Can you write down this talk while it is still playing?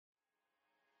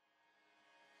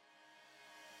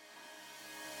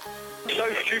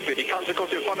so stupid. He comes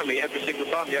across in front of me every single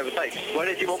time he overtakes. Where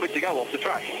did you want me to go off the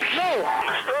track? No!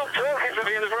 Stop talking to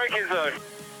me in the braking zone.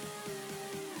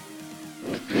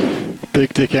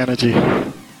 Big dick energy. You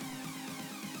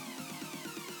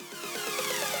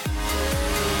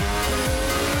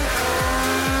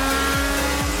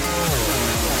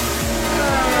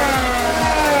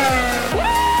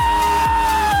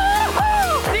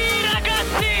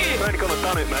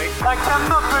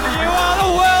are the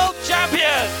world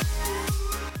champion!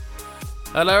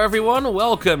 Hello everyone,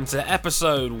 welcome to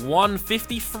episode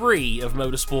 153 of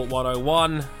Motorsport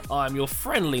 101. I'm your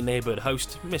friendly neighbourhood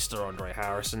host, Mr. Andre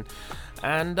Harrison.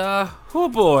 And, oh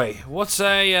boy, what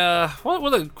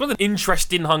an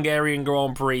interesting Hungarian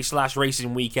Grand Prix /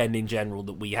 racing weekend in general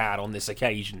that we had on this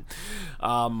occasion.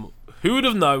 Who would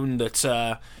have known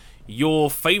that, your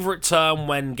favourite term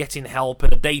when getting help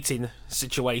in a dating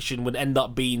situation would end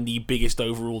up being the biggest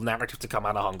overall narrative to come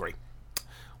out of Hungary?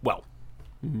 Well,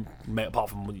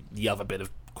 apart from the other bit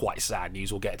of quite sad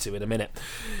news we'll get to in a minute.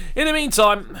 In the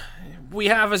meantime, we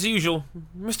have, as usual,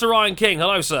 Mr. Ryan King.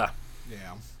 Hello, sir.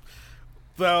 Yeah.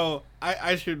 So,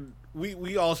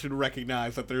 we all should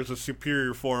recognize that there's a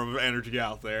superior form of energy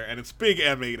out there, and it's Big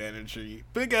M8 energy.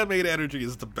 Big M8 energy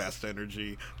is the best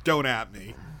energy. Don't at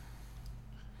me.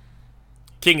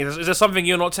 King, is there something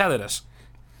you're not telling us?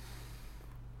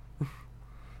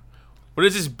 What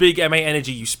is this Big M8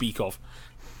 energy you speak of?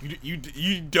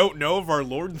 You don't know of our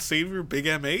Lord and Savior, Big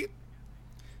M8?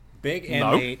 Big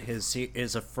M8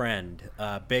 is a friend.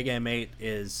 Big M8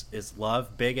 is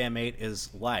love. Big M8 is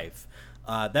life.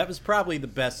 That was probably the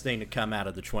best thing to come out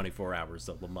of the 24 hours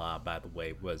of Le Mans, by the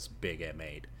way, was Big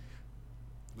M8.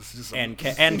 And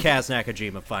Kaz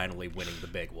Nakajima finally winning the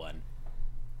big one.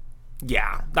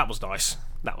 Yeah, that was nice.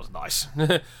 That was nice.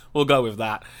 We'll go with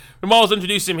that. We might as well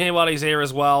introduce him here while he's here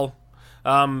as well.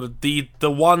 The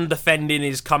one defending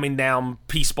is coming down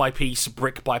piece by piece,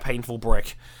 brick by painful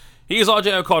brick. He is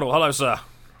RJ O'Connell. Hello, sir.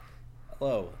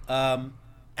 Hello.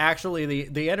 Actually,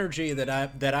 the energy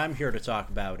that I'm here to talk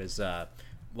about is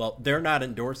well, they're not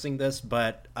endorsing this,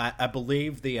 but I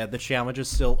believe the challenge is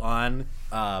still on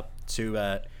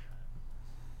to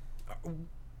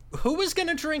who was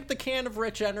gonna drink the can of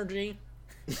Rich Energy?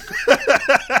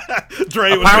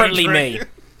 Dre was apparently me.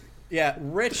 Yeah,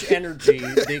 Rich Energy,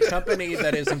 the company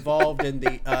that is involved in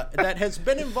the that has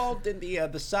been involved in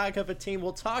the saga of a team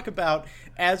we'll talk about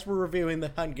as we're reviewing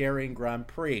the Hungarian Grand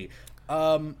Prix.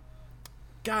 God,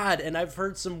 and I've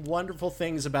heard some wonderful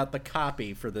things about the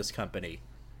copy for this company.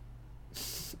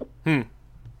 Like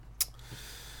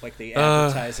the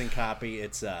advertising copy,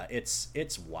 it's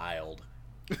wild.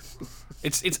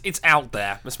 It's out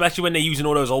there, especially when they're using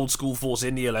all those old school Force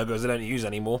India logos they don't use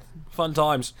anymore. Fun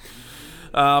times.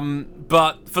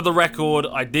 But for the record,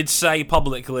 I did say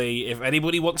publicly, if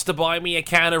anybody wants to buy me a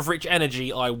can of Rich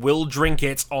Energy, I will drink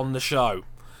it on the show.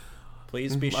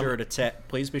 Please be sure to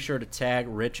tag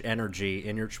Rich Energy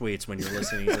in your tweets when you're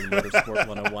listening to the Motorsport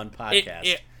 101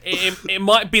 podcast. It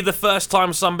might be the first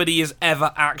time somebody has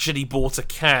ever actually bought a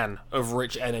can of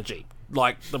Rich Energy.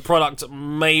 Like, the product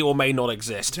may or may not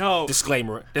exist. No.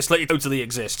 Disclaimer, it totally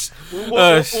exists.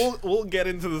 We'll get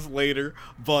into this later,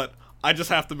 but I just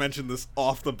have to mention this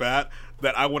off the bat,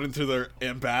 that I went into their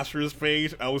ambassadors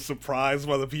page. I was surprised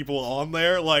by the people on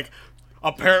there. Like,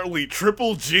 apparently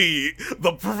Triple G,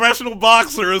 the professional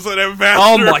boxer, is an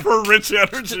ambassador for Rich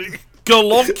Energy.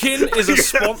 Golovkin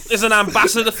is an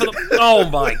ambassador for the... Oh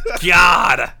my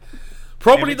god.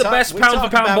 Probably the best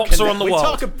pound-for-pound boxer on the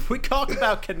world. We talk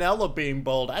about Canelo being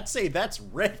bold. I'd say that's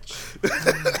rich.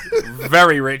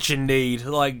 Very rich indeed.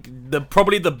 Like,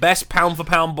 probably the best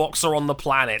pound-for-pound boxer on the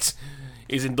planet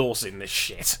is endorsing this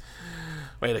shit.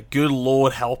 May the good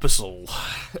Lord help us all.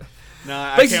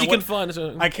 Nah, I can't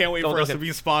wait for us to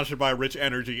be sponsored by Rich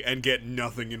Energy and get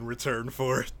nothing in return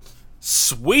for it.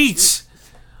 Sweet!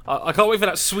 I can't wait for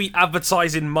that sweet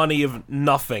advertising money of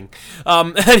nothing.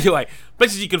 Anyway,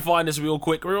 places you can find us real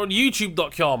quick. We're on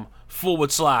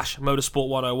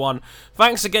youtube.com/motorsport101.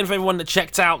 Thanks again for everyone that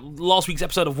checked out last week's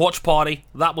episode of Watch Party.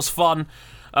 That was fun.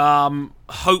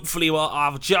 Hopefully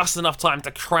I'll have just enough time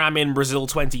to cram in Brazil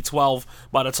 2012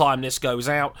 by the time this goes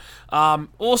out.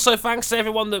 Also, thanks to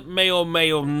everyone that may or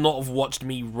not have watched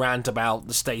me rant about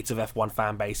the state of F1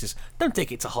 fan bases. Don't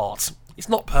take it to heart. It's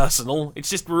not personal, it's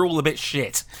just we're all a bit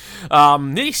shit.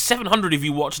 Nearly 700 of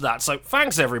you watched that, so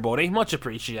thanks everybody, much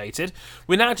appreciated.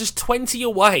 We're now just 20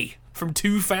 away from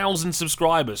 2,000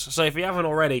 subscribers, so if you haven't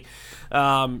already,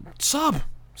 sub,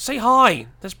 say hi,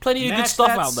 there's plenty of good stuff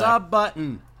out there. Sub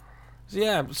button.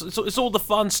 Yeah, it's all the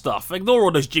fun stuff. Ignore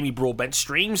all those Jimmy Broadbent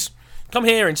streams. Come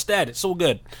here instead, it's all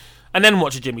good. and then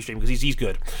watch a Jimmy stream, because he's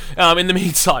good. In the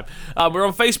meantime, we're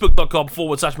on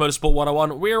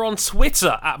Facebook.com/Motorsport101. We're on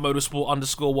Twitter at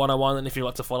Motorsport_101, and if you'd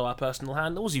like to follow our personal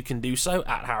handles, you can do so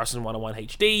at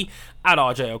Harrison101HD, at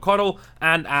RJ O'Connell,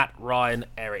 and at Ryan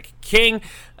Eric King.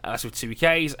 That's with 2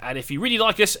 Ks. And if you really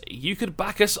like us, you could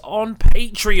back us on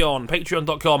Patreon.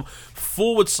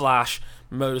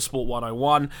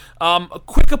 Patreon.com/Motorsport101. A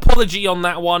quick apology on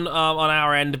that one on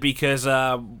our end, because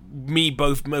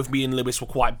both me and Lewis were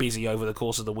quite busy over the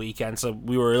course of the weekend, so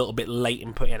we were a little bit late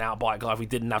in putting out Bike Live. We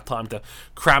didn't have time to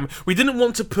cram. We didn't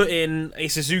want to put in a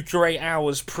Suzuka 8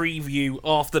 Hours preview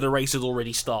after the race had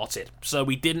already started, so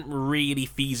we didn't really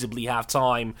feasibly have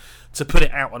time to put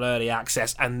it out on early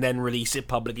access and then release it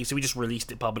publicly, so we just released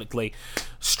it publicly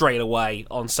straight away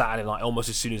on Saturday night, almost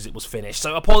as soon as it was finished.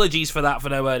 So apologies for that, for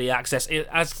no early access.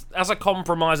 As a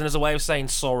compromise and as a way of saying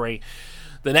sorry,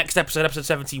 the next episode, episode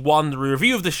 71, the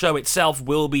review of the show itself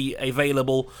will be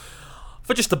available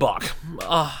for just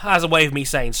 $1, as a way of me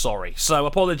saying sorry. So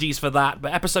apologies for that,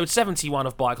 but episode 71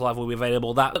 of Bike Live will be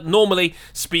available. That, normally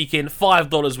speaking,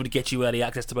 $5 would get you early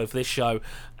access to both this show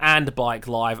and Bike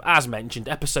Live. As mentioned,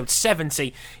 episode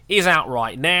 70 is out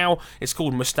right now. It's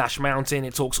called Moustache Mountain.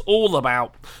 It talks all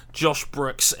about Josh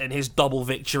Brooks and his double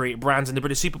victory at Brands in the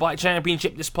British Superbike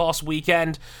Championship this past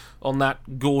weekend, on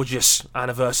that gorgeous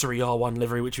anniversary R1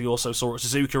 livery, which we also saw at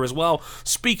Suzuka as well.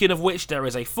 Speaking of which, there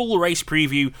is a full race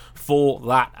preview for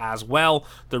that as well.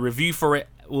 The review for it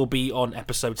will be on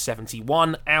episode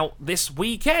 71, out this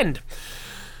weekend.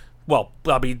 Well,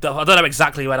 I don't know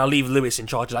exactly when. I'll leave Lewis in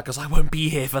charge of that, because I won't be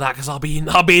here for that, because I'll be in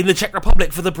the Czech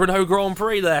Republic for the Brno Grand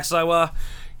Prix there. So,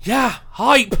 yeah,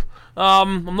 hype.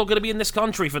 I'm not going to be in this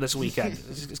country for this weekend.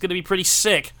 It's going to be pretty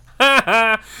sick.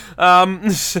 I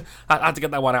had to get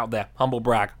that one out there. Humble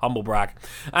brag.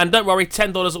 And don't worry,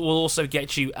 $10 will also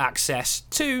get you access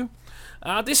to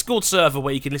our Discord server,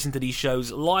 where you can listen to these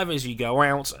shows live as you go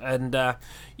out, and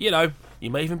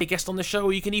you may even be a guest on the show,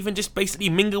 or you can even just basically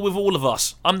mingle with all of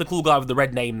us. I'm the cool guy with the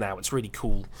red name now. It's really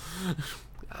cool.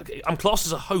 I'm classed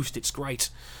as a host. It's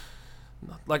great.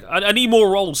 Like, I need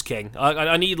more roles, King.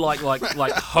 I need like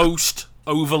host,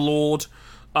 overlord.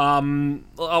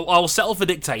 I'll settle for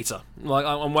dictator. Like,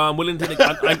 I'm willing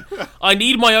to. I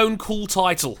need my own cool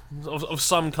title of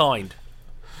some kind.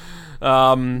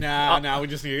 Nah, we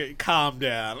just need to calm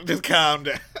down. Just calm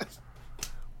down.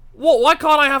 What? Why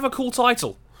can't I have a cool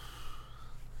title?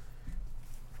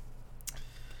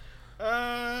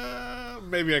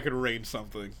 Maybe I could arrange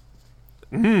something.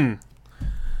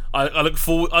 I look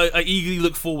forward. I eagerly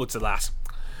look forward to that.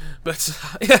 But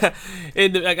yeah,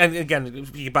 again,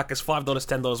 you can back us $5,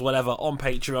 $10, whatever on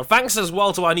Patreon. Thanks as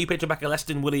well to our new patron backer,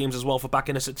 Leston Williams, as well, for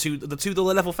backing us at the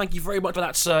 $2 level. Thank you very much for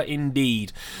that, sir,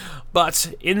 indeed.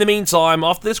 But in the meantime,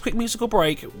 after this quick musical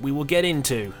break, we will get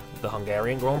into the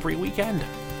Hungarian Grand Prix weekend.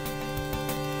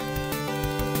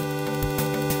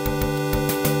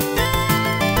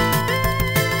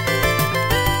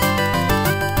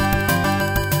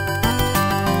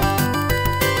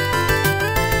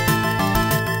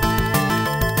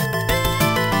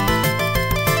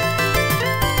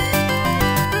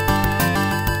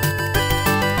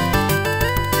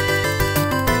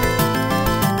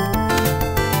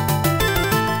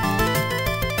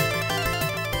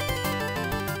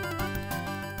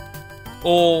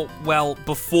 Or, well,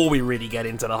 before we really get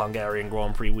into the Hungarian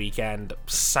Grand Prix weekend,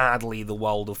 sadly the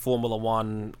world of Formula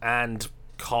 1 and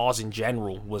cars in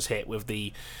general was hit with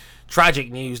the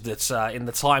tragic news that in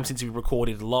the time since we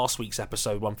recorded last week's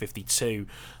episode 152,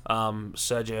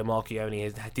 Sergio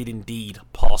Marchionne did indeed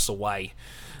pass away.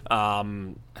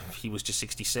 He was just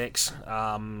 66,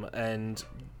 and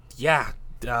yeah,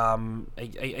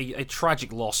 a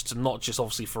tragic loss to not just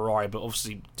obviously Ferrari, but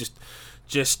obviously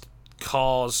just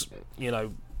cars,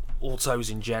 autos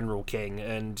in general, King.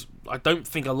 And I don't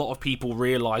think a lot of people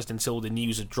realised until the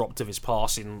news had dropped of his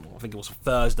passing, I think it was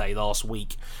Thursday last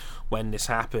week when this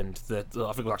happened, that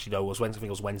I think it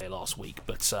was Wednesday last week,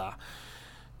 but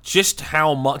just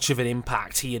how much of an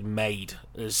impact he had made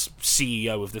as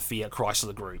CEO of the Fiat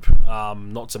Chrysler Group,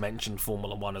 not to mention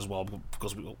Formula 1 as well,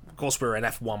 because of course we're an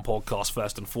F1 podcast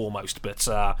first and foremost, but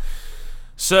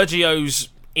Sergio's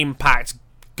impact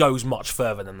goes much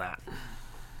further than that.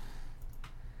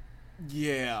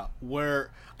 Yeah,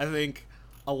 where I think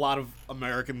a lot of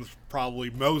Americans probably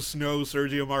most know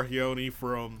Sergio Marchionne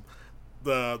from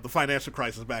the financial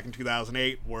crisis back in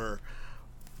 2008, where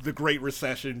the Great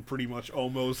Recession pretty much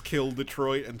almost killed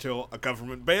Detroit until a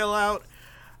government bailout.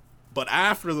 But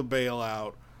after the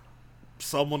bailout,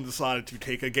 someone decided to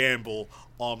take a gamble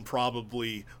on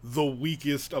probably the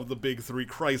weakest of the big three,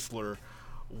 Chrysler,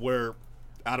 where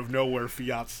out of nowhere,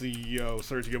 Fiat CEO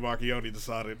Sergio Marchionne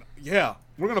decided, yeah,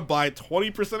 we're going to buy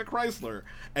 20% of Chrysler.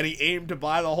 And he aimed to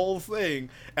buy the whole thing.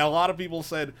 And a lot of people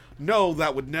said, no,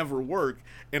 that would never work.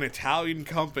 An Italian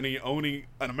company owning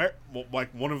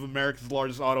one of America's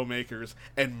largest automakers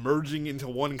and merging into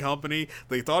one company.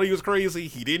 They thought he was crazy.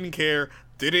 He didn't care.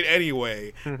 Did it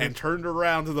anyway. And turned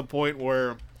around to the point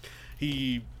where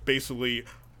he basically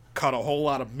cut a whole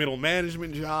lot of middle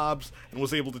management jobs and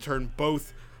was able to turn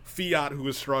both Fiat, who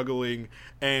was struggling,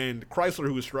 and Chrysler,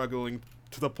 who was struggling,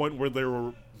 to the point where they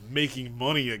were making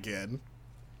money again.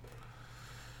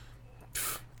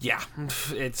 Yeah,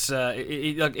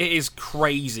 it is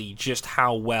crazy just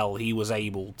how well he was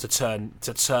able to turn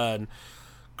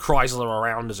Chrysler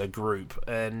around as a group,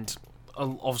 and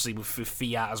obviously with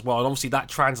Fiat as well, and obviously that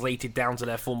translated down to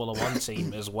their Formula One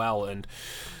team as well, and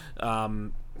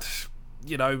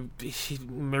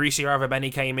Mauricio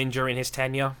Arrivabene came in during his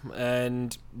tenure,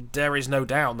 and there is no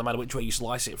doubt, no matter which way you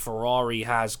slice it, Ferrari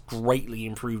has greatly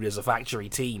improved as a factory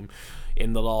team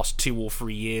in the last 2 or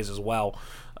 3 years as well,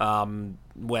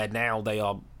 where now they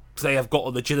have got a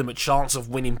legitimate chance of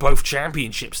winning both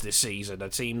championships this season. A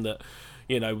team that,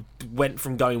 went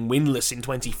from going winless in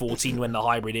 2014 when the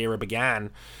hybrid era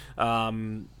began,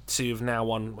 to have now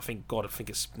won, I think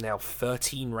it's now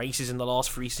 13 races in the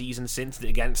last 3 seasons since,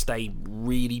 against a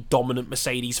really dominant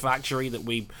Mercedes factory that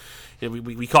we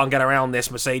can't get around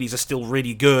this. Mercedes are still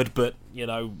really good, but,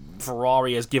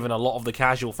 Ferrari has given a lot of the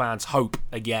casual fans hope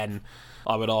again,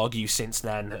 I would argue, since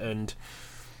then. And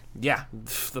yeah,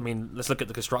 I mean, let's look at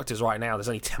the constructors right now. There's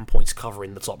only 10 points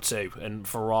covering the top 2, and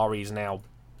Ferrari is now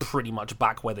pretty much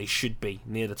back where they should be,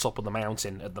 near the top of the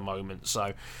mountain at the moment.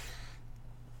 So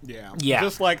yeah.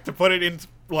 Just like to put it in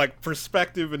like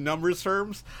perspective in numbers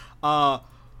terms,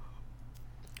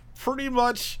 pretty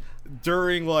much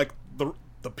during like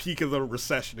the peak of the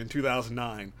recession in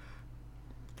 2009,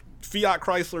 Fiat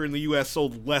Chrysler in the US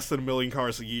sold less than 1 million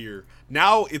cars a year.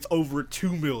 Now it's over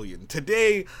 2 million.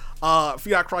 Today,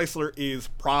 Fiat Chrysler is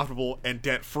profitable and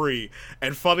debt-free.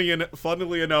 And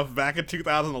funnily enough, back in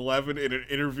 2011, in an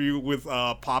interview with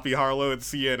Poppy Harlow at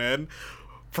CNN,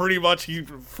 pretty much he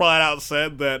flat out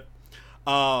said that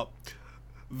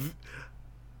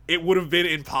it would have been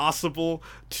impossible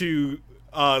to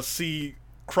see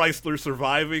Chrysler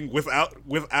surviving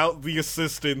without the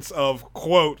assistance of,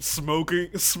 quote,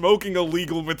 smoking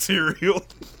illegal material.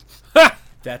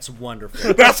 That's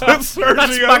wonderful. That's what Sergio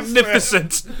That's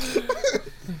magnificent. said.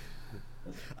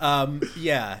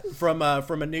 From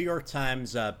a New York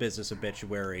Times business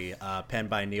obituary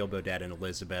penned by Neil Baudet and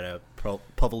Elisabetta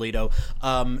Povolito,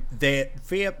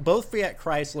 both Fiat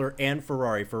Chrysler and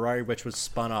Ferrari, which was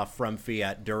spun off from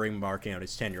Fiat during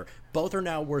Marchionne's tenure, both are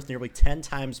now worth nearly 10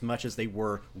 times much as they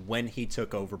were when he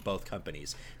took over both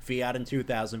companies. Fiat in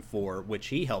 2004, which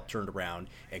he helped turn around,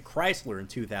 and Chrysler in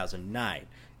 2009.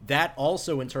 That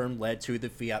also in turn led to the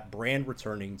Fiat brand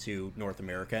returning to North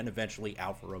America and eventually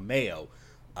Alfa Romeo.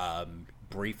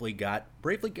 Briefly got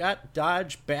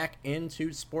Dodge back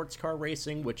into sports car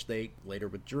racing, which they later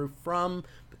withdrew from,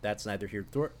 but that's neither here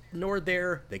nor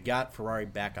there. They got Ferrari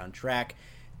back on track,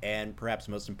 and perhaps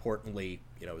most importantly,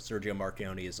 Sergio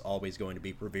Marchionne is always going to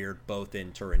be revered both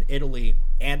in Turin, Italy,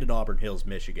 and in Auburn Hills,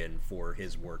 Michigan, for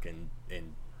his work in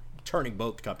turning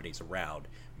both companies around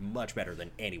much better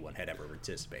than anyone had ever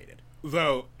anticipated.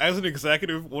 Though, as an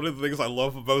executive, one of the things I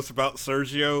love most about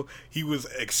Sergio, he was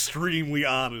extremely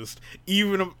honest,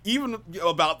 even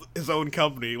about his own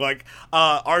company. Like,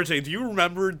 RJ, do you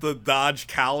remember the Dodge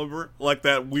Caliber? Like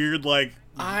that weird,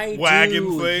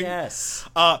 wagon thing? Yes.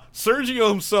 Sergio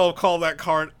himself called that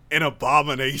car an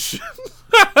abomination.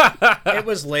 It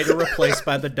was later replaced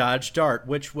by the Dodge Dart,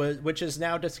 which is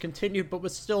now discontinued, but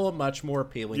was still a much more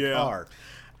appealing car.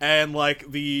 And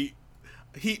Sergio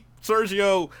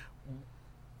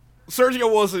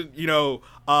wasn't,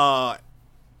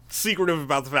 secretive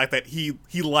about the fact that he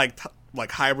liked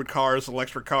hybrid cars,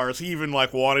 electric cars. He even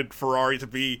wanted Ferrari to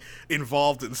be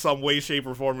involved in some way, shape,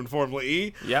 or form in Formula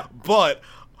E. Yeah. But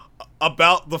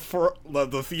about the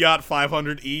Fiat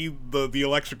 500e, the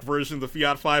electric version of the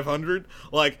Fiat 500,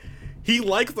 he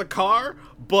liked the car,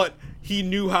 but he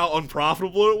knew how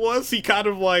unprofitable it was. He kind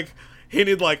of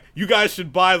hinted you guys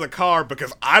should buy the car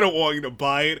because I don't want you to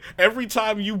buy it. Every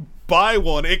time you buy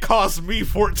one, it costs me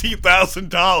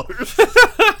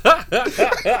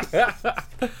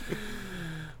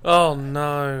 $14,000. Oh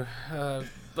no.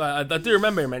 I do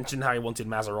remember him mentioning how he wanted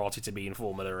Maserati to be in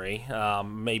Formula E.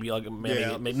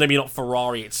 Maybe not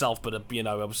Ferrari itself, but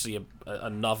obviously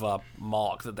another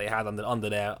mark that they had under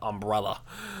their umbrella.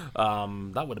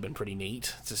 That would have been pretty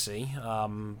neat to see.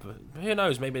 But who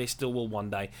knows? Maybe they still will one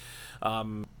day.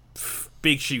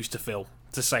 Big shoes to fill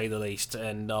to say the least.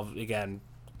 And again,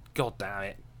 god damn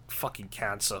it, fucking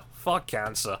cancer, fuck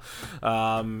cancer.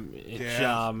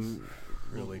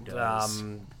 Really does.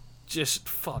 Just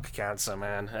fuck cancer,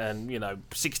 man. And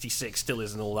 66 still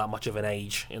isn't all that much of an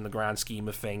age in the grand scheme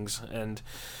of things. And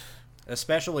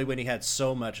especially when he had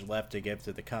so much left to give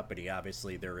to the company.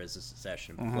 Obviously, there is a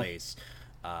succession in place.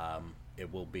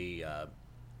 It will be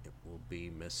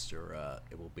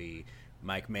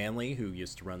Mike Manley, who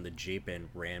used to run the Jeep and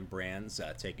Ram brands,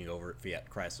 taking over at Fiat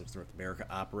Chrysler's North America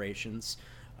operations.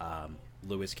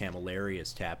 Louis Camilleri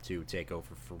is tapped to take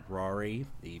over Ferrari,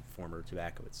 the former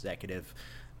tobacco executive.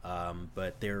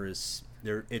 But it's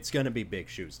going to be big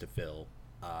shoes to fill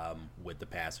with the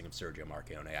passing of Sergio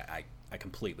Marchionne. I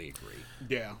completely agree.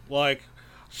 Yeah,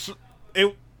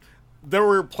 there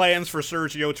were plans for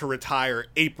Sergio to retire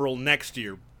April next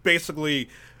year. Basically,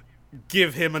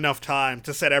 give him enough time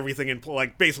to set everything in place.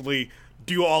 Basically,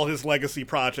 do all his legacy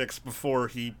projects before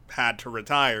he had to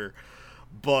retire.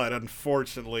 But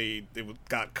unfortunately, it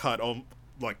got cut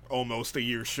almost a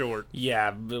year short.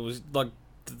 Yeah, it was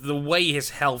the way his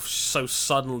health so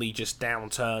suddenly just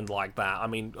downturned like that. I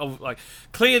mean,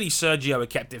 clearly Sergio had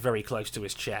kept it very close to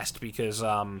his chest because,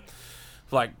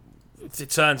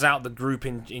 it turns out the group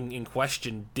in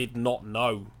question did not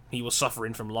know he was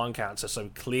suffering from lung cancer, so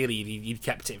clearly he'd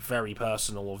kept it very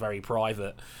personal or very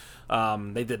private.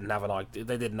 They didn't have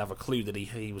a clue that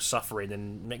he was suffering,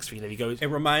 and next thing he goes. It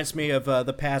reminds me of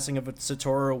the passing of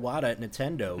Satoru Iwata at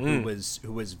Nintendo, who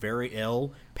was very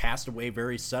ill, passed away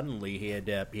very suddenly. He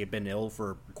had been ill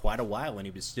for quite a while, and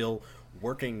he was still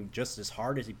working just as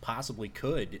hard as he possibly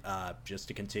could, just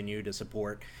to continue to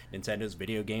support Nintendo's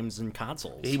video games and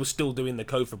consoles. He was still doing the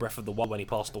code for Breath of the Wild when he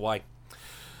passed away.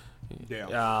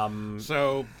 Yeah.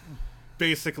 So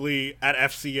basically, at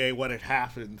FCA, what had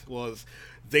happened was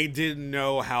they didn't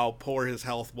know how poor his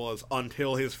health was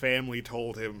until his family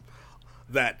told him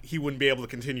that he wouldn't be able to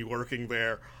continue working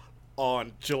there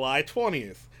on July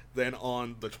 20th. Then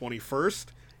on the 21st,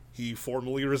 he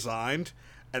formally resigned,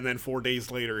 and then 4 days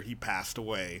later, he passed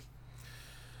away.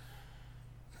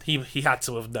 He had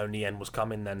to have known the end was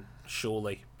coming then,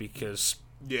 surely, because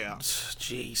yeah,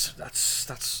 jeez,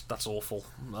 that's awful,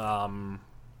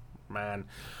 man.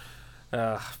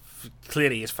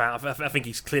 Clearly, I think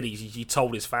he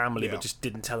told his family, but just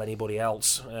didn't tell anybody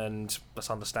else, and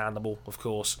that's understandable, of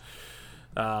course.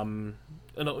 And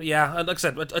like I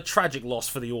said, a tragic loss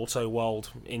for the auto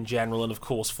world in general, and of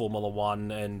course Formula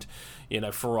One, and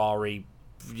Ferrari,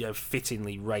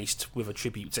 fittingly raced with a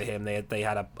tribute to him. They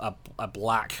had a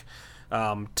black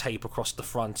tape across the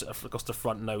front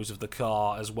nose of the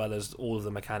car, as well as all of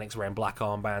the mechanics wearing black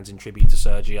armbands in tribute to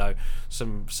Sergio.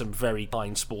 Some very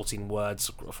kind sporting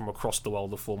words from across the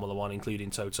world of Formula One,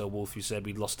 including Toto Wolff, who said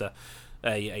we'd lost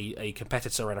a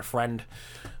competitor and a friend.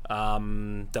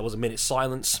 There was a minute's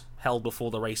silence held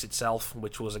before the race itself,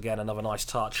 which was again another nice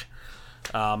touch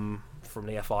from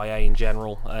the FIA in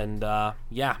general. And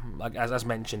as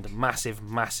mentioned,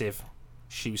 massive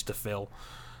shoes to fill.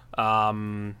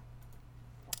 And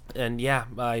on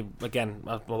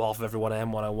behalf of everyone at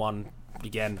M101,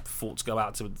 again, thoughts go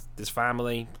out to his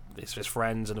family, his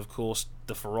friends, and of course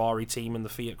the Ferrari team and the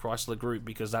Fiat Chrysler group,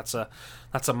 because that's a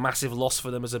massive loss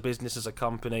for them as a business, as a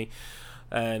company.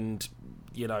 And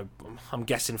I'm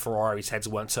guessing Ferrari's heads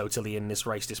weren't totally in this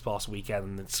race this past weekend,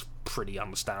 and it's pretty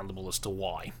understandable as to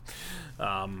why.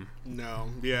 But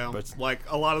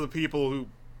a lot of the people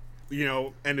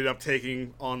who ended up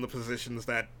taking on the positions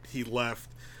that he left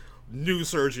knew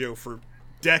Sergio for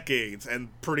decades, and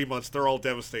pretty much they're all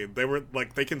devastated.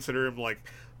 They consider him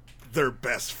their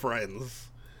best friends.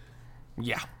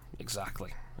 Yeah,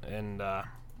 exactly. And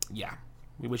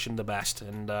we wish him the best,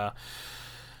 and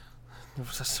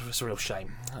it's a real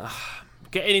shame.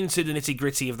 Getting into the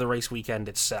nitty-gritty of the race weekend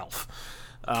itself.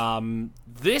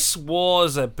 This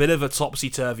was a bit of a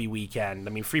topsy-turvy weekend.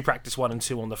 I mean, free practice 1 and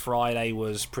 2 on the Friday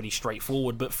was pretty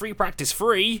straightforward, but free practice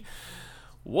 3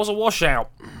 was a washout,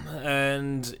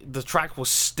 and the track was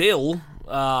still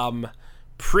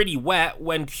pretty wet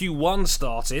when Q1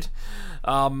 started,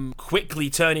 quickly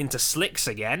turning to slicks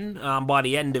again by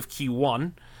the end of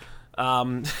Q1.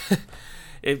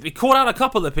 It caught out a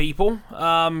couple of people,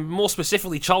 more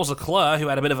specifically Charles Leclerc, who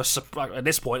had a bit of at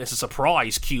this point, it's a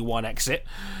surprise Q1 exit,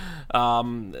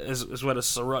 as well as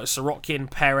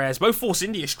Sorokin, Perez. Both Force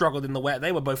India struggled in the wet.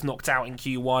 They were both knocked out in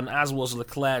Q1, as was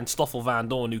Leclerc and Stoffel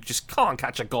Vandoorne, who just can't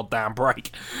catch a goddamn break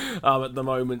at the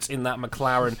moment in that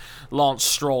McLaren. Lance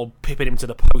Stroll pipping him to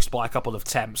the post by a couple of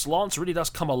temps. Lance really does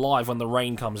come alive when the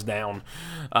rain comes down,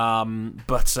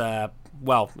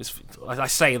 well, I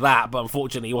say that, but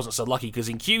unfortunately he wasn't so lucky, because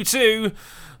in Q2,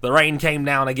 the rain came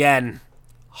down again.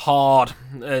 hard,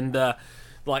 and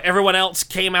like everyone else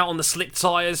came out on the slick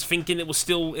tires thinking it was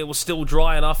still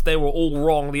dry enough. They were all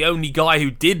wrong. The only guy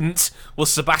who didn't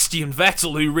was Sebastian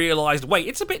Vettel, who realized, wait,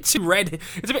 it's a bit too red.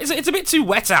 It's a bit too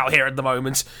wet out here at the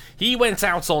moment. He went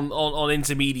out on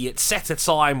intermediate, set a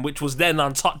time which was then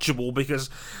untouchable because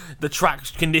the track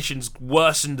conditions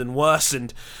worsened and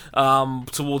worsened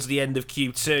towards the end of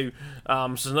Q2.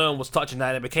 So no one was touching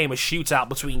that. It became a shootout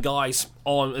between guys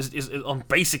on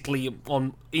basically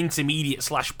on intermediate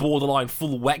 / borderline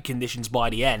full wet conditions by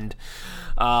the end.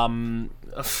 That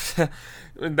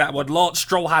one, Lance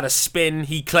Stroll had a spin.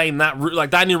 He claimed that,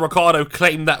 like Daniel Ricciardo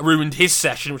claimed that ruined his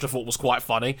session, which I thought was quite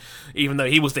funny, even though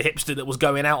he was the hipster that was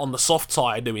going out on the soft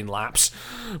tyre doing laps,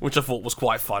 which I thought was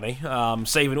quite funny,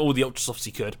 saving all the ultra softs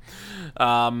he could.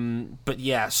 But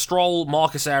yeah, Stroll,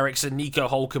 Marcus Ericsson, Nico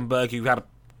Hulkenberg, who had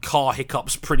car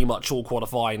hiccups pretty much all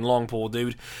qualifying long, poor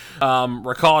dude.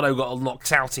 Ricciardo got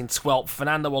knocked out in 12th.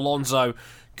 Fernando Alonso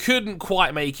couldn't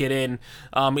quite make it in,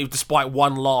 despite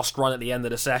one last run at the end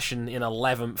of the session in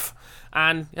 11th.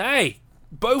 And, hey,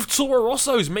 both Toro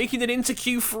Rossos making it into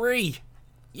Q3.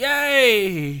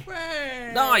 Yay!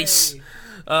 Way! Nice!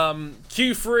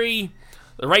 Q3,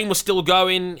 the rain was still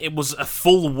going. It was a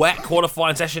full wet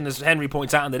qualifying session, as Henry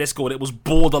points out in the Discord. It was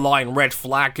borderline red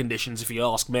flag conditions, if you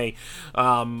ask me.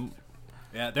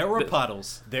 Yeah, there were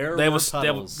puddles. There was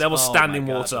standing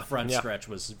water. The front stretch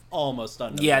was almost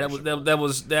under. Yeah, there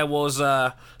was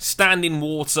standing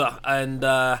water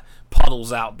and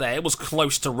puddles out there. It was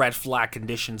close to red flag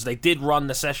conditions. They did run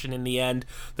the session in the end.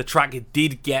 The track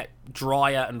did get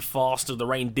drier and faster. The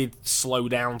rain did slow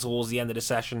down towards the end of the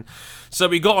session. So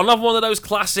we got another one of those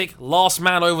classic last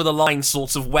man over the line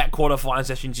sorts of wet qualifying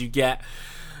sessions you get.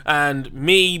 And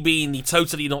me, being the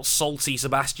totally not salty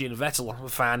Sebastian Vettel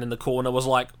fan in the corner, was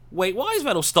like, wait, why is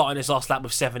Vettel starting his last lap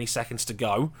with 70 seconds to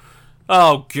go?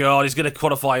 Oh god, he's going to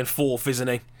qualify in 4th, isn't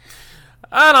he?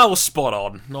 And I was spot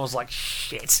on. And I was like,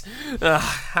 shit.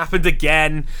 Happened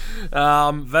again.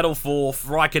 Vettel 4th,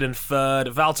 Raikkonen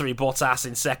 3rd, Valtteri Bottas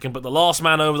in 2nd, but the last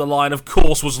man over the line, of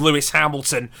course, was Lewis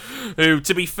Hamilton, who,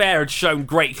 to be fair, had shown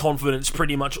great confidence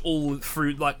pretty much all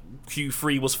through, like,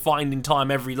 Q3, was finding time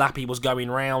every lap he was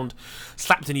going round,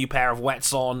 slapped a new pair of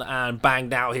wets on, and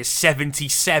banged out his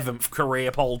 77th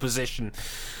career pole position.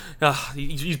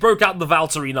 He's broke out the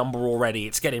Valtteri number already.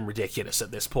 It's getting ridiculous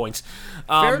at this point.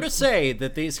 Fair to say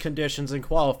that these conditions in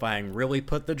qualifying really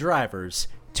put the drivers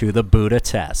to the Buddha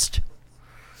test.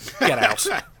 Get out.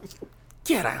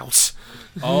 Get out.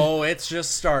 Oh, it's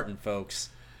just starting, folks.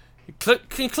 Can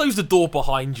you close the door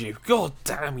behind you? God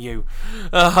damn you.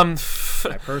 My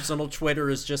personal Twitter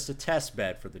is just a test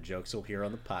bed for the jokes you'll hear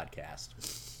on the podcast.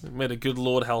 May the good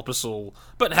Lord help us all.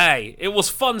 But hey, it was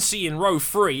fun seeing row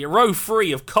 3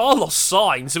 of Carlos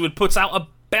Sainz, who had put out a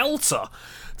belter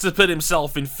to put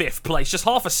himself in 5th place, just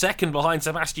half a second behind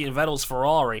Sebastian Vettel's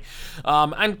Ferrari.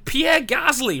 And Pierre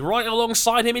Gasly right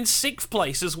alongside him in 6th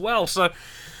place as well. So,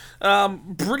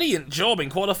 brilliant job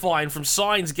in qualifying from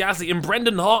Sainz, Gasly, and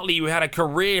Brendan Hartley, who had a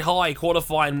career-high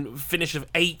qualifying finish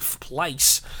of 8th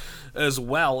place as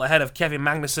well, ahead of Kevin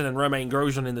Magnussen and Romain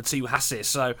Grosjean in the 2 Hasses.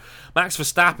 So, Max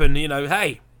Verstappen,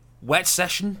 hey, wet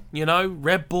session,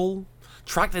 Red Bull,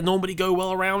 track they normally go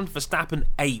well around, Verstappen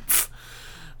 8th.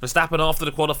 Verstappen, after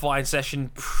the qualifying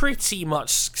session, pretty much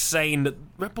saying that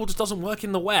Red Bull just doesn't work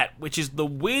in the wet, which is the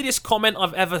weirdest comment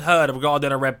I've ever heard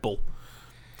regarding a Red Bull.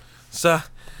 So,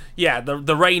 yeah, the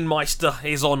Rainmeister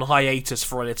is on hiatus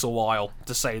for a little while,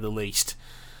 to say the least.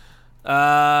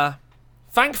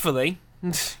 Thankfully,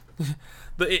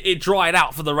 it dried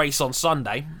out for the race on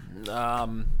Sunday.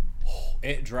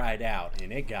 It dried out,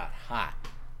 and it got hot.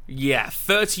 Yeah,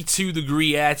 32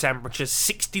 degree air temperature,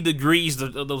 60 degrees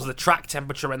that was the track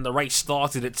temperature, and the race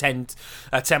started at 10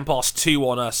 past 2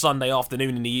 on a Sunday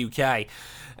afternoon in the UK.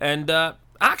 And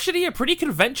actually a pretty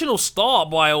conventional start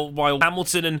while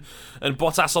Hamilton and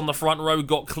Bottas on the front row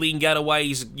got clean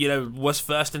getaways, was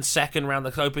first and second round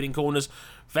the opening corners.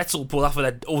 Vettel pulled off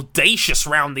an audacious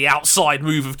round the outside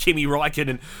move of Kimi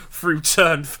Räikkönen through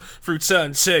turn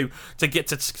 2 to get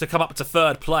to come up to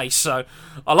 3rd place. So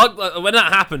I like when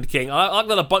that happened, King. I like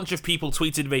that a bunch of people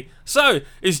tweeted me. So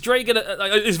is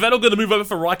Vettel gonna move over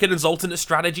for Räikkönen's alternate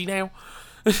strategy now?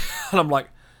 And I'm like,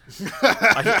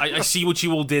 I see what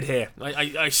you all did here.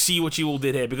 I see what you all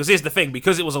did here. Because here's the thing.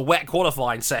 Because it was a wet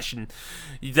qualifying session,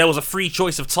 there was a free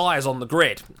choice of tyres on the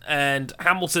grid. And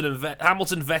Hamilton,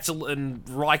 Vettel, and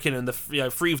Raikkonen, the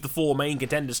 3 of the 4 main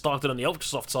contenders, started on the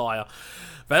ultra-soft tyre.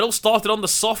 Vettel started on the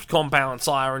soft compound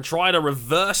tyre and tried a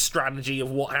reverse strategy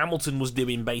of what Hamilton was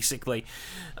doing, basically.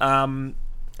 And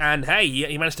And hey,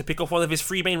 he managed to pick off one of his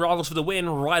free main rivals for the win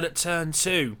right at turn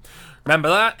 2. Remember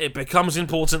that? It becomes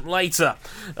important later.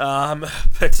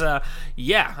 Vettel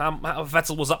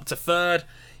was up to 3rd.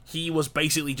 He was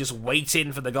basically just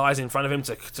waiting for the guys in front of him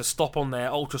to stop on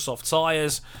their ultra soft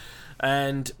tyres.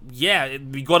 And yeah,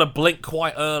 we got a blink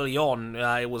quite early on.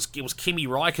 It was Kimi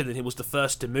Räikkönen who was the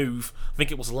first to move. I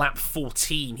think it was lap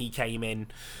 14 he came in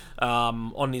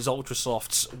on his ultra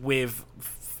softs, with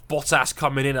Bottas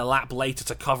coming in a lap later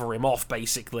to cover him off,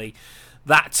 basically.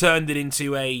 That turned it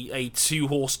into a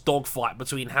 2-horse dogfight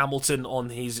between Hamilton on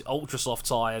his ultra soft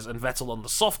tyres and Vettel on the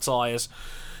soft tyres.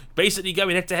 Basically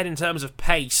going head-to-head in terms of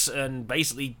pace, and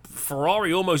basically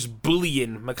Ferrari almost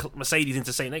bullying Mercedes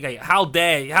into saying, okay, how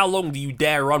long do you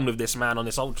dare run with this man on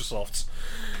this ultra softs?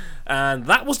 And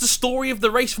that was the story of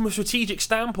the race from a strategic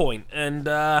standpoint. And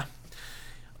I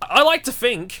like to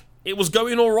think it was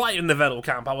going all right in the Vettel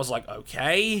camp. I was like,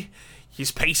 okay,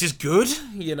 his pace is good.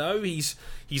 You know, he's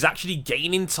actually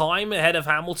gaining time ahead of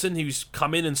Hamilton, who's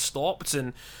come in and stopped.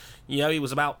 And you know, he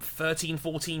was about 13,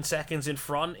 14 seconds in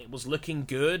front. It was looking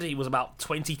good. He was about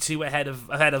 22 ahead of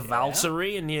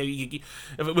Valtteri, and you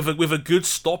know, with a good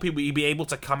stop, he'd be able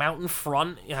to come out in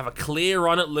front. You have a clear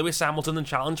run at Lewis Hamilton and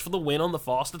challenge for the win on the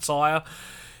faster tyre.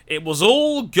 It was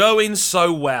all going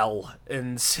so well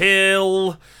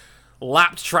until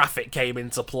lapped traffic came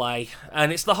into play,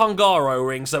 and it's the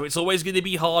Hungaroring, so it's always going to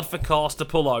be hard for cars to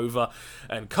pull over,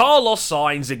 and Carlos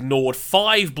Sainz ignored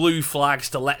 5 blue flags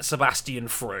to let Sebastian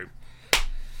through.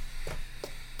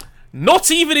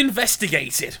 Not even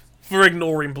investigated for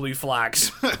ignoring blue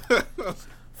flags.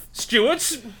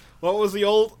 Stuart? What was the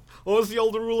old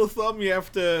rule of thumb? You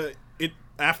have to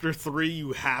after 3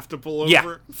 you have to pull over?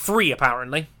 Yeah, 3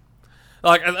 apparently.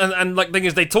 Like, and like, thing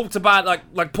is, they talked about,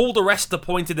 like Paul di Resta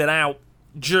pointed it out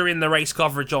during the race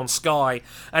coverage on Sky,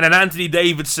 and then Anthony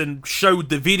Davidson showed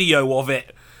the video of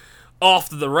it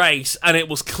after the race, and it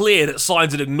was clear that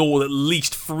Sainz had ignored at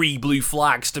least 3 blue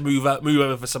flags to move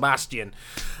over for Sebastian.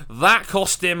 That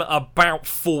cost him about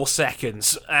 4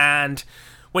 seconds, and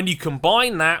when you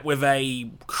combine that with a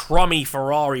crummy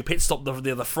Ferrari pit stop,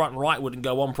 the front right wouldn't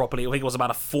go on properly. I think it was about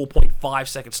a 4.5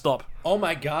 second stop. Oh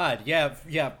my god,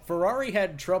 yeah. Ferrari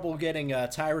had trouble getting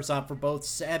tires on for both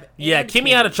Seb and yeah,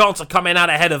 Kimi had a chance of coming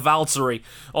out ahead of Valtteri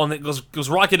on it because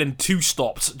Raikkonen 2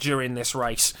 stopped during this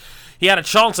race. He had a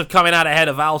chance of coming out ahead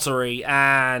of Valtteri,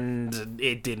 and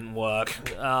it didn't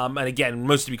work. And again,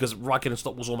 mostly because Raikkonen's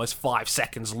stop was almost 5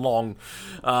 seconds long.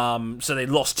 So they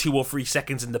lost 2 or 3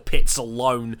 seconds in the pits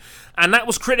alone. And that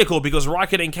was critical because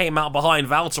Raikkonen came out behind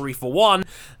Valtteri for 1.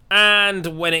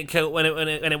 And when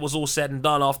it was all said and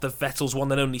done, after Vettel's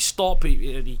one and only stop,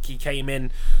 he came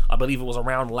in, I believe it was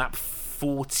around lap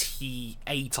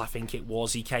 48, I think it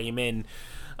was, he came in.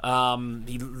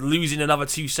 He losing another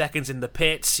 2 seconds in the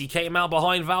pits. He came out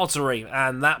behind Valtteri,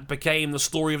 and that became the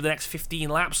story of the next 15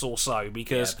 laps or so.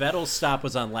 Because Vettel's stop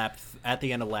was on at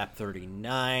the end of lap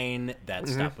 39. That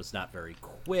stop was not very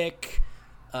quick.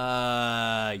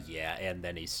 And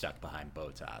then he's stuck behind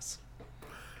Bottas.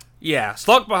 Yeah,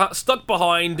 stuck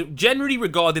behind, generally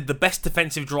regarded the best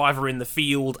defensive driver in the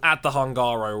field at the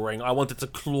Hungaroring. I wanted to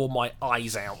claw my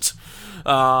eyes out.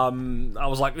 I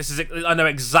was like, I know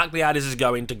exactly how this is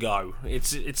going to go.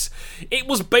 It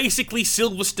was basically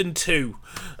Silverstone 2.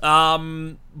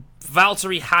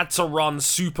 Valtteri had to run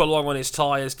super long on his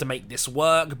tyres to make this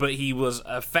work, but he was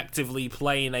effectively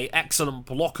playing an excellent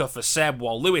blocker for Seb,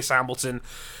 while Lewis Hamilton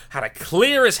had a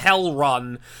clear as hell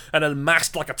run and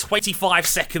amassed like a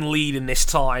 25-second lead in this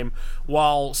time,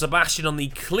 while Sebastian on the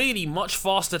clearly much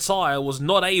faster tyre was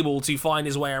not able to find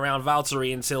his way around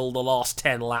Valtteri until the last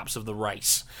 10 laps of the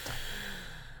race.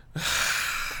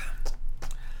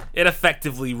 It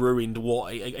effectively ruined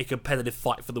what a competitive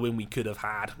fight for the win we could have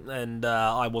had, and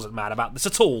I wasn't mad about this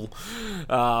at all.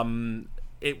 I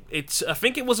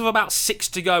think it was with about 6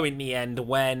 to go in the end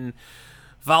when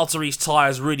Valtteri's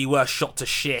tyres really were shot to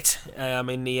shit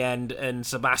in the end, and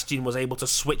Sebastian was able to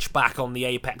switch back on the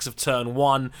apex of turn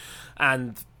 1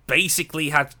 and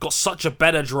basically had got such a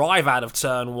better drive out of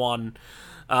turn 1.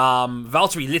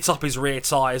 Valtteri lit up his rear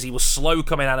tyres. He was slow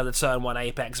coming out of the turn 1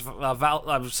 apex.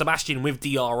 Sebastian with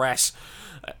DRS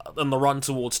on the run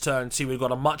towards turn 2, he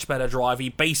got a much better drive. He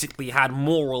basically had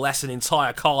more or less an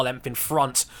entire car length in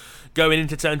front going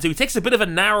into turn 2. He takes a bit of a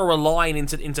narrower line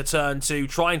into turn 2,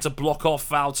 trying to block off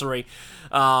Valtteri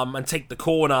and take the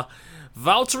corner.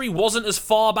 Valtteri wasn't as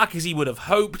far back as he would have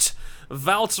hoped.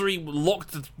 Valtteri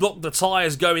locked the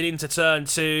tyres going into turn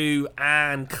 2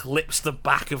 and clips the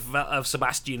back of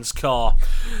Sebastian's car.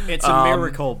 It's a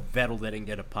miracle Vettel didn't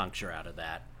get a puncture out of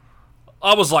that.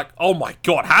 I was like, oh my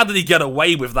god, how did he get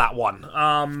away with that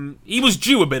one? He was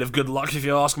due a bit of good luck, if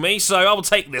you ask me, so I will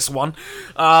take this one.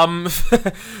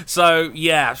 So,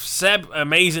 yeah, Seb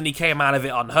amazingly came out of it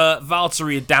unhurt.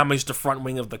 Valtteri had damaged the front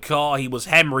wing of the car. He was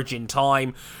hemorrhaging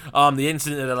time. The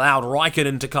incident had allowed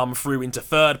Raikkonen to come through into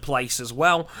third place as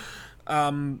well.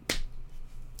 That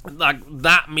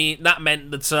meant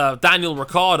that Daniel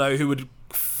Ricciardo, who had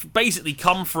basically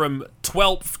come from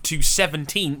 12th to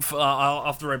 17th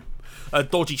after a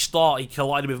dodgy start, he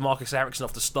collided with Marcus Ericsson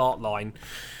off the start line.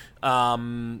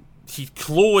 He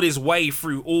clawed his way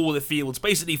through all the fields,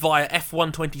 basically via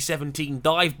F1 2017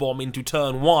 dive bomb into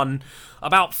turn 1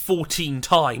 about 14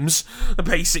 times,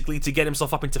 basically, to get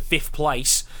himself up into 5th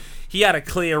place. He had a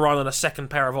clear run on a second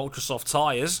pair of ultra-soft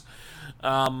tyres.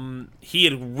 He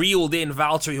had reeled in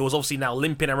Valtteri, who was obviously now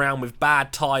limping around with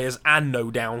bad tyres and no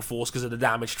downforce because of the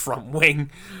damaged front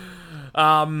wing.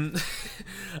 And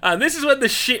this is when the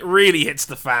shit really hits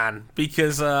the fan,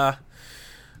 because, oh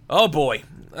boy.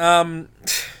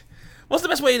 What's the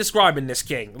best way of describing this,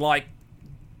 King? Like,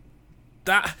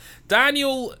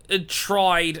 Daniel had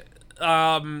tried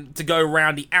to go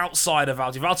around the outside of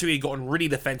Valtteri. Valtteri had gotten really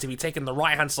defensive. He'd taken the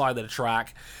right-hand side of the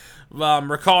track.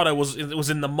 Ricciardo was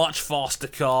in the much faster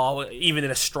car, even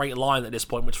in a straight line at this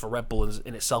point, which for Red Bull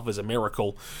in itself is a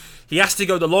miracle. He has to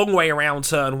go the long way around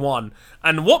turn 1.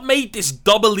 And what made this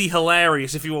doubly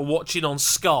hilarious, if you were watching on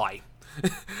Sky,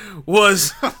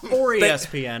 was... Or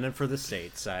ESPN, and for the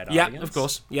stateside audience. Yeah, of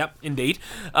course. Yep, indeed.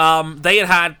 They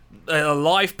had a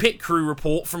live pit crew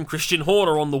report from Christian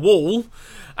Horner on the wall,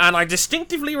 and I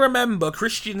distinctively remember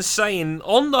Christian saying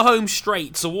on the home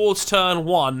straight towards turn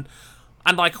 1,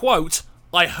 and I quote,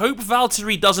 "I hope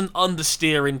Valtteri doesn't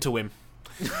understeer into him."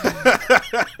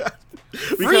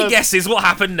 Three guesses what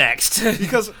happened next.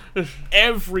 Because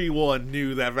everyone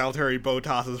knew that Valtteri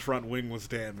Bottas' front wing was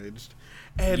damaged.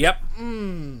 And, yep.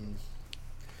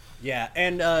 Yeah,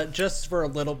 and just for a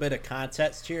little bit of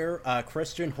context here,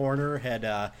 Christian Horner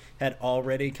had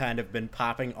already kind of been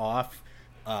popping off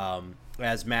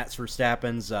as Max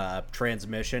Verstappen's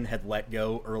transmission had let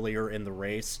go earlier in the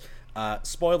race.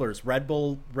 Spoilers: Red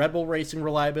Bull Racing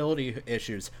reliability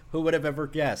issues. Who would have ever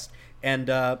guessed? And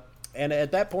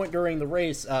at that point during the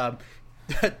race,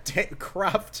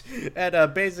 Croft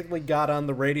had basically got on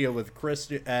the radio with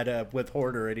with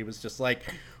Horner, and he was just like,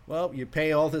 "Well, you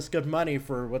pay all this good money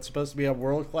for what's supposed to be a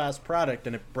world-class product,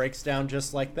 and it breaks down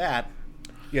just like that."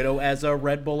 You know, as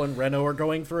Red Bull and Renault are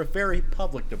going through a very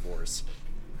public divorce.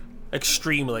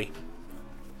 Extremely.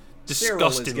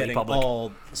 Disgustingly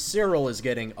public. Cyril is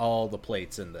getting all the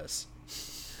plates in this.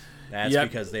 That's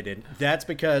because they didn't. That's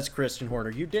because Christian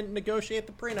Horner, you didn't negotiate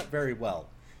the prenup very well.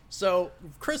 So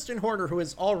Christian Horner, who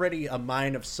is already a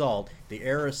mine of salt, the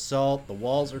air is salt, the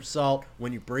walls are salt.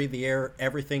 When you breathe the air,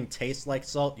 everything tastes like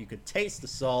salt. You could taste the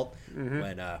salt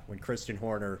when Christian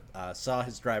Horner saw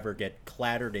his driver get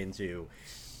clattered into,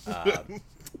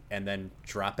 and then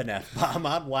drop an F-bomb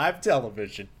on live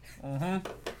television.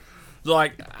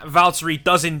 Like, Valtteri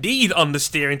does indeed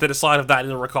understeer into the side of that in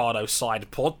the Ricciardo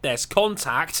side pod. There's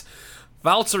contact.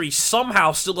 Valtteri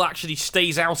somehow still actually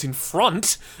stays out in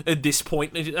front at this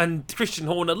point, and Christian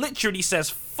Horner literally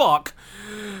says fuck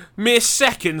mere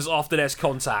seconds after there's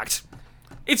contact.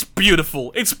 It's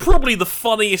beautiful. It's probably the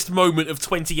funniest moment of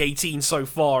 2018 so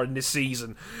far in this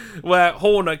season, where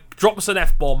Horner drops an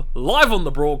F-bomb live on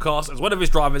the broadcast as one of his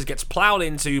drivers gets ploughed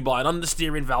into by an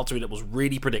understeering Valtteri that was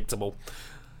really predictable.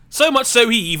 So much so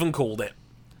he even called it.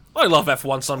 I love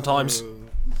F1 sometimes.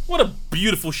 What a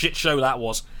beautiful shit show that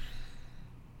was.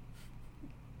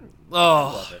 Oh,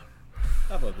 I love it.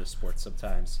 I love this sport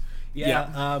sometimes.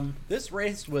 Yeah. This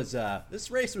race was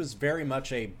very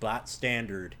much a bot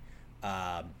standard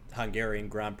Hungarian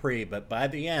Grand Prix, but by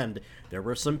the end, there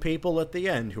were some people at the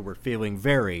end who were feeling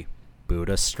very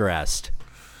Buddha stressed.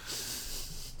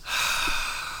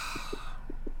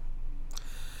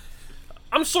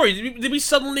 I'm sorry, did we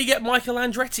suddenly get Michael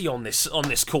Andretti on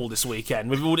this call this weekend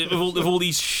with all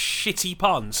these shitty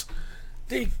puns?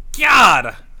 Dear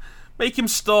God, make him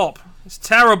stop. It's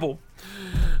terrible.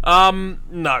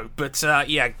 No, but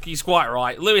yeah, he's quite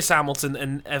right. Lewis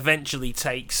Hamilton eventually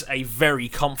takes a very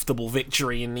comfortable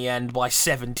victory in the end by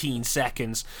 17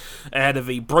 seconds ahead of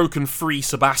a broken free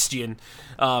Sebastian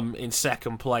in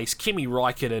second place, Kimi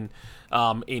Räikkönen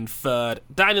in third,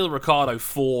 Daniel Ricciardo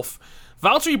fourth.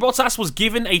 Valtteri Bottas was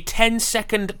given a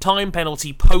 10-second time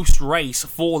penalty post-race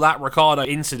for that Ricciardo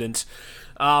incident,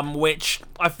 which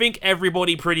I think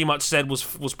everybody pretty much said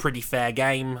was pretty fair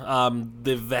game.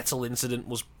 The Vettel incident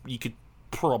was, you could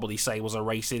probably say, was a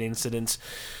racing incident.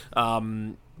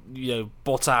 Bottas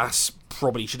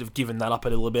probably should have given that up a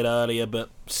little bit earlier, but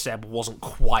Seb wasn't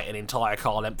quite an entire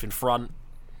car length in front.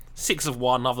 6 of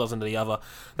one, half dozen of the other.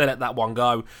 They let that one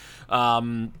go.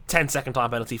 10-second time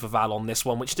penalty for Val on this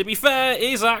one, which, to be fair,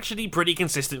 is actually pretty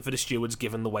consistent for the stewards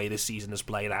given the way this season has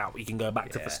played out. You can go back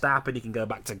to Verstappen, you can go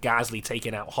back to Gasly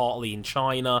taking out Hartley in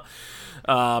China,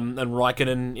 and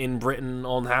Raikkonen in Britain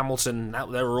on Hamilton.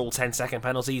 They were all 10-second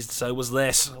penalties, so was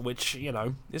this, which,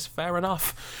 is fair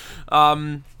enough.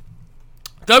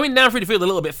 Going down through the field a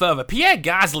little bit further, Pierre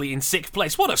Gasly in 6th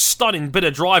place. What a stunning bit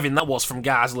of driving that was from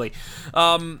Gasly.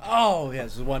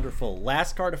 This is wonderful.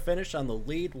 Last car to finish on the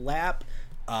lead lap.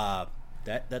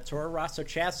 That Toro Rosso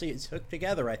chassis is hooked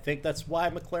together. I think that's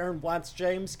why McLaren wants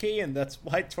James Key, and that's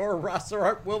why Toro Rosso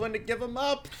aren't willing to give him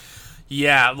up.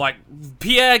 Yeah,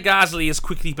 Pierre Gasly is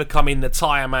quickly becoming the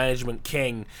tyre management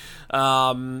king.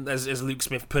 As Luke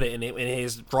Smith put it in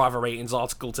his driver ratings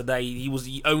article today, he was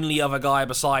the only other guy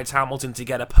besides Hamilton to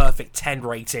get a perfect 10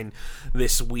 rating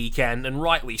this weekend, and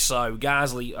rightly so.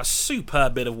 Gasly, a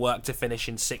superb bit of work to finish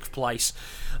in 6th place.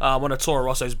 One of Toro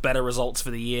Rosso's better results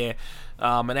for the year.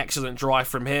 An excellent drive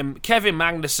from him. Kevin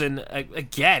Magnussen,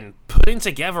 again, putting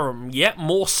together yet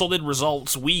more solid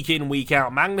results week in, week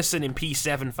out. Magnussen in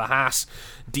P7 for Haas,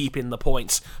 deep in the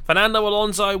points. Fernando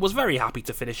Alonso was very happy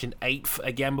to finish in 8th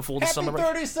again before the celebration.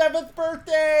 Happy 37th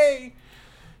birthday!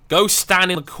 Go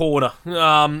stand in the corner.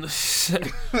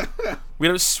 We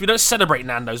don't celebrate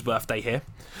Nando's birthday here.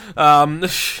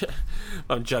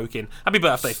 I'm joking. Happy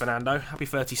birthday, Fernando. Happy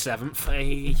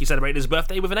 37th. He celebrated his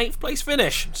birthday with an 8th place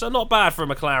finish, so not bad for a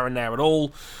McLaren there at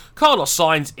all. Carlos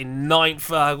Sainz in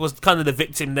 9th was kind of the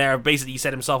victim there. Basically, he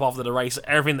said himself after the race,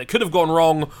 everything that could have gone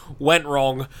wrong went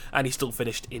wrong, and he still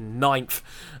finished in 9th.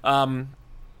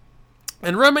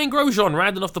 And Romain Grosjean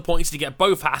rounding off the points to get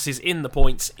both Hasses in the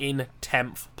points in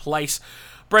 10th place.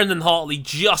 Brendan Hartley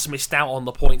just missed out on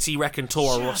the points. He reckoned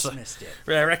Toro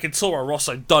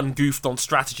Rosso done goofed on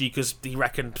strategy because he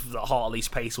reckoned that Hartley's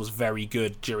pace was very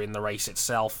good during the race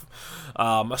itself.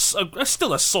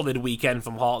 Still a solid weekend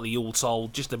from Hartley all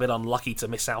told, just a bit unlucky to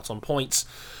miss out on points.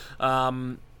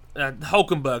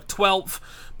 Hulkenberg 12th.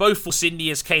 Both Force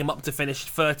Indias came up to finish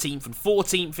 13th and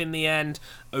 14th in the end.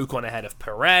 Ocon ahead of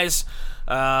Perez.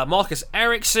 Marcus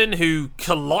Ericsson, who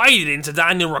collided into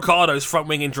Daniel Ricciardo's front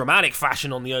wing in dramatic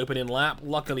fashion on the opening lap.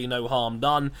 Luckily, no harm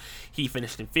done. He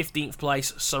finished in 15th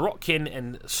place. Sorokin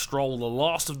and Stroll, the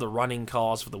last of the running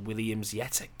cars for the Williams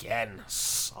yet again.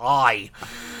 Sigh.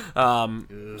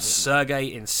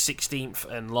 Sergey in 16th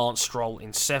and Lance Stroll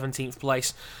in 17th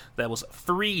place. There was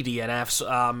 3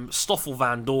 DNFs. Stoffel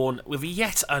Van Dorn with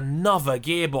yet another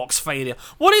gearbox failure.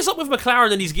 What is up with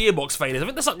McLaren and these gearbox failures? I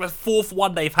think that's like the 4th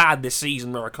one they've had this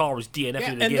season where a car was DNFing the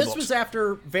gearbox. And this was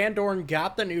after Van Dorn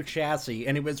got the new chassis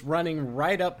and he was running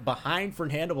right up behind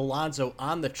Fernando Alonso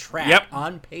on the track,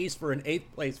 on pace for an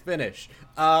 8th place finish.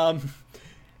 I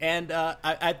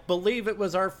believe it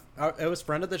was it was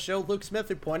friend of the show, Luke Smith,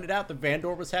 who pointed out that Van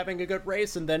Dorn was having a good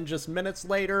race, and then just minutes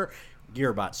later,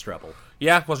 gearbox trouble.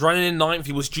 Yeah, was running in 9th.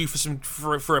 He was due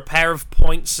for a pair of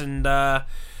points, and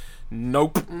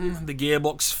nope, the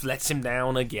gearbox lets him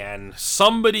down again.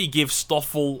 Somebody give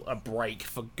Stoffel a break,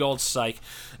 for God's sake.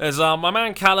 As my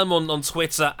man Callum on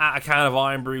Twitter, at Account of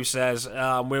Iron Brew, says,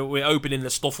 we're opening the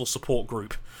Stoffel support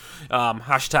group.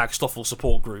 Hashtag Stoffel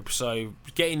support group. So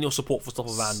get in your support for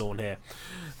Stoffel Van Dorn here.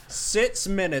 6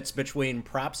 minutes between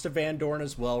props to Van Dorn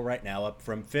as well right now, up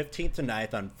from 15th to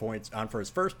 9th on for his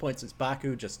first point since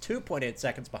Baku, just 2.8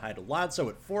 seconds behind Alonso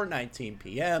at 4:19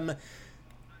 p.m.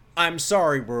 I'm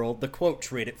sorry, world, the quote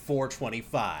tweet at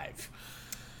 4:25.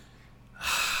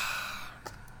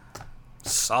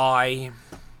 Sigh.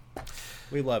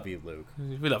 We love you, Luke.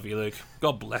 We love you, Luke.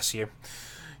 God bless you.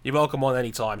 You're welcome on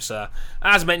any time, sir.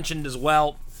 As mentioned as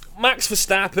well, Max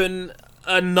Verstappen,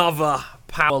 another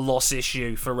power loss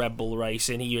issue for Red Bull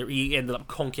Racing. He ended up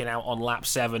conking out on lap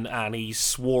 7 and he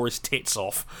swore his tits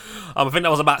off. I think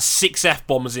there was about 6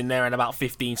 F-bombs in there in about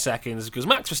 15 seconds because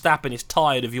Max Verstappen is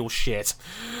tired of your shit.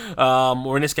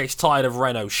 Or in this case, tired of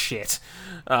Renault's shit.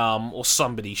 Or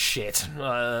somebody's shit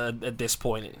at this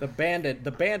point. The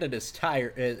bandit is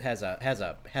tired. It has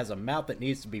a mouth that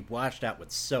needs to be washed out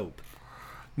with soap.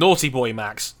 Naughty boy,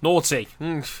 Max. Naughty.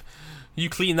 You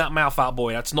clean that mouth out,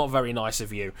 boy. That's not very nice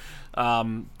of you.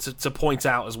 To point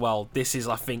out as well, this is,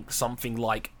 I think, something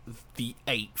like the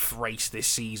 8th race this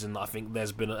season. I think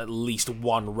there's been at least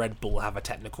one Red Bull have a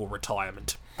technical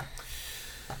retirement.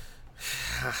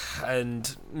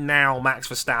 And now Max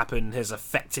Verstappen has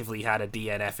effectively had a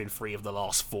DNF in 3 of the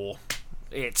last 4.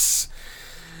 It's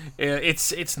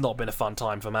It's not been a fun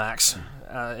time for Max,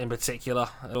 in particular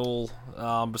at all.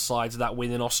 Besides that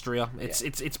win in Austria,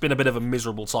 it's been a bit of a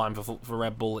miserable time for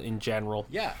Red Bull in general.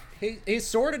 Yeah, he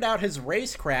sorted out his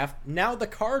racecraft. Now the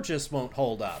car just won't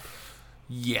hold up.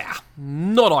 Yeah,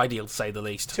 not ideal to say the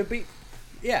least. To be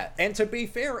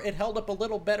fair, it held up a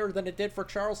little better than it did for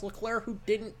Charles Leclerc, who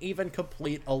didn't even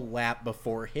complete a lap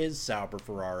before his Sauber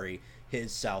Ferrari,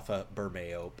 his Alfa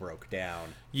Romeo, broke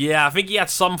down. Yeah, I think he had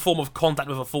some form of contact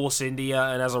with a Force India,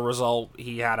 and as a result,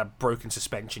 he had a broken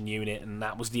suspension unit, and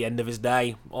that was the end of his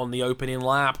day on the opening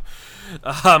lap.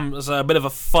 So a bit of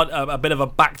a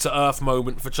back to earth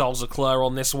moment for Charles Leclerc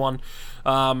on this one.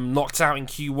 Knocked out in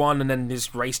Q1, and then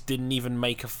his race didn't even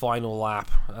make a final lap.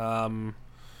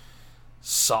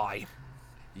 Sigh.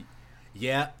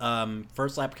 Yeah,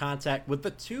 first lap contact with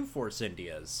the 2 Force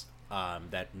Indias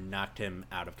that knocked him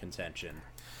out of contention.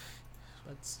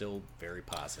 But still very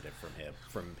positive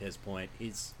from his point.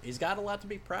 He's got a lot to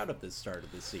be proud of this start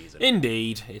of the season.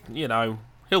 Indeed.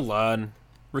 He'll learn.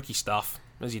 Rookie stuff,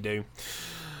 as you do.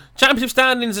 Championship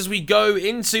standings as we go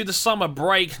into the summer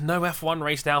break. No F1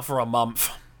 race now for a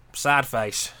month. Sad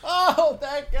face. Oh,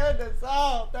 thank goodness.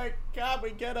 Oh, thank God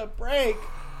we get a break.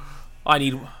 I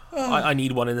need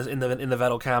one in the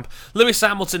Vettel camp. Lewis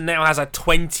Hamilton now has a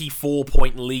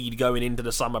 24-point lead going into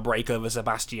the summer break over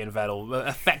Sebastian Vettel.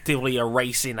 Effectively a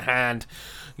race in hand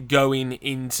going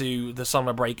into the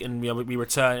summer break, and we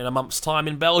return in a month's time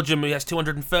in Belgium. He has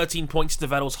 213 points to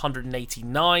Vettel's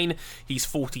 189. He's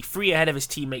 43 ahead of his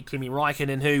teammate Kimi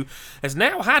Raikkonen, who has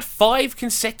now had 5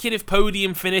 consecutive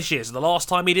podium finishes. The last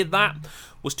time he did that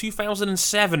was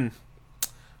 2007.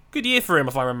 Good year for him,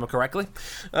 if I remember correctly.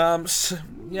 That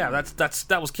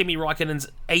was Kimi Raikkonen's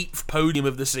 8th podium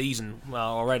of the season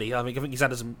already. I think he's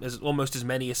had as almost as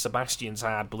many as Sebastian's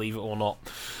had, believe it or not.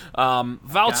 I've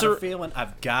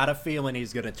got a feeling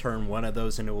he's going to turn one of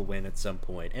those into a win at some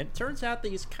point. And it turns out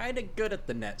that he's kind of good at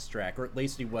the Nets track, or at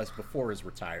least he was before his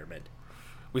retirement.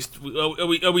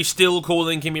 Are we still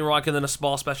calling Kimi Raikkonen a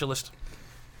Spa specialist?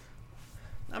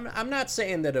 I'm not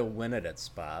saying that he'll win it at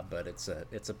Spa, but it's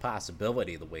a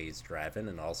possibility the way he's driving,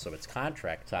 and also it's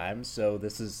contract time, so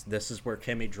this is where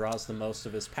Kimi draws the most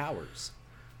of his powers.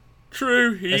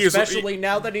 True, especially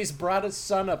now that he's brought his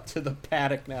son up to the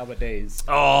paddock nowadays.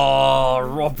 Oh,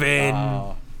 Robin!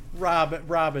 Oh,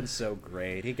 Robin's so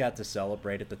great. He got to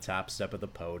celebrate at the top step of the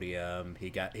podium.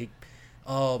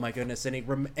 Oh my goodness, and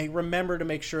he remembered to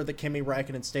make sure that Kimi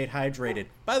Raikkonen stayed hydrated.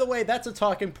 By the way, that's a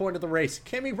talking point of the race.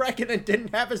 Kimi Raikkonen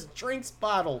didn't have his drinks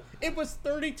bottle. It was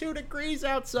 32 degrees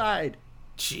outside.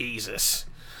 Jesus.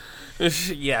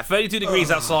 Yeah, 32 degrees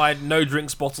outside, no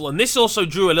drinks bottle, and this also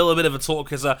drew a little bit of a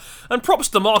talk and props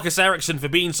to Marcus Ericsson for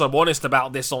being so honest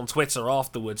about this on Twitter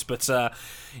afterwards, but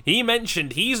he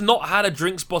mentioned he's not had a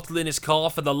drinks bottle in his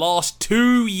car for the last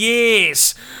 2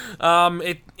 years.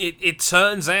 It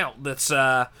turns out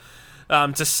that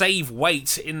to save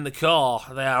weight in the car,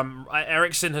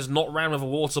 Ericsson has not ran with a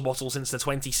water bottle since the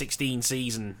 2016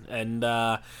 season, and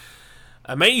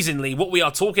amazingly, what we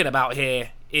are talking about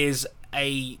here is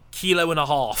 1.5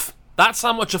 kilos. That's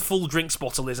how much a full drinks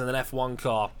bottle is in an F1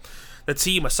 car. The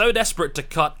team are so desperate to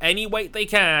cut any weight they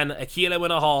can. 1.5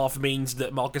 kilos means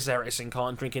that Marcus Ericsson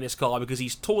can't drink in his car because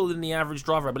he's taller than the average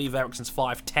driver. I believe Ericsson's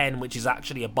 5'10", which is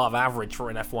actually above average for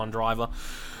an F1 driver.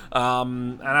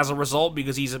 And as a result,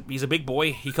 because he's a big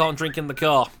boy, he can't drink in the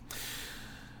car.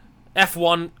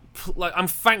 F1, I'm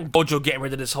thank God you're getting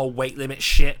rid of this whole weight limit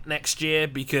shit next year,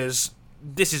 because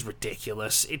this is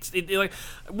ridiculous.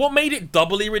 What made it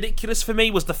doubly ridiculous for me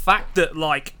was the fact that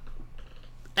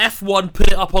F1 put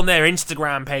it up on their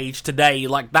Instagram page today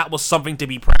like that was something to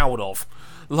be proud of.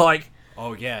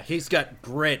 Oh yeah, he's got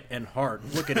grit and heart.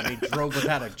 Look at him, he drove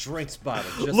without a drinks bottle.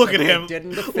 Just look at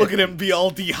him be all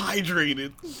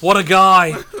dehydrated. What a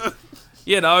guy.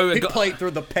 He played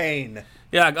through the pain.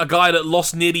 Yeah, a guy that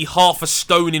lost nearly half a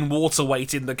stone in water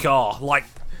weight in the car.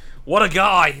 What a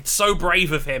guy. It's so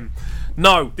brave of him.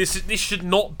 No, this should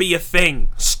not be a thing.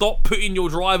 Stop putting your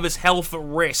driver's health at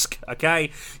risk,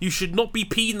 okay? You should not be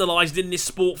penalised in this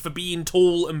sport for being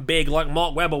tall and big like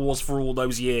Mark Webber was for all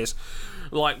those years.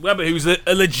 Webber, who's a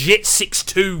legit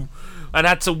 6'2", and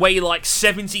had to weigh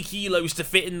 70 kilos to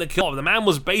fit in the car. The man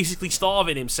was basically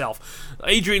starving himself.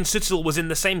 Adrian Sutil was in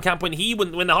the same camp when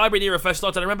the hybrid era first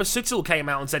started. I remember Sutil came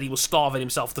out and said he was starving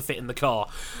himself to fit in the car.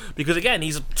 Because again,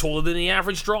 he's taller than the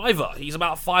average driver. He's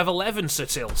about 5'11",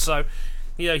 Sutil. So,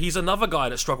 he's another guy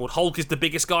that struggled. Hulk is the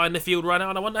biggest guy in the field right now,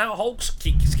 and I wonder how Hulk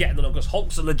keeps getting them, because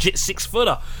Hulk's a legit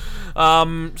 6-footer.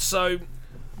 So,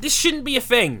 this shouldn't be a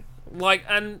thing. Like,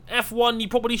 and F1, you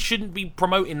probably shouldn't be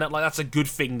promoting that. Like, that's a good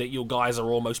thing that your guys are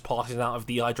almost passing out of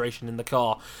dehydration in the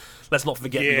car. Let's not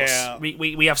forget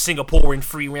we have Singapore in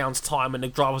 3 rounds' time, and the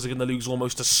drivers are going to lose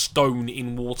almost a stone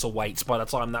in water weights by the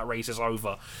time that race is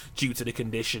over due to the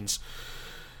conditions.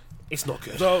 It's not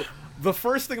good. So, the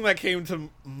first thing that came to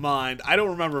mind, I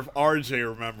don't remember if RJ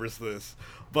remembers this,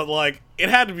 but, like, it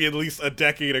had to be at least a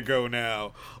decade ago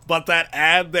now, but that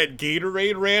ad that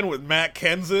Gatorade ran with Matt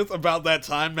Kenseth about that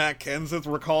time Matt Kenseth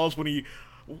recalls when he,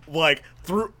 like,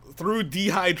 through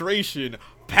dehydration,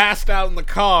 passed out in the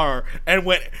car and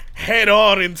went head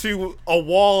on into a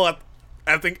wall at,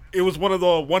 I think it was one of the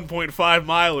 1.5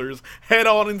 milers, head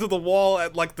on into the wall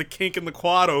at, like, the kink in the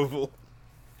quad oval.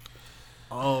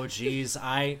 Oh, geez,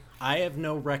 I have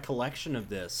no recollection of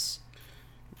this.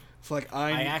 It's like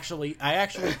I actually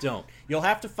don't. You'll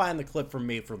have to find the clip from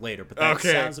me for later, but that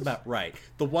sounds about right.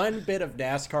 The one bit of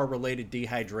NASCAR-related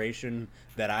dehydration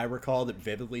that I recall that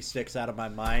vividly sticks out of my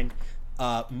mind,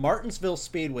 Martinsville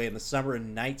Speedway in the summer of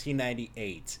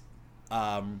 1998.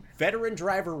 Veteran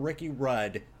driver Ricky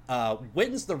Rudd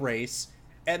wins the race,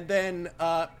 and then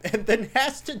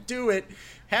has to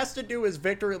do his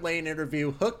victory lane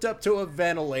interview hooked up to a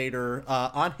ventilator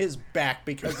on his back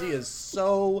because he is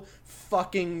so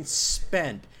fucking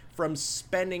spent from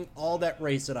spending all that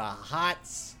race in a hot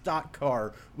stock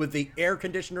car with the air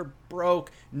conditioner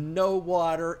broke, no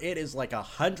water. It is like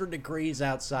 100 degrees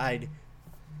outside.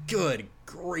 Good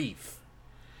grief.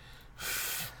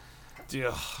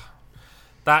 Ugh.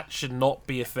 That should not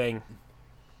be a thing.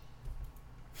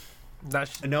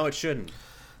 No, it shouldn't.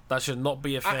 That should not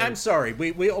be a thing. I'm sorry.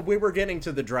 We were getting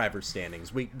to the driver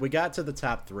standings. We got to the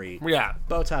top 3. Yeah.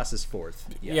 Bottas is 4th.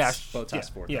 Yes.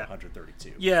 Bottas 4th at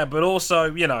 132. Yeah, but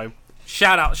also, you know,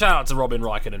 shout out to Robin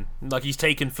Raikkonen. Like, he's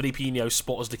taken Filipino's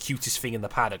spot as the cutest thing in the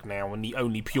paddock now and the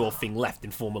only pure thing left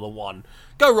in Formula 1.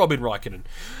 Go Robin Raikkonen.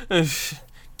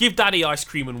 Give Daddy ice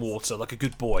cream and water like a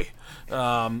good boy.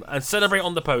 And celebrate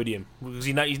on the podium. Because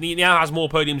he now has more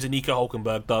podiums than Nico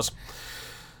Hulkenberg does.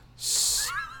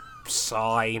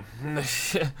 Sigh.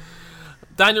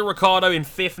 Daniel Ricciardo in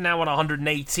 5th now on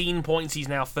 118 points. He's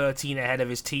now 13 ahead of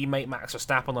his teammate Max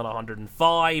Verstappen on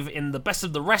 105. In the best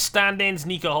of the rest standings,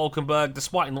 Nico Hulkenberg,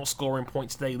 despite not scoring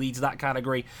points today, leads that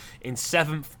category in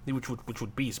 7th, which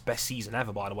would be his best season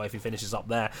ever, by the way, if he finishes up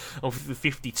there, with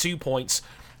 52 points.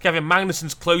 Kevin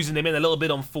Magnussen's closing him in a little bit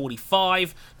on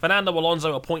 45. Fernando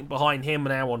Alonso a point behind him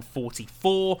now on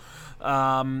 44.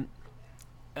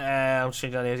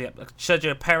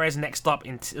 Sergio Perez next up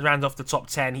round off the top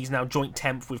 10. He's now joint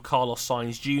 10th with Carlos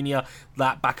Sainz Jr.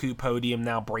 That Baku podium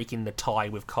now breaking the tie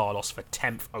with Carlos for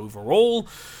 10th overall.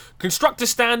 Constructor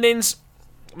standings,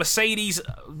 Mercedes,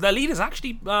 their lead has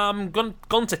actually gone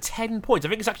to 10 points. I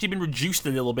think it's actually been reduced a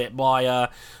little bit by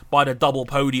the double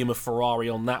podium of Ferrari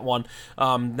on that one.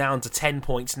 Down to 10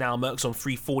 points now. Merck's on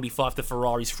 345 to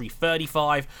Ferrari's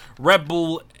 335. Red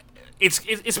Bull,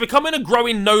 it's becoming a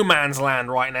growing no man's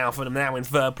land right now for them now in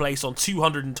 3rd place on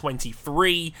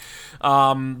 223,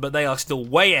 but they are still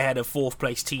way ahead of 4th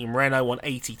place Team Renault on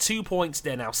 82 points.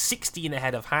 They're now 16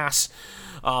 ahead of Haas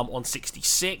on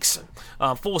 66.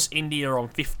 Force India on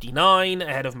 59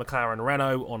 ahead of McLaren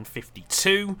Renault on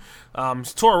 52.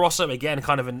 Toro Rosso again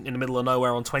kind of in the middle of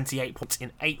nowhere on 28 points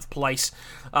in 8th place.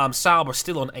 Sauber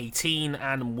still on 18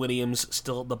 and Williams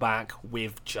still at the back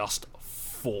with just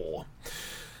 4.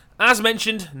 As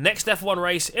mentioned, next F1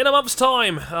 race in a month's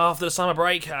time after the summer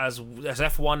break as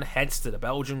F1 heads to the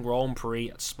Belgian Grand Prix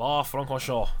at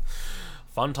Spa-Francorchamps.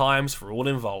 Fun times for all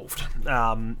involved.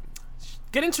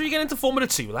 Get into Formula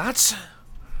 2, lads.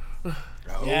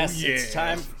 Yes,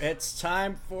 yeah. It's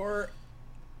time for...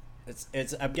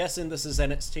 It's. I'm guessing this is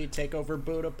NXT TakeOver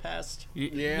Budapest.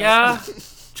 Yeah.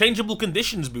 Changeable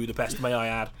conditions Budapest, may I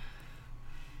add.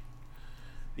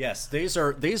 Yes, this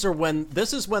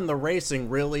is when the racing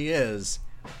really is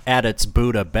at its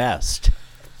Buddha best.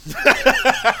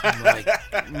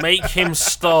 Make him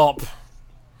stop.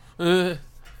 I'm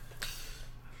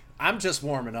just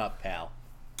warming up, pal.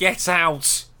 Get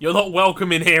out. You're not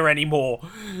welcome in here anymore.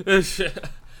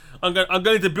 I'm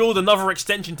going to build another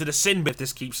extension to the Sin if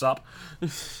this keeps up.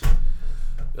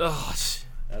 Oh,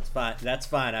 That's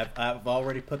fine. I've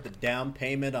already put the down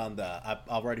payment on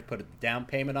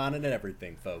it and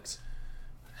everything, folks.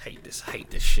 Hate this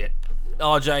shit.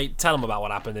 RJ, tell them about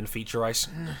what happened in feature race.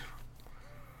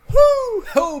 Woo!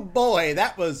 Oh boy,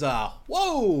 that was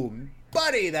whoa,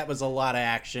 buddy, that was a lot of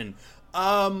action.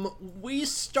 We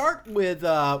start with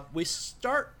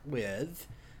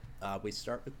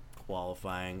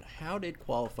qualifying. How did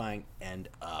qualifying end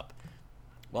up?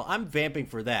 Well, I'm vamping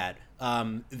for that.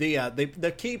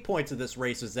 The key points of this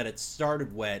race is that it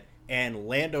started wet and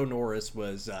Lando Norris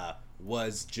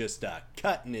was just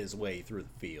cutting his way through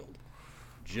the field,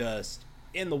 just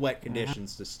in the wet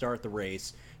conditions to start the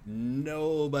race.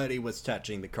 Nobody was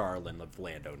touching the car of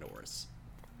Lando Norris.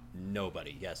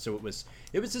 Nobody. Yeah, so it was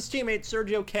his teammate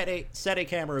Sergio Sette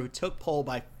Camara who took pole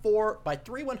by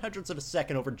 3/100ths of a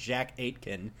second over Jack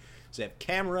Aitken. So you have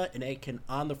Camara and Aitken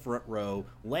on the front row.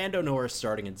 Lando Norris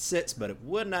starting in sixth, but it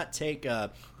would not take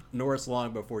Norris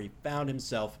long before he found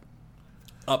himself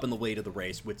up in the lead of the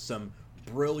race with some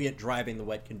brilliant driving the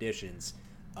wet conditions.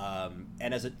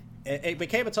 And as it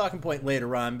became a talking point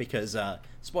later on because,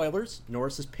 spoilers,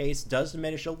 Norris's pace does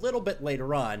diminish a little bit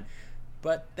later on.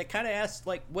 But they kind of asked,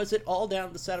 like, was it all down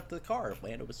to the setup of the car?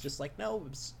 Lando was just like, no, it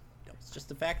was just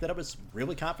the fact that I was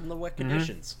really confident in the wet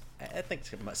conditions. I think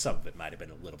some of it might have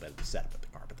been a little bit of the setup of the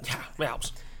car. But that's it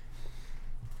helps.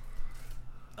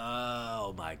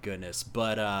 Oh, my goodness.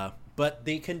 But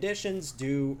the conditions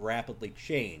do rapidly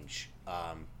change.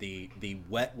 The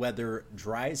wet weather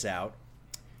dries out.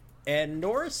 And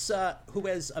Norris, who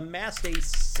has amassed a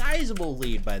sizable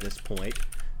lead by this point,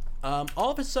 all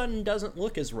of a sudden doesn't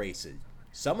look as racy.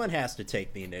 Someone has to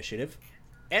take the initiative.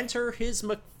 Enter his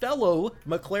fellow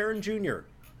McLaren Jr.,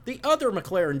 the other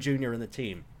McLaren Jr. in the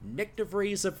team, Nick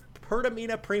DeVries of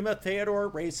Pertamina Prima Theodore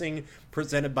Racing,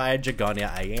 presented by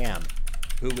Jagonia IAM,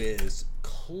 who is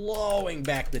clawing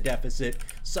back the deficit,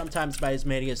 sometimes by as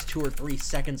many as 2 or 3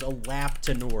 seconds a lap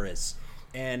to Norris.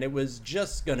 And it was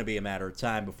just going to be a matter of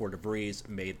time before DeVries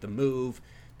made the move.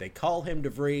 They call him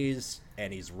DeVries,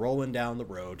 and he's rolling down the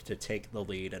road to take the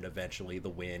lead and eventually the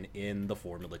win in the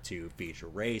Formula 2 feature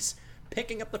race,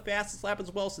 picking up the fastest lap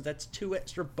as well, so that's 2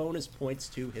 extra bonus points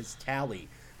to his tally,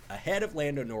 ahead of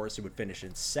Lando Norris, who would finish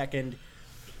in second,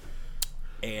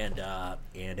 and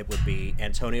it would be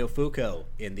Antonio Fuoco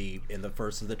in the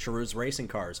first of the Charouz racing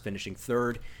cars, finishing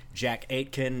third. Jack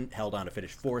Aitken held on to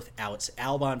finish fourth. Alex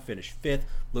Albon finished fifth.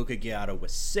 Luca Ghiotto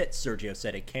was sixth. Sergio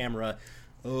Sette Camara.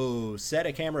 Oh,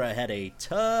 Sette Camara had a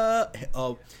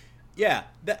yeah.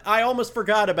 I almost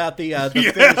forgot about the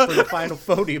finish for the final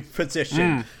podium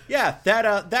position. Yeah,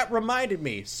 that reminded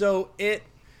me. So it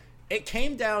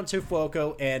came down to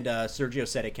Fuoco and Sergio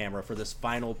Sette Camara for this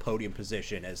final podium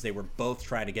position as they were both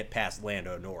trying to get past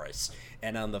Lando Norris.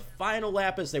 And on the final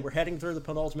lap, as they were heading through the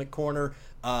penultimate corner,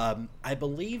 I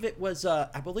believe it was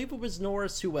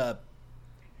Norris who.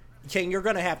 King, you're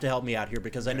going to have to help me out here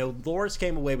because I know Norris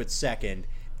came away with second,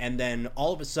 and then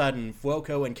all of a sudden,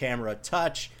 Fuoco and Camara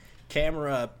touch.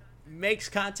 Camara makes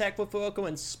contact with Fuoco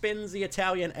and spins the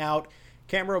Italian out.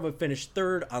 Camara would finish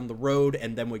third on the road,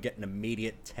 and then would get an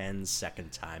immediate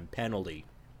 10-second time penalty.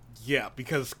 Yeah,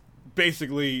 because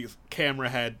basically Camara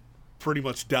had pretty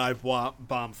much dive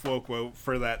bomb Fuoco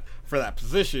for that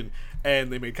position,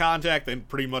 and they made contact, and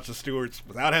pretty much the stewards,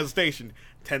 without hesitation,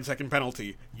 10-second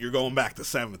penalty. You're going back to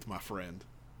 7th, my friend.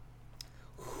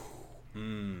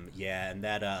 Yeah, and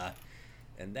that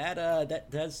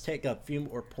does take a few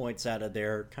more points out of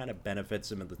there. Kind of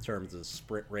benefits him in the terms of the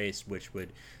sprint race, which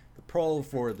would the pro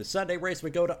for the Sunday race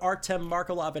would go to Artem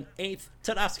Markelov in 8th,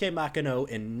 Tadasuke Makino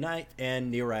in 9th,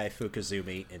 and Nirai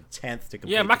Fukuzumi in 10th to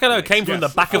complete. Yeah, Makino came from the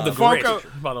back of the grid,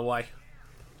 by the way.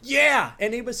 Yeah,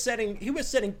 and he was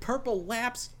setting purple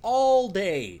laps all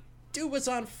day. Dude was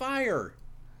on fire.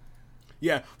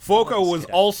 Yeah, Fuoco was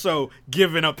also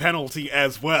given a penalty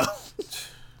as well.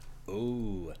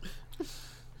 Ooh.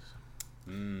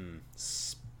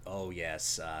 Oh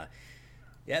yes.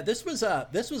 Yeah, this was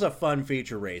a fun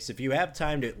feature race. If you have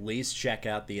time to at least check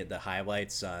out the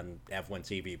highlights on F1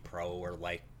 TV Pro or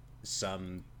like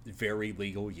some very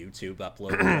legal YouTube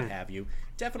upload or what have you,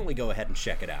 definitely go ahead and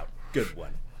check it out. Good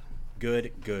one.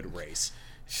 Good race.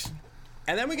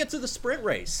 And then we get to the sprint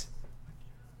race.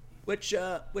 Which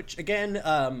again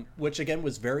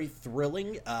was very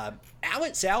thrilling.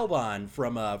 Alex Albon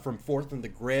from fourth in the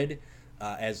grid,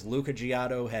 as Luca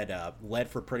Ghiotto had led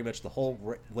for pretty much the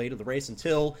whole late of the race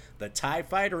until the TIE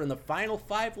Fighter in the final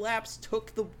 5 laps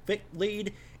took the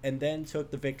lead and then took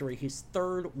the victory. His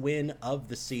third win of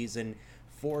the season.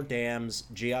 4 dams.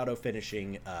 Ghiotto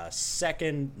finishing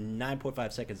second,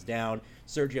 9.5 seconds down.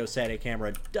 Sergio Sette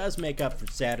Camara does make up for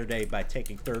Saturday by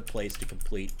taking third place to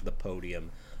complete the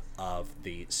podium of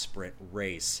the sprint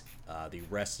race. The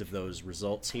rest of those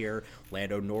results here: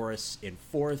 Lando Norris in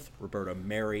 4th, Roberto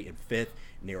Merhi in 5th,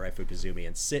 Nirai Fukuzumi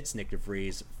in 6th, Nick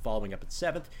DeVries following up at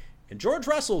 7th, and George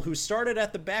Russell, who started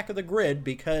at the back of the grid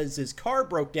because his car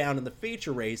broke down in the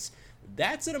feature race.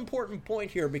 That's an important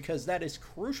point here because that is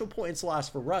crucial points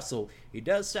lost for Russell. He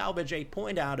does salvage a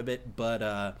point out of it,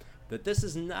 but this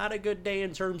is not a good day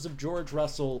in terms of George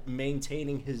Russell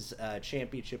maintaining his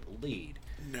championship lead.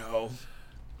 No.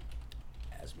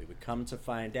 as we would come to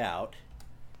find out,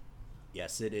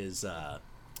 yes, it is.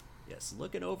 Yes,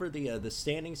 looking over the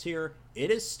standings here,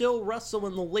 it is still Russell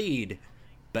in the lead,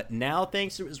 but now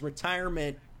thanks to his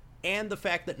retirement and the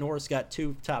fact that Norris got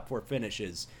 2 top 4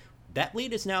 finishes, that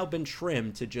lead has now been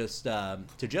trimmed to just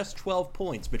 12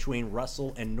 points between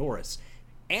Russell and Norris.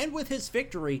 And with his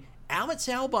victory, Alex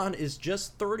Albon is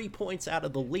just 30 points out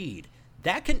of the lead.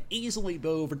 That can easily be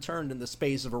overturned in the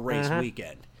space of a race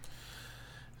weekend.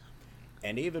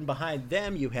 And even behind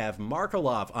them, you have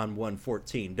Markelov on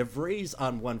 114, De Vries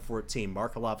on 114.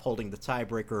 Markelov holding the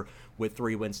tiebreaker with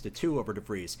 3 wins to 2 over De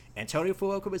Vries. Antonio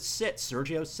Fuoka is 6th.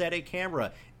 Sergio Sette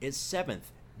Camara is 7th.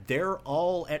 They're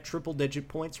all at triple-digit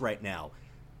points right now.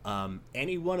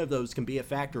 Any one of those can be a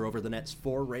factor over the next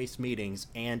 4 race meetings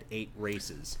and 8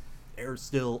 races. There's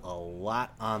still a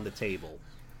lot on the table.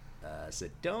 So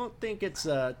don't think it's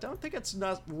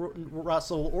not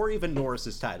Russell or even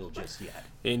Norris's title just yet.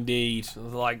 Indeed.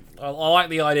 Like, I like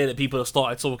the idea that people have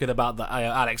started talking about that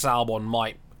Alex Albon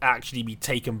might actually be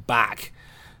taken back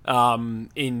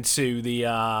into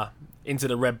the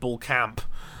Red Bull camp.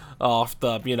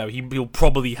 After, he'll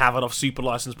probably have enough super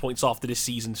license points after this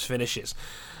season's finishes.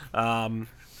 I'm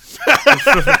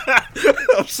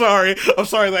sorry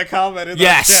that comment in the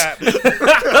chat.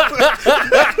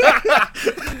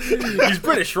 He's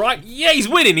British, right? Yeah, he's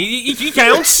winning. He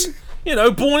counts.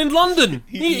 Born in London.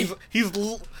 He's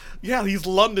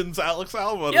London's Alex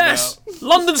Albon. Yes, now.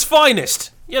 London's finest.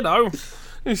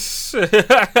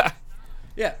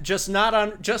 Yeah, just not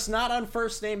on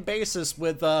first name basis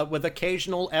with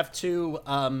occasional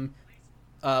F2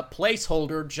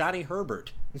 placeholder Johnny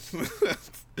Herbert.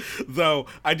 Though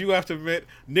I do have to admit,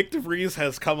 Nick De Vries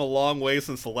has come a long way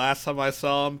since the last time I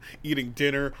saw him eating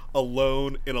dinner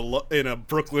alone in a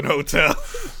Brooklyn hotel.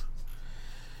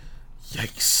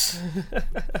 Yikes!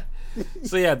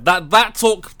 So yeah, that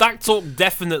talk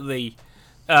definitely.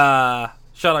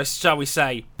 Shall we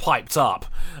say, piped up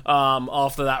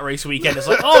after that race weekend. It's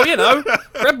like,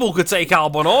 Red Bull could take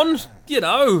Albon on,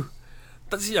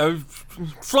 that's,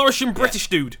 flourishing British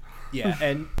dude. Yeah,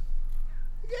 and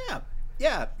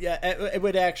yeah, it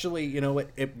would actually,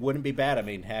 it wouldn't be bad. I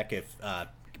mean, heck, if,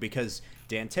 because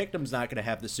Dan Ticknum's not going to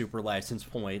have the super license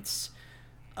points,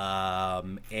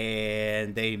 and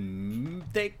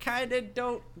they kind of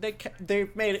don't,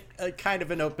 they've made it a kind of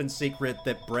an open secret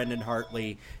that Brendan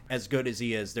Hartley, as good as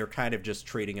he is, they're kind of just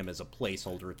treating him as a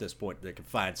placeholder at this point. They can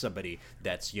find somebody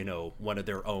that's, one of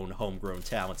their own homegrown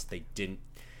talents they didn't,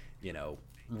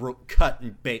 cut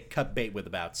bait with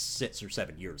about 6 or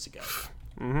 7 years ago.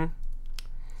 Mm-hmm.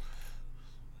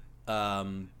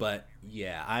 But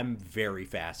yeah, I'm very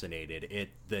fascinated.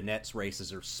 The next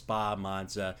races are Spa,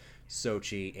 Monza,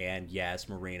 Sochi, and Yas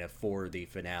Marina for the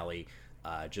finale.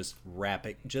 Just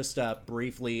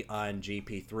briefly on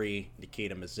GP3,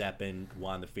 Nikita Mazepin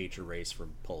won the feature race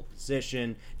from pole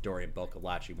position. Dorian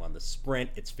Boccolacci won the sprint.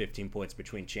 It's 15 points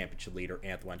between championship leader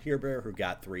Antoine Hubert, who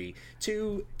got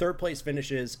 2 third-place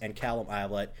finishes, and Callum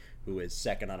Ilott, who is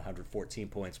second on 114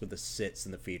 points with a 6th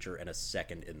in the feature and a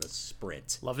 2nd in the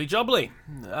sprint. Lovely jubbly.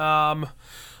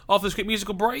 After this quick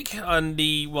musical break, and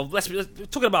let's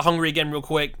talking about Hungary again real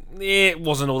quick. It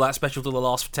wasn't all that special to the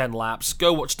last 10 laps.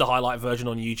 Go watch the highlight version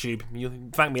on YouTube. You'll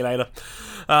thank me later.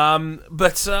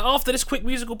 But after this quick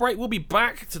musical break, we'll be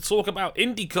back to talk about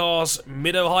IndyCar's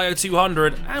Mid-Ohio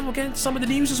 200, and we'll get into some of the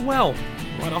news as well,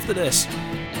 right after this.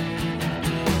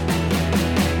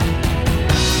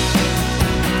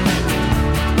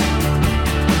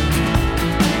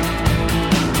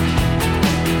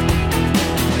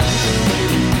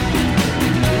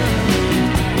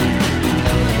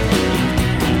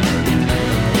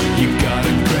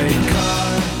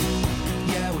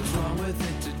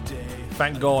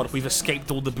 Thank God, we've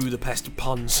escaped all the Budapest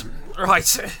puns. Right.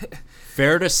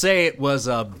 Fair to say it was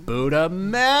a Buddha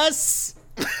mess.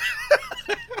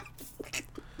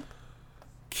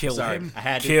 Kill him. I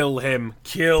had to... Kill him.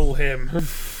 Kill him.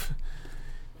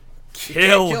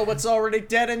 Kill what's already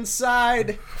dead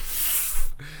inside.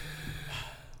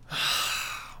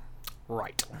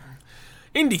 Right.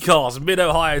 IndyCar's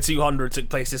Mid-Ohio 200 took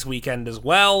place this weekend as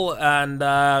well, and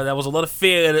there was a lot of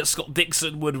fear that Scott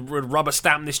Dixon would rubber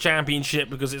stamp this championship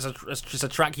because it's just a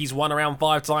track he's won around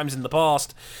 5 times in the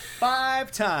past.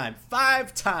 5-time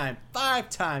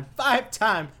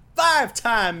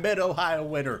Mid-Ohio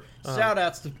winner.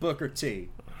 Shout-outs to Booker T.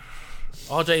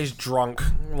 RJ's drunk.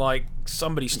 Like,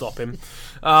 somebody stop him.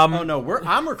 Oh no,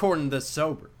 I'm recording this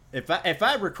sober. If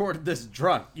I recorded this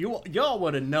drunk, y'all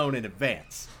would have known in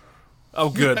advance. Oh,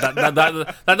 good.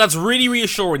 That's really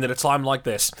reassuring at a time like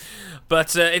this.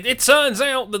 But it turns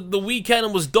out that the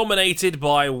weekend was dominated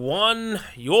by Robert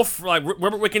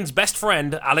Wickens' best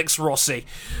friend, Alex Rossi.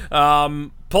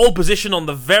 Pole position on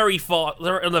the very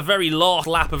last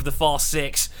lap of the Fast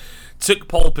 6. Took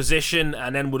pole position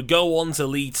and then would go on to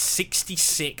lead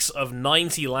 66 of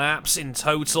 90 laps in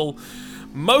total.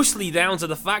 Mostly down to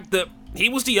the fact that he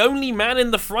was the only man in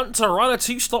the front to run a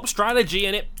two-stop strategy,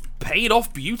 and it paid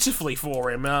off beautifully for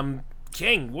him.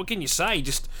 King, what can you say?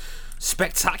 Just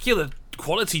spectacular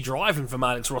quality driving from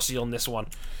Alex Rossi on this one.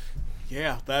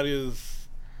 Yeah, that's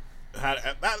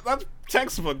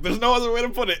textbook. There's no other way to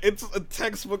put it. It's a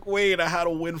textbook way to how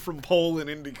to win from pole in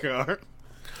IndyCar.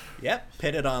 Yep,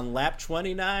 pitted on lap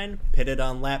 29, pitted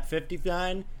on lap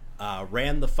 59,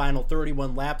 ran the final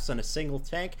 31 laps on a single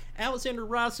tank. Alexander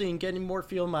Rossi and getting more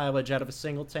fuel mileage out of a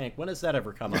single tank. When has that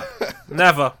ever come up?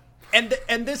 Never.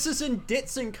 And this is in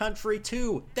Ditson country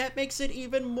too. That makes it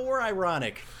even more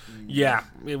ironic. Yeah,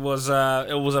 it was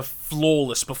a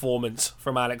flawless performance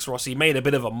from Alex Rossi. He made a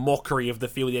bit of a mockery of the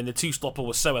field, and the two-stopper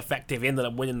was so effective, he ended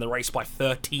up winning the race by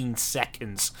 13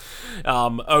 seconds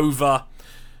over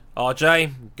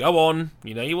RJ. Go on,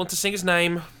 you want to sing his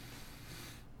name.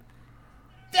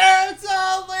 There's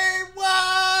only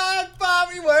one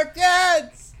Bobby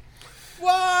Wickens!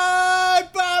 One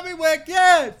Bobby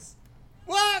Wickens!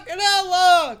 Walking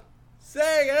along,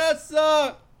 singing a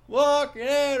song, walking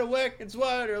in a Wickens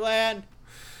Wonderland.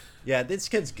 Yeah, this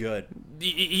kid's good.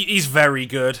 He's very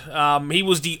good. He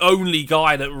was the only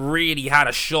guy that really had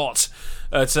a shot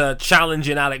at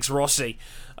challenging Alex Rossi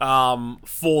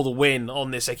for the win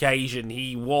on this occasion.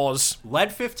 He was...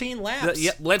 Led 15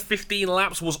 laps. Led 15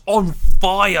 laps, was on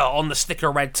fire on the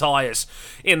sticker red tyres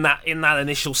in that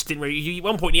initial stint. Where at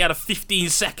one point he had a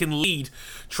 15-second lead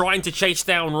trying to chase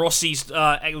down Rossi's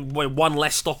one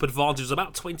less stop advantage. It was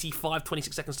about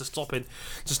 26 seconds to stop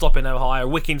in Ohio.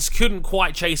 Wickens couldn't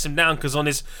quite chase him down because on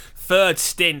his third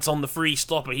stint on the free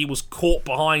stopper, he was caught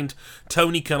behind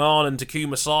Tony Kanaan and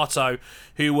Takuma Sato,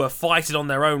 who were fighting on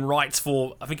their own rights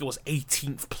for, I think it was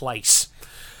 18th place.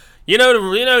 You know the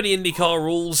IndyCar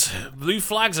rules. Blue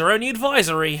flags are only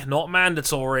advisory, not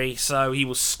mandatory. So he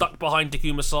was stuck behind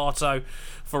Takuma Sato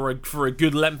for a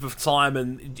good length of time,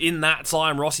 and in that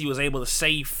time, Rossi was able to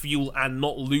save fuel and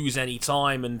not lose any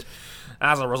time, and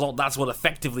as a result, that's what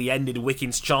effectively ended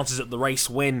Wickens' chances at the race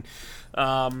win.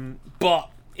 But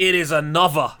it is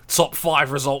another top 5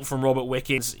 result from Robert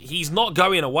Wickens. He's not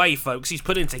going away, folks. He's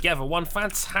putting together one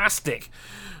fantastic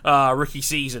rookie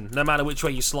season, no matter which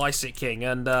way you slice it, King.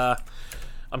 And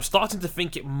I'm starting to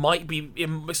think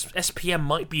SPM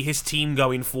might be his team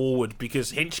going forward,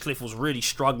 because Hinchcliffe was really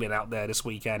struggling out there this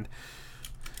weekend.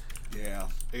 Yeah,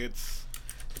 it's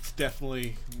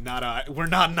definitely not. We're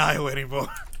not in Iowa anymore.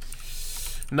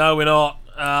 No, we're not.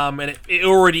 And it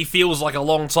already feels like a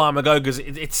long time ago, because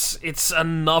it's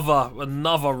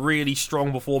another really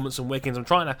strong performance from Wickens. I'm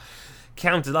trying to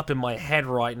count it up in my head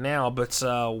right now, but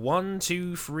 1,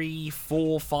 2, 3,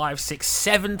 4, 5, 6,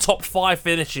 7 top 5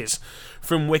 finishes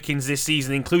from Wickens this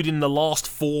season, including the last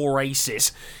 4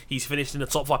 races. He's finished in the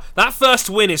top 5. That first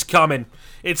win is coming.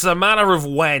 It's a matter of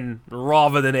when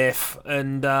rather than if,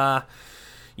 and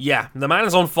yeah, the man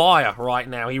is on fire right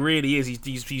now. He really is.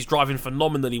 He's driving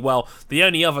phenomenally well. The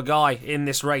only other guy in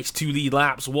this race to lead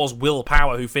laps was Will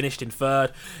Power, who finished in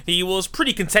 3rd. He was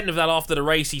pretty content with that after the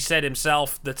race. He said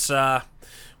himself that,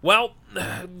 well,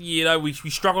 we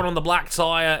struggled on the black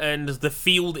tyre, and the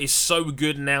field is so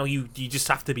good now, you just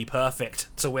have to be perfect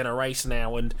to win a race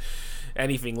now, and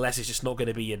anything less is just not going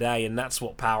to be your day, and that's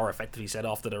what Power effectively said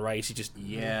after the race. He just...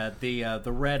 Yeah,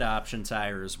 the red option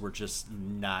tires were just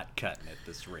not cutting it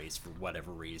this race for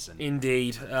whatever reason.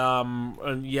 Indeed.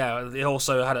 And yeah, they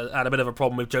also had a bit of a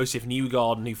problem with Joseph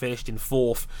Newgarden, who finished in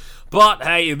 4th. But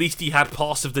hey, at least he had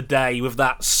pass of the day with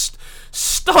that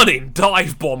stunning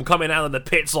dive bomb coming out of the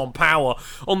pits on Power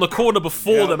on the corner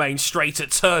before the main straight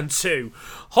at turn 2.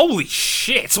 Holy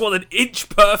shit, what an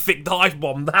inch-perfect dive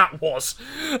bomb that was.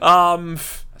 I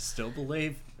still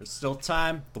believe there's still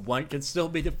time. The one can still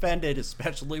be defended,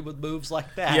 especially with moves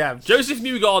like that. Yeah, Joseph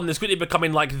Newgarden is quickly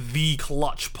becoming like the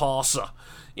clutch passer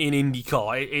in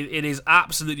IndyCar. It is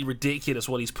absolutely ridiculous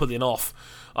what he's putting off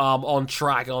on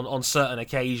track on certain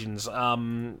occasions.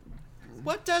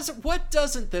 What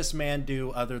doesn't this man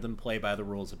do other than play by the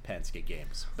rules of Penske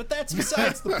games? But that's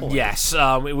besides the point. Yes,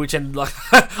 which ended like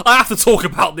I have to talk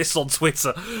about this on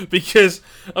Twitter because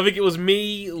I think it was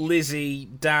me, Lizzie,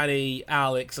 Danny,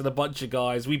 Alex, and a bunch of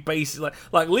guys. We basically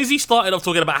like Lizzie started off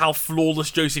talking about how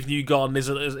flawless Joseph Newgarden is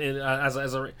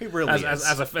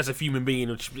as a human being,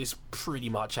 which is pretty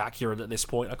much accurate at this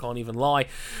point. I can't even lie,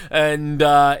 and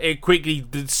it quickly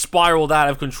spiraled out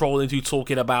of control into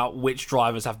talking about which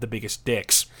drivers have the biggest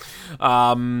dicks.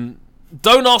 Don't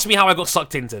ask me how I got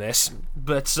sucked into this,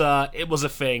 but it was a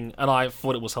thing, and I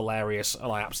thought it was hilarious,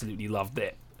 and I absolutely loved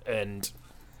it. And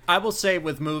I will say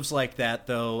with moves like that,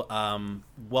 though,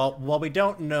 while we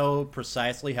don't know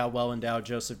precisely how well endowed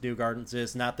Joseph Newgarden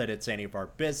is, not that it's any of our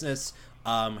business,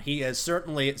 he is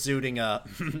certainly exuding a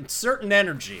certain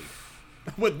energy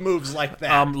with moves like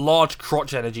that. Large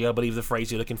crotch energy, I believe the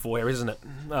phrase you're looking for here, isn't it?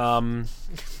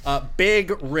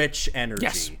 Big, rich energy.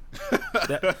 Yes.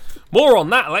 More on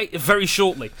that very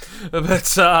shortly.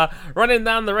 But running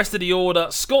down the rest of the order,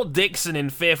 Scott Dixon in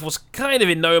 5th was kind of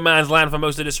in no man's land for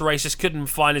most of this race. Just couldn't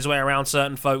find his way around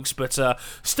certain folks, but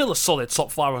still a solid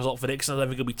top 5 result for Dixon. I don't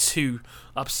think he'll be too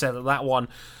upset at that one.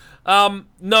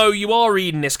 No, you are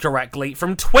reading this correctly.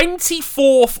 From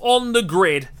 24th on the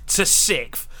grid to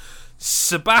 6th,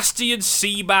 Sebastian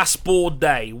Seabass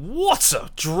Bourdais. What a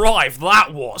drive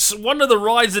that was. One of the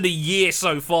rides of the year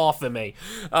so far for me.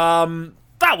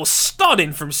 That was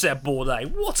stunning from Seb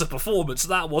Bourdais. What a performance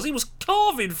that was. He was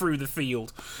carving through the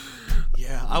field.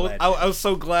 Yeah, I was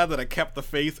so glad that I kept the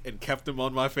faith and kept him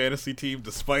on my fantasy team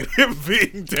despite him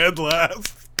being dead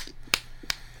last.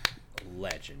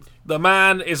 Legend. The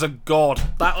man is a god.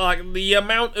 That the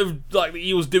amount of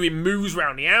he was doing moves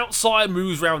around the outside,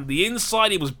 moves around the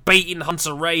inside. He was baiting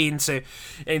Hunter Ray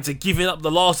into giving up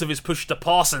the last of his push to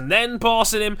pass and then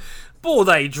passing him.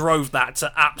 Bourdais drove that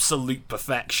to absolute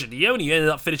perfection. He only ended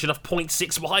up finishing off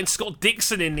 0.6 behind Scott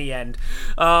Dixon in the end.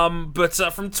 But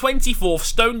from 24th,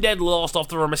 stone dead last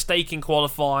after a mistake in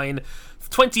qualifying.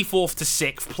 24th to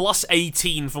 6th, plus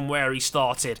 18 from where he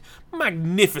started.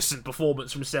 Magnificent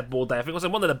performance from Seb Bourdais. I think it was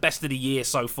one of the best of the year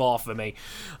so far for me.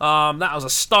 That was a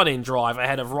stunning drive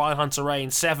ahead of Ryan Hunter-Reay in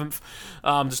 7th.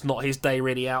 Just not his day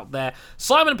really out there.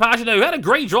 Simon Pagenaud, who had a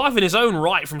great drive in his own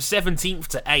right from 17th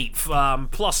to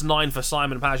 8th. Plus 9 for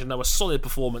Simon Pagenaud. A solid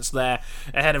performance there.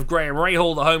 Ahead of Graham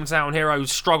Rahal, the hometown hero, who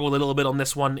struggled a little bit on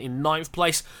this one in 9th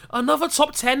place. Another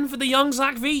top 10 for the young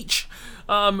Zach Veach.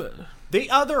 The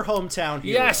other hometown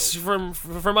hero. Yes, from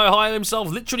Ohio himself,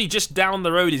 literally just down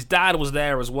the road. His dad was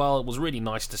there as well. It was really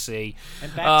nice to see.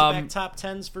 And back-to-back top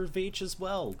 10s for Veach as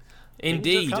well.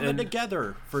 Indeed. Things are coming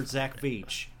together for Zach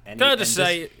Veach. And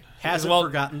hasn't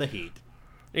forgotten the heat.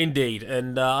 Indeed,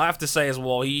 and I have to say as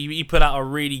well, he put out a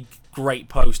really great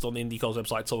post on the IndyCar's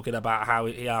website talking about how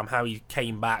he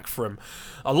came back from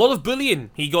a lot of bullying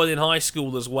he got in high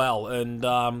school as well, and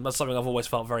that's something I've always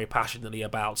felt very passionately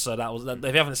about. So if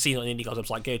you haven't seen it on the IndyCar's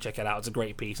website, go check it out. It's a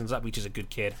great piece, and Zach Veach is a good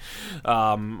kid.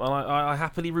 And I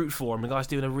happily root for him. The guy's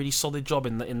doing a really solid job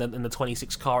in the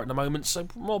 26 car at the moment. So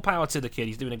more power to the kid.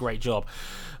 He's doing a great job.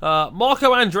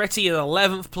 Marco Andretti in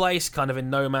 11th place, kind of in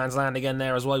no man's land again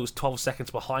there as well. He was 12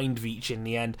 seconds behind Veach in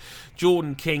the end.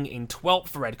 Jordan King in 12th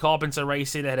for Red Carpenter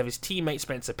Racing, ahead of his teammate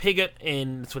Spencer Pigot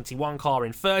in the 21 car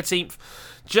in 13th.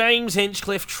 James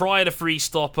Hinchcliffe tried a free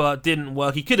stopper, didn't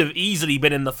work. He could have easily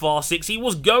been in the fast 6. He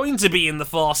was going to be in the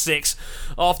fast 6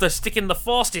 after sticking the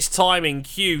fastest time in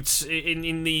Cute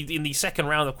in the second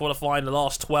round of qualifying, the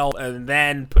last 12, and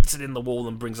then puts it in the wall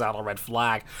and brings out a red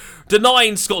flag,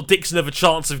 denying Scott Dixon of a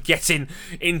chance of getting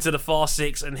into the fast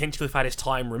 6, and Hinchcliffe had his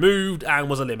time removed and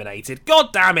was eliminated.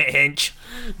 God damn it, Hinch!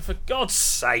 For God's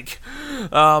sake.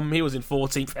 He was in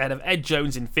 14th, ahead of Ed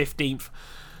Jones in 15th.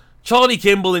 Charlie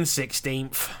Kimball in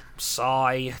 16th.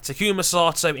 Sigh. Takuma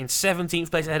Sato in 17th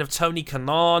place ahead of Tony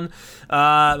Kanaan.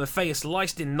 Matthias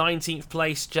Leist in 19th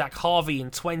place. Jack Harvey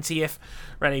in 20th.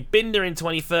 Rene Binder in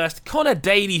 21st. Connor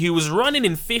Daly, who was running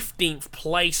in 15th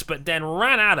place but then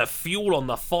ran out of fuel on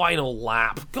the final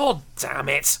lap. God damn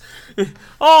it.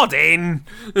 Ardin.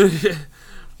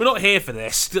 We're not here for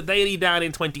this. Daly down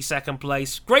in 22nd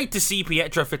place. Great to see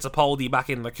Pietro Fittipaldi back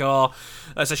in the car.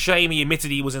 It's a shame he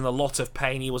admitted he was in a lot of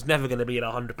pain. He was never going to be at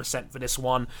 100% for this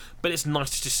one, but it's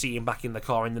nice to see him back in the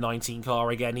car, in the 19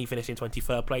 car again. He finished in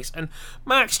 23rd place. And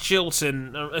Max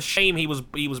Chilton, a shame he was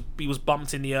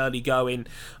bumped in the early going.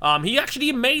 He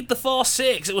actually made the fast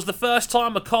 6. It was the first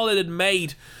time a Colin had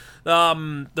made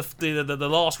the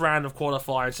last round of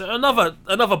qualifying. So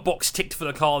another box ticked for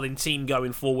the Carlin team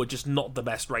going forward. Just not the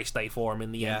best race day for him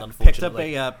in the end,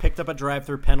 unfortunately. Picked up a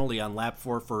drive-through penalty on lap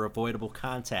 4 for avoidable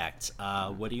contact.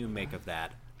 What do you make of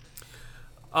that?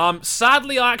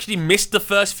 Sadly, I actually missed the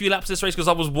first few laps of this race because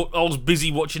I was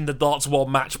busy watching the Darts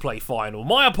World Match Play final.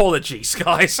 My apologies,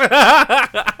 guys.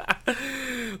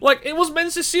 Like, it was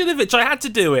Mensah Silovic. I had to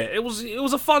do it. It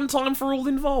was a fun time for all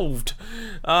involved.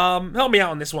 Help me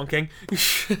out on this one, King.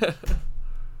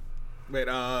 Wait,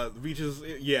 Veach's,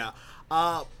 yeah.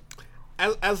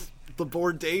 As the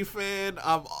Bourdais fan,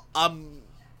 I'm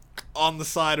on the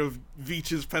side of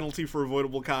Veach's penalty for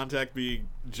avoidable contact being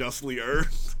justly earned.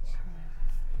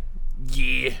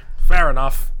 Yeah, fair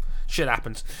enough. Shit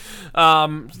happens.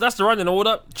 So that's the running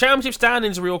order. Championship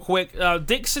standings real quick.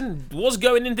 Dixon was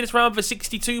going into this round for a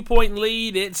 62-point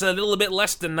lead. It's a little bit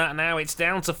less than that now. It's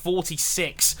down to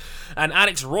 46. And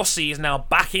Alex Rossi is now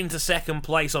back into second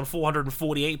place on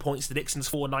 448 points to Dixon's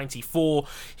 494.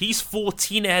 He's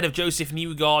 14 ahead of Joseph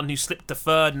Newgarden, who slipped to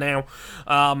third now.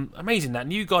 Amazing that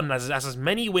Newgarden has as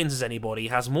many wins as anybody,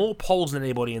 has more poles than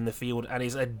anybody in the field, and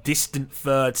is a distant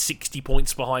third, 60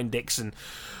 points behind Dixon.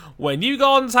 When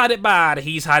Newgarden's had it bad,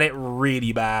 he's had it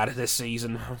really bad this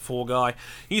season. Poor guy.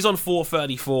 He's on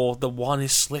 434. The one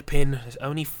is slipping. There's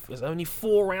only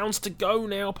 4 rounds to go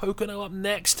now. Pocono up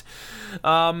next.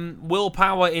 Will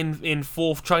Power in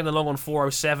fourth, trailing along on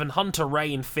 407. Hunter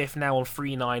Ray in fifth now on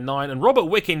 399. And Robert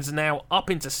Wickens now up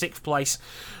into sixth place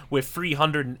with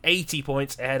 380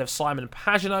 points ahead of Simon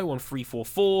Pagenaud on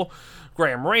 344.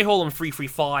 Graham Rahal on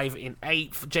 335 in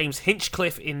 8th. James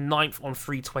Hinchcliffe in 9th on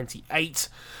 328.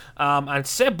 And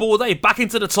Seb Bourdais back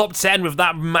into the top 10 with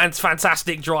that man's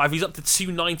fantastic drive. He's up to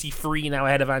 293 now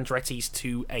ahead of Andretti's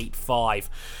 285.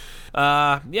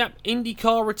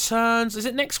 IndyCar returns. Is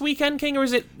it next weekend, King, or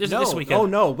is it this weekend? Oh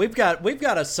no, we've got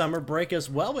a summer break as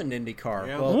well in IndyCar.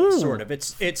 Yeah. Well, Ooh. Sort of.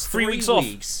 It's 3 weeks off.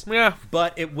 Yeah,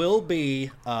 but it will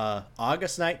be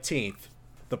August 19th.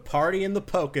 The party in the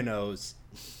Poconos.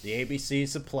 The ABC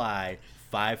Supply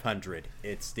 500.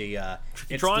 It's the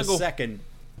triangle. The second.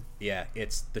 Yeah,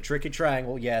 it's the Tricky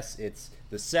Triangle. Yes, it's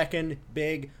the second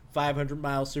big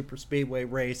 500-mile super speedway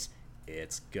race.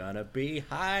 It's gonna be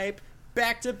hype.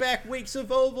 Back-to-back weeks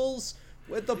of ovals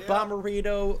with the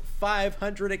Bommarito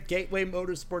 500 at Gateway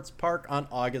Motorsports Park on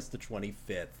August the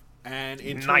 25th. And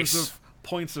in terms of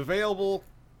points available,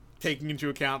 taking into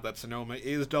account that Sonoma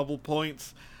is double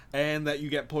points, and that you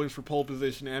get points for pole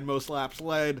position and most laps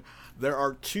led, there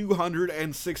are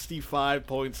 265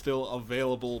 points still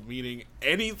available, meaning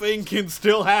anything can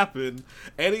still happen.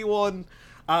 Anyone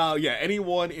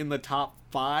in the top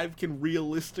 5 can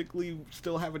realistically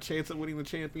still have a chance at winning the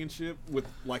championship with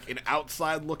like an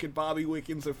outside look at Bobby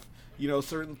Wickens if,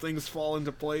 certain things fall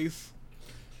into place.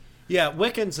 Yeah,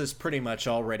 Wickens is pretty much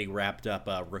already wrapped up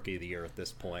Rookie of the Year at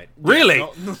this point. Really?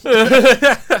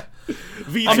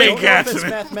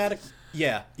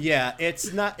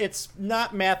 It's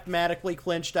not mathematically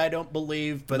clinched, I don't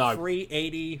believe, but no.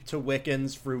 380 to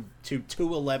Wickens to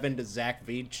 211 to Zach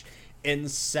Veach in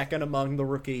second among the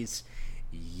rookies.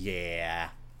 Yeah.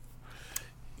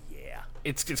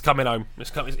 It's coming home. It's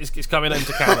coming home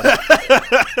to Canada.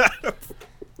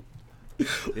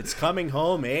 It's coming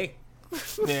home, eh?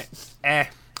 Yeah.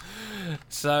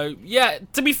 So,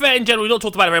 to be fair, in general, we don't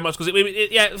talk about it very much because,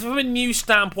 from a news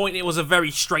standpoint, it was a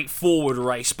very straightforward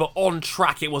race, but on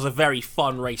track, it was a very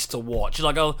fun race to watch.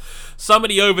 Like, some of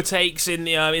the overtakes in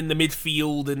the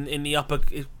midfield and in the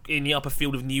upper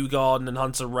field of Newgarden and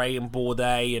Hunter Ray and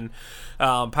Bourdais and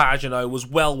Pagenaud was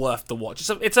well worth the watch.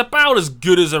 It's about as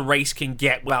good as a race can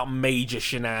get without major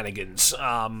shenanigans.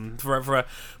 For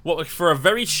a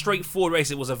very straightforward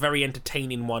race, it was a very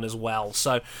entertaining one as well.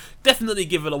 So definitely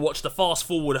give it a watch. The fast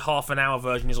forward half an hour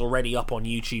version is already up on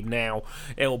YouTube now.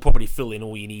 It will probably fill in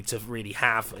all you need to really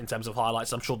have in terms of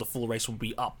highlights. I'm sure the full race will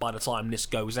be up by the time this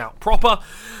goes out proper.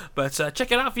 But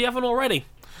check it out if you haven't already.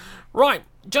 Right,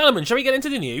 gentlemen, shall we get into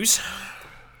the news?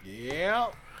 Yeah.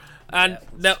 And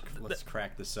let's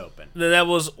crack this open. There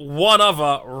was one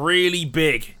other really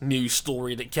big news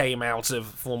story that came out of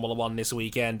Formula One this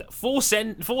weekend. Force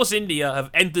India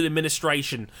have entered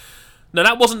administration. Now,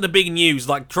 that wasn't the big news.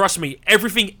 Like, trust me,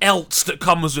 everything else that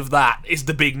comes with that is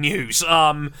the big news.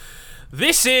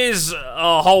 This is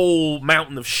a whole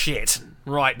mountain of shit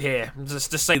right here,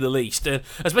 just to say the least.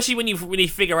 Especially when you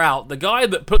figure out the guy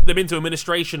that put them into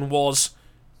administration was...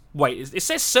 Wait, it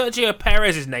says Sergio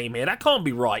Perez's name here. That can't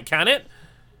be right, can it?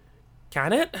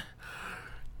 Can it?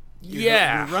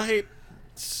 Yeah. You're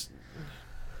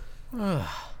right.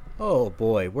 Oh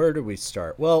boy, where do we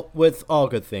start? Well, with all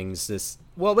good things,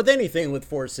 with anything with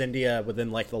Force India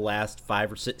within like the last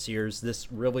 5 or 6 years,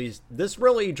 this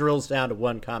really drills down to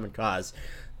one common cause.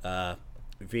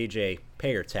 VJ,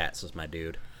 pay your taxes, my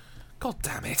dude. God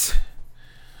damn it.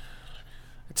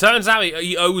 It turns out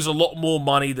he owes a lot more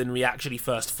money than we actually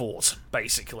first thought,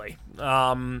 basically.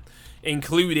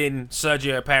 Including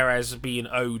Sergio Perez being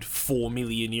owed €4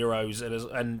 million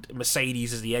and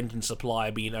Mercedes as the engine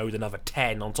supplier being owed another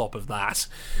 10 on top of that.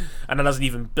 And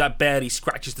that barely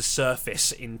scratches the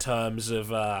surface in terms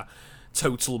of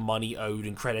total money owed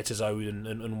and creditors owed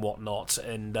and whatnot.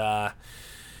 And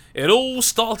it all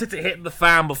started to hit the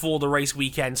fan before the race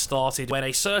weekend started when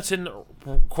a certain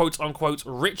quote-unquote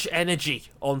rich energy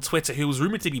on Twitter, who was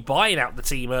rumoured to be buying out the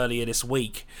team earlier this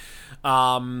week,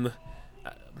 came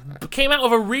out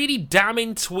of a really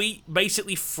damning tweet,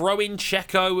 basically throwing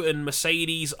Checo and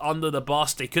Mercedes under the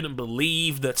bus. They couldn't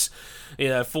believe that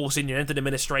Force India entered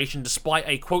administration despite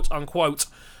a quote-unquote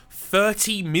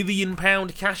 £30 million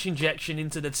cash injection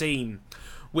into the team,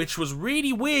 which was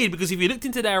really weird because if you looked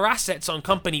into their assets on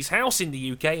Companies House in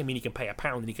the UK, I mean, you can pay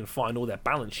 £1 and you can find all their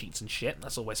balance sheets and shit.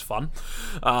 That's always fun.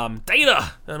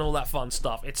 Data and all that fun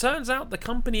stuff. It turns out the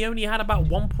company only had about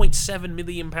 £1.7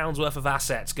 million worth of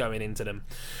assets going into them.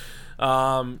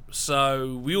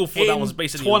 So we all thought that was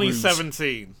basically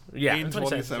 2017. Yeah, in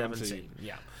 2017.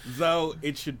 Yeah. Though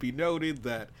it should be noted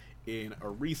that in a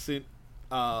recent,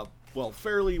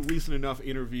 fairly recent enough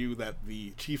interview that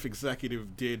the chief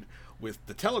executive did with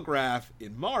The Telegraph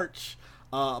in March,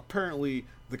 apparently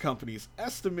the company's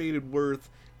estimated worth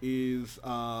is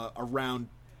around,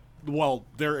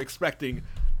 they're expecting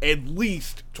at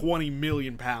least £20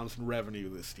 million in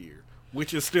revenue this year,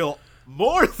 which is still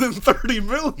more than 30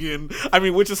 million. I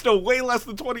mean, which is still way less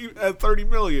than 30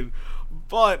 million,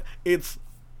 but it's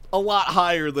a lot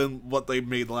higher than what they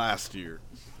made last year.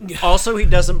 Also, he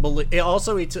doesn't believe.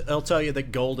 Also, he'll tell you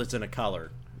that gold isn't a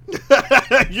color.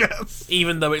 Yes.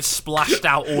 Even though it's splashed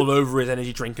out all over his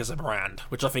energy drink as a brand,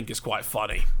 which I think is quite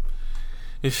funny.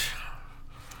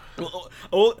 Well,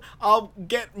 I'll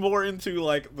get more into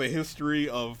like the history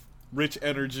of Rich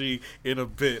Energy in a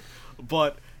bit,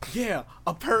 but yeah,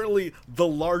 apparently the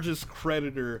largest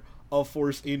creditor of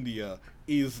Force India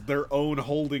is their own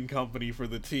holding company for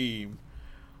the team,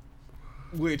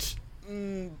 which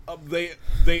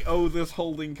they owe this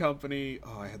holding company.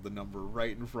 Oh, I had the number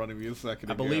right in front of me a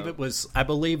second ago. I believe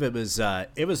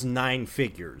it was 9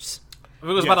 figures. It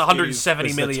was about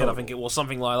 170 million, I think it was,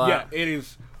 something like that. Yeah, it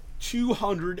is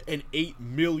 $208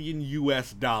 million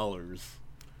US.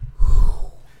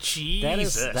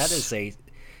 Jesus.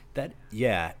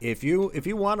 If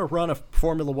you want to run a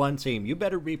Formula One team, you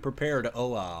better be prepared to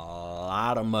owe a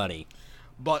lot of money.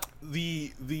 But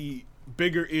the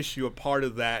bigger issue, a part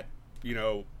of that,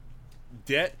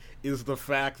 debt, is the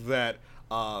fact that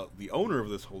the owner of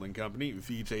this holding company,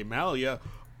 Vijay Mallya,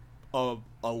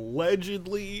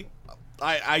 allegedly,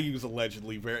 I use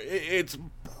allegedly, it's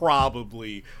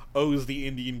probably owes the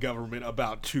Indian government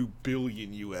about $2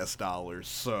 billion US.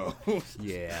 So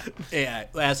yeah,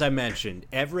 as I mentioned,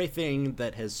 everything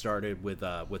that has started with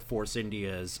Force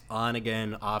India's on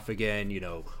again, off again.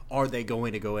 Are they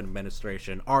going to go in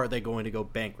administration? Are they going to go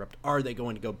bankrupt? Are they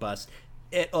going to go bust?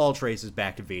 It all traces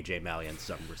back to Vijay Mallya in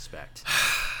some respect.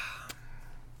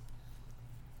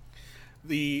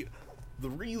 The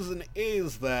reason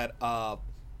is that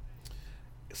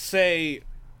say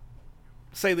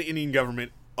the Indian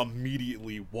government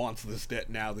immediately wants this debt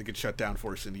now, they could shut down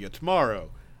Force India tomorrow.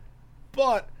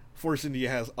 But Force India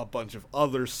has a bunch of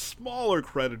other smaller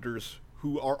creditors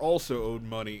who are also owed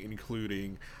money,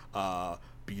 including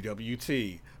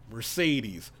BWT,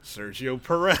 Mercedes, Sergio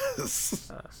Perez.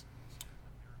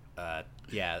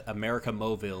 America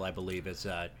Mobile, I believe, is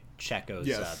Checo's.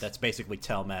 Yes. That's basically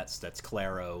Telmex, that's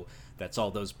Claro, that's all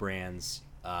those brands.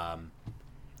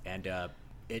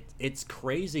 It's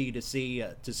crazy to see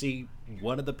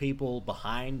one of the people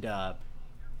behind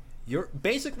you're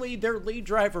basically their lead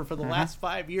driver for the last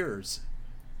 5 years,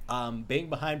 being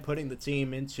behind putting the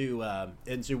team into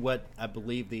what I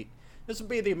believe this would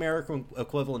be the American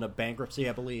equivalent of bankruptcy,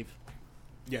 I believe.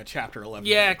 Yeah, Chapter 11.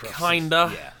 Yeah,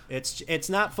 kinda. Yeah, it's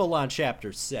not full on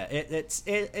Chapter set.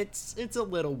 It's a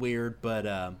little weird,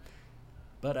 but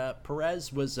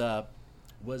Perez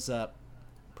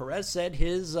Perez said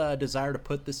his desire to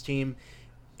put this team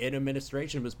in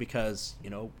administration was because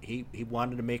he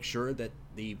wanted to make sure that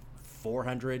the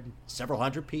several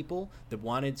hundred people that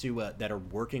wanted to that are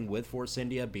working with Force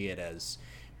India, be it as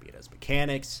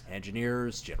mechanics,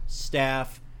 engineers, general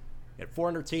staff, at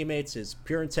 400 teammates. His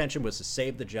pure intention was to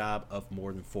save the job of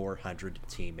more than 400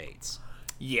 teammates.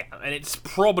 Yeah, and it's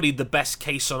probably the best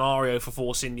case scenario for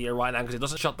Force India right now because it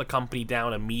doesn't shut the company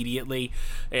down immediately.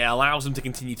 It allows them to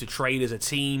continue to trade as a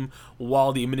team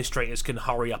while the administrators can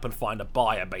hurry up and find a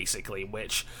buyer, basically.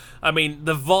 Which, I mean,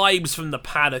 the vibes from the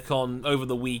paddock on over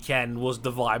the weekend was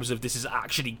the vibes of this is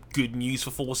actually good news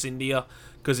for Force India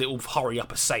because it will hurry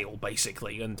up a sale,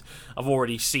 basically. And I've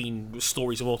already seen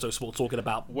stories of Autosport talking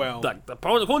about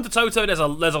according to Toto, there's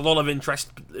a lot of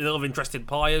interested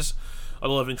buyers. A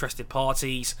lot of interested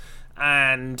parties,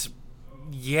 and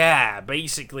yeah,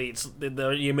 basically, it's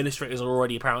the administrators are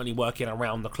already apparently working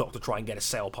around the clock to try and get a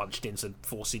sale punched in, so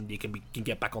Force India can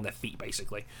get back on their feet,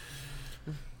 basically.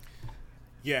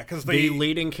 Yeah, because the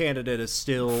leading candidate is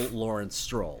still Lawrence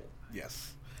Stroll.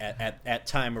 Yes. At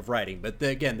time of writing, but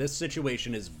again, this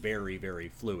situation is very, very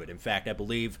fluid. In fact, I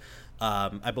believe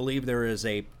there is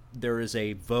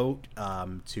a vote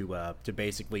to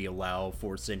basically allow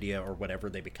Force India or whatever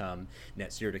they become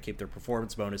next year to keep their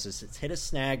performance bonuses. It's hit a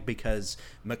snag because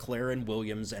McLaren,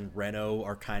 Williams, and Renault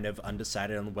are kind of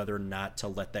undecided on whether or not to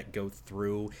let that go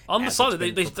through.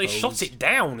 Undecided. They shot it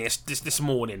down this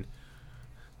morning.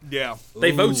 Yeah.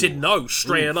 They voted no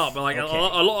straight up. Like okay.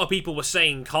 a lot of people were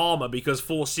saying karma because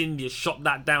Force India shot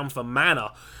that down for Manor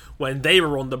when they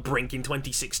were on the brink in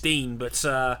 2016, but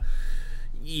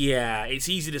yeah, it's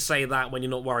easy to say that when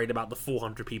you're not worried about the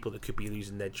 400 people that could be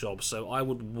losing their jobs. So I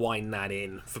would wind that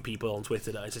in for people on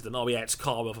Twitter that insist, oh yeah, it's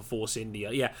karma for Force India.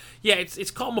 Yeah,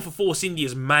 it's karma for Force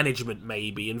India's management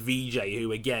maybe, and Vijay,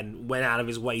 who again went out of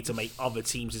his way to make other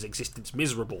teams' existence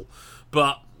miserable.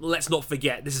 But let's not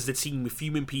forget, this is a team with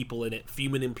human people in it,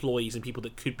 human employees, and people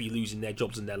that could be losing their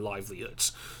jobs and their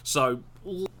livelihoods. So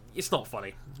it's not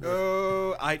funny.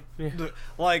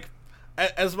 Like,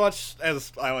 as much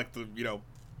as I like to,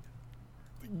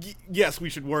 yes, we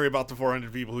should worry about the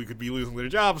 400 people who could be losing their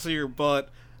jobs here, but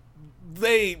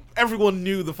everyone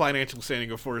knew the financial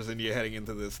standing of Force India heading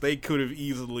into this. They could have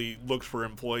easily looked for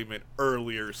employment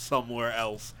earlier somewhere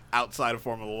else outside of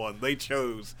Formula One. They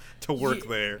chose to work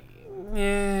there.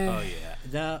 Yeah. Oh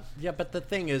yeah. Yeah, but the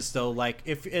thing is though, like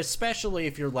especially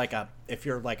if you're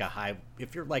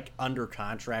under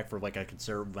contract for like a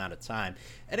considerable amount of time.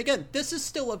 And again, this is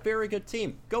still a very good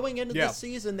team. Going into this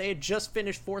season, they had just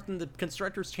finished 4th in the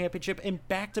Constructors' Championship in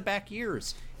back-to-back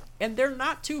years. And they're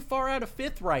not too far out of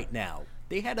 5th right now.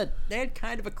 They had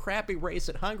kind of a crappy race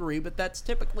at Hungary, but that's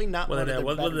typically not one of their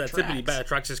better tracks. Typically better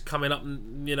tracks is coming up,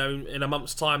 in a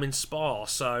month's time in Spa,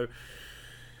 so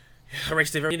a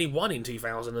race they only won in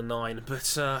 2009,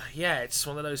 but it's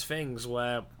one of those things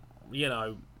where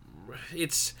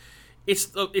it's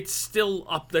still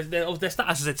up. Their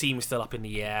status as a team is still up in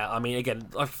the air. I mean, again,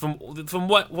 from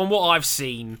what I've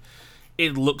seen,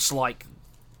 it looks like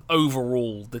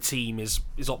overall the team is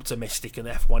optimistic, and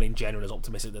F1 in general is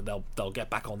optimistic that they'll get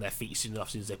back on their feet soon enough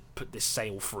as soon as they put this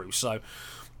sail through. So I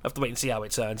have to wait and see how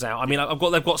it turns out. I mean, they've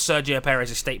got Sergio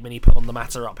Perez's statement he put on the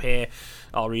matter up here.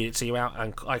 I'll read it to you out,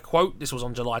 and I quote, this was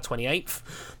on July 28th.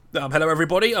 Hello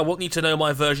everybody, I want you to know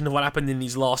my version of what happened in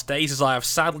these last days, as I have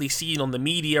sadly seen on the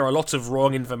media a lot of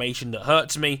wrong information that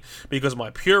hurts me, because my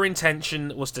pure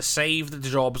intention was to save the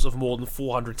jobs of more than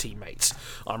 400 teammates.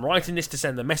 I'm writing this to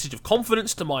send a message of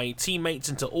confidence to my teammates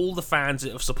and to all the fans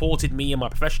that have supported me in my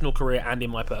professional career and in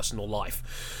my personal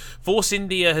life. Force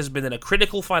India has been in a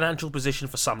critical financial position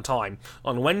for some time.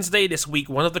 On Wednesday this week,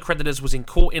 one of the creditors was in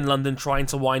court in London trying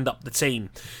to wind up the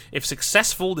team. If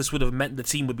successful, this would have meant the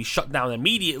team would be shut down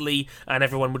immediately and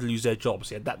everyone would lose their jobs.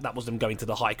 Yeah, that was them going to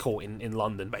the High Court in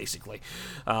London, basically.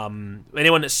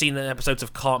 Anyone that's seen the episodes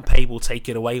of Can't Pay Will Take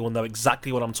It Away will know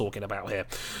exactly what I'm talking about here.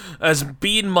 As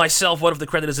being myself one of the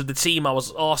creditors of the team, I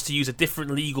was asked to use a different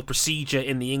legal procedure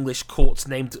in the English courts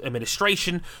named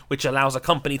administration, which allows a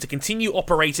company to continue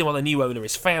operating while a new owner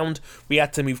is found. We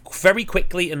had to move very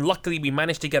quickly, and luckily we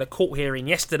managed to get a court hearing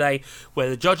yesterday where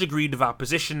the judge agreed with our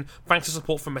position thanks to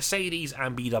support from Mercedes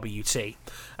and BWT.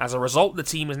 As a result, the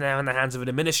team is now in the hands of an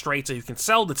administrator who can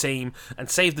sell the team and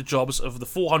save the jobs of the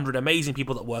 400 amazing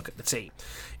people that work at the team.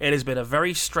 It has been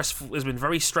very stressful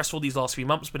these last few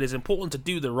months, but it is important to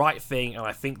do the right thing, and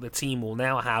I think the team will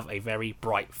now have a very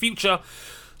bright future.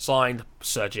 Signed,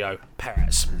 Sergio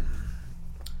Perez.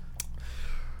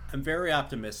 I'm very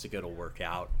optimistic it'll work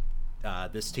out.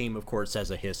 This team, of course,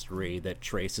 has a history that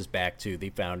traces back to the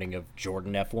founding of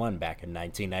Jordan F1 back in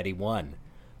 1991.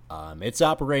 It's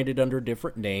operated under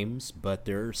different names, but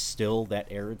there's still that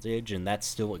heritage, and that's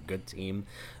still a good team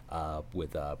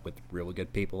with really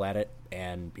good people at it.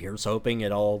 And here's hoping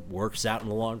it all works out in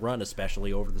the long run,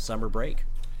 especially over the summer break.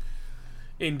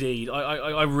 Indeed,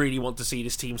 I really want to see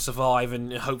this team survive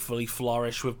and hopefully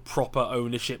flourish with proper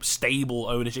ownership, stable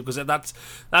ownership, because that's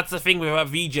the thing with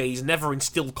VJ. He's never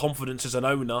instilled confidence as an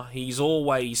owner. He's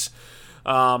always,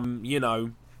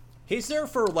 he's there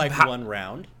for like one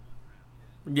round.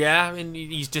 Yeah, and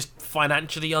he's just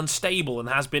financially unstable and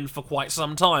has been for quite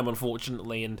some time,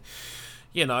 unfortunately. And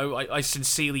I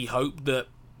sincerely hope that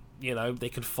they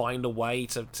can find a way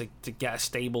to get a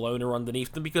stable owner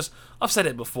underneath them, because I've said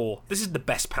it before, this is the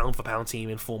best pound-for-pound team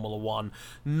in Formula 1.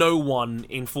 No one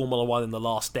in Formula 1 in the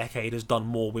last decade has done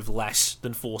more with less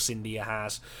than Force India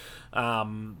has.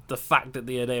 The fact that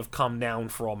they have come down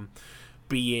from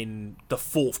being the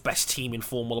fourth best team in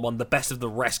Formula 1, the best of the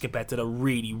rest compared to the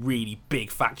really, really big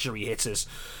factory hitters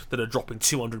that are dropping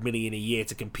 $200 million a year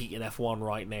to compete in F1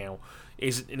 right now,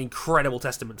 is an incredible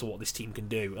testament to what this team can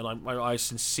do. And I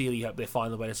sincerely hope they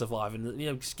find a way to survive and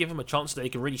just give them a chance that they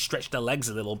can really stretch their legs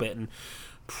a little bit and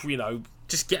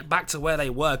just get back to where they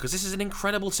were, because this is an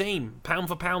incredible team. Pound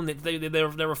for pound,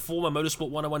 they're a former Motorsport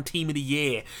 101 Team of the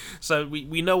Year, so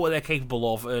we know what they're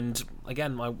capable of, and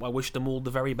again, I wish them all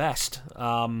the very best.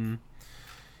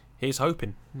 Here's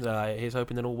hoping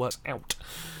it all works out.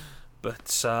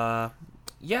 But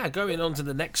yeah, going on to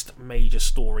the next major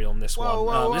story on this one.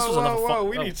 This was another.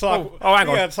 We need to talk. We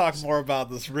gotta talk more about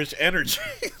this Rich Energy.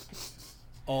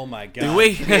 Oh my god! Do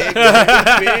we?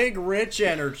 big Rich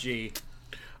Energy.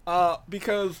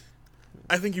 Because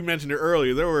I think you mentioned it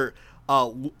earlier, they were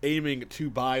aiming to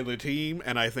buy the team,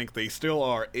 and I think they still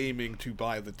are aiming to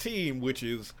buy the team, which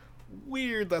is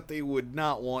weird that they would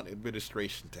not want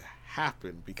administration to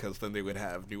happen, because then they would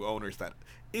have new owners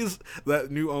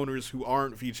new owners who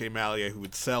aren't Vijay Mallya, who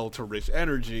would sell to Rich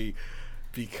Energy,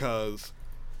 because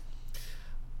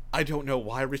I don't know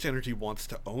why Rich Energy wants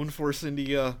to own Force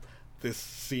India. This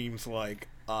seems like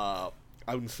I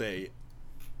wouldn't say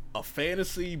a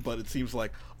fantasy, but it seems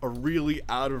like a really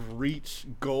out of reach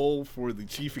goal for the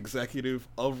chief executive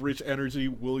of Rich Energy,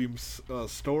 William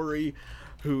Story,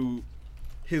 who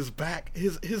his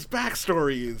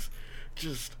backstory is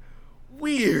just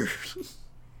weird.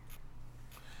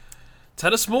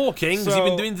 Tell us more, King, because you've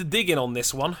been doing the digging on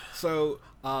this one. So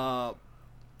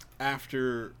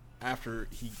after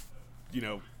he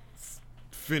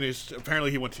finished,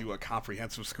 apparently he went to a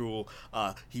comprehensive school.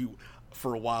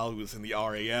 For a while, he was in the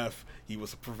RAF. He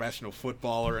was a professional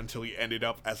footballer until he ended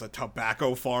up as a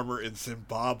tobacco farmer in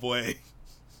Zimbabwe.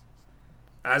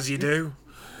 As you do.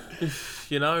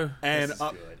 And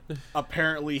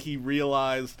apparently he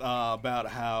realized about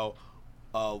how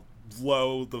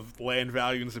low the land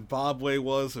value in Zimbabwe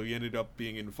was, so he ended up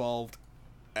being involved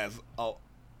as a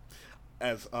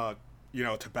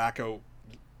tobacco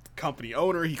company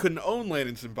owner. He couldn't own land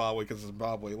in Zimbabwe because of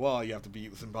Zimbabwe law. You have to be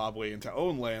Zimbabwean to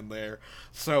own land there.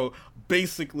 So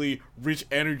basically, Rich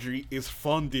Energy is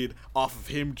funded off of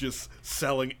him just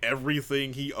selling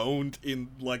everything he owned in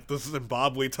like the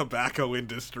Zimbabwe tobacco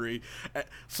industry.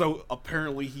 So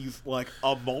apparently he's like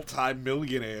a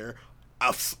multi-millionaire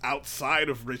outside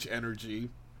of Rich Energy.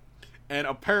 And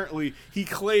apparently he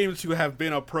claims to have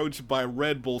been approached by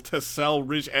Red Bull to sell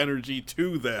Rich Energy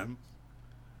to them.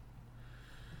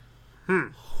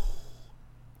 And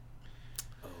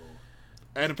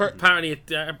apparently,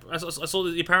 I saw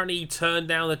that apparently he turned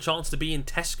down the chance to be in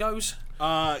Tesco's.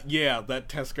 Yeah, that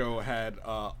Tesco had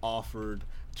offered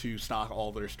to stock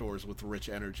all their stores with Rich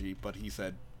Energy, but he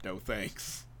said no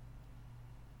thanks.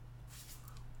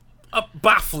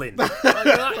 Baffling.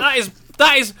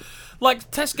 that is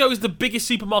like, Tesco is the biggest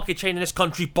supermarket chain in this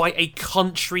country by a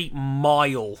country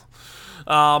mile.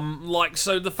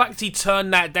 So the fact he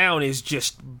turned that down is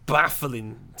just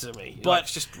baffling to me. But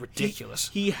it's just ridiculous.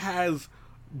 He has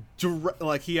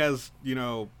direct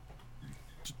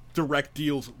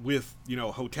deals with,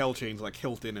 hotel chains like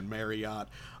Hilton and Marriott.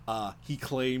 He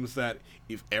claims that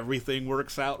if everything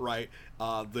works out right,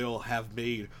 they'll have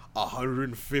made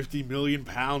 £150 million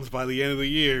by the end of the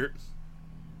year.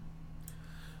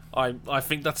 I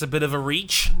think that's a bit of a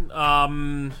reach.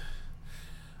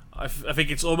 I think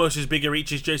it's almost as big a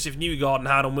reach as Joseph Newgarden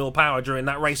had on Will Power during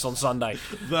that race on Sunday.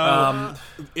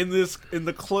 His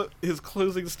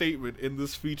closing statement in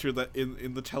this feature that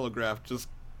in the Telegraph,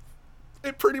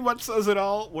 it pretty much says it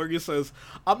all, where he says,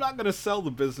 "I'm not going to sell the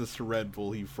business to Red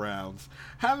Bull," he frowns.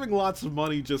 "Having lots of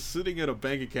money just sitting in a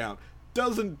bank account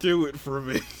doesn't do it for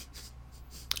me."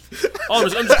 I'm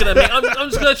just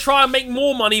gonna try and make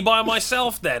more money by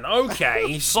myself then.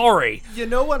 Okay, sorry. You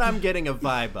know what I'm getting a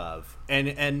vibe of?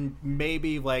 And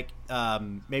maybe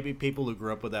maybe people who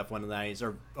grew up with F1 in the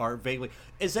 90s are vaguely...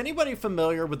 Is anybody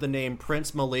familiar with the name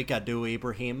Prince Malik Adu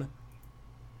Ibrahim?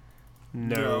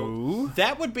 No.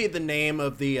 That would be the name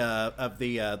of the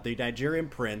Nigerian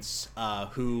prince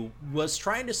who was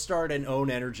trying to start his own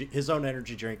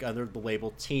energy drink under the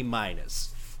label T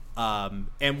Minus,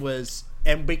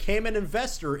 and became an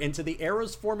investor into the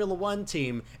Arrows Formula One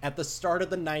team at the start of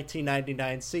the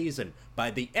 1999 season.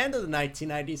 By the end of the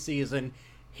 1990 season,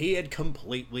 he had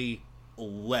completely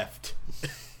left.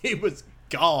 He was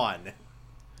gone.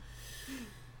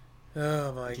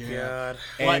 Oh my god.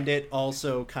 And it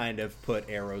also kind of put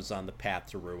Arrows on the path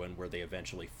to ruin, where they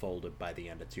eventually folded by the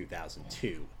end of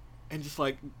 2002. And just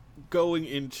like going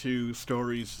into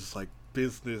stories, just like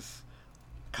business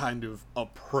kind of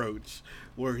approach,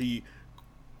 where he,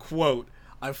 quote,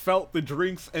 I felt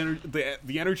the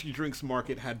energy drinks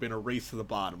market had been a race to the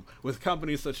bottom, with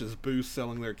companies such as Boost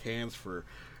selling their cans for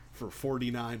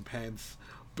 49 pence.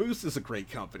 Boost is a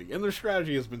great company, and their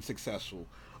strategy has been successful.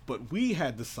 But we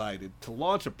had decided to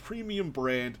launch a premium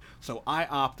brand, so I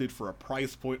opted for a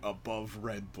price point above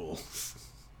Red Bulls.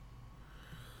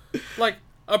 Like,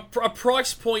 a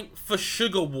price point for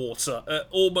sugar water at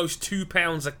almost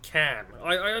 £2 a can.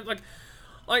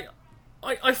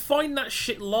 I find that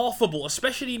shit laughable,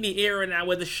 especially in the era now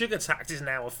where the sugar tax is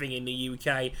now a thing in the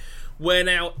UK, where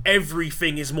now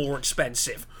everything is more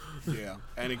expensive. Yeah,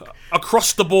 and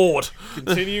across the board.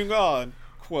 Continuing on,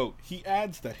 quote, he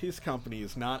adds that his company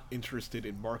is not interested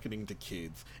in marketing to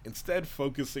kids, instead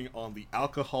focusing on the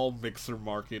alcohol mixer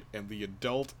market and the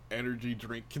adult energy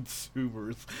drink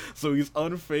consumers, so he's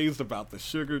unfazed about the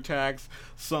sugar tax,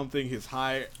 something his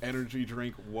high energy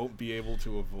drink won't be able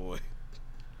to avoid.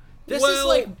 This is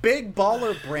like Big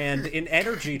Baller Brand in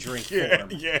energy drink form.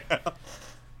 Yeah.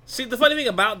 See, the funny thing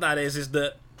about that is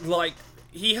that, like,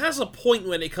 he has a point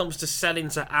when it comes to selling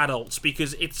to adults,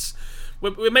 because it's...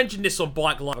 We mentioned this on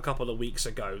Bike Live a couple of weeks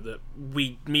ago, that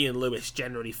me and Lewis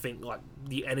generally think, like,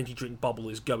 the energy drink bubble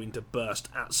is going to burst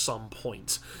at some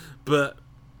point. But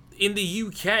in the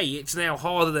UK, it's now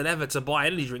harder than ever to buy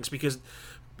energy drinks, because,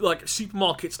 like,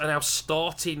 supermarkets are now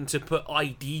starting to put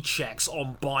ID checks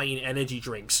on buying energy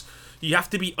drinks. You have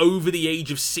to be over the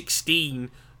age of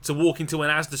 16 to walk into an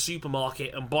Asda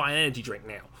supermarket and buy an energy drink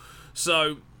now.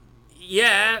 So,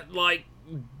 yeah, like...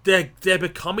 They're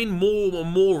becoming more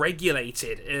and more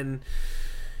regulated, and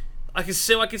I can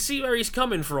see where he's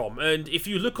coming from. And if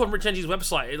you look on Rich Energy's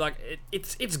website, like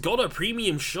it's got a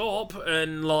premium shop,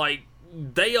 and like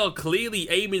they are clearly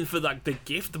aiming for like the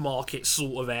gift market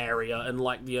sort of area, and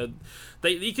like you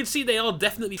can see they are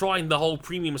definitely trying the whole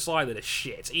premium side of this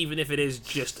shit, even if it is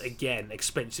just again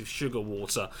expensive sugar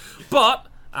water. But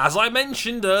as I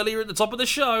mentioned earlier at the top of the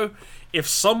show, if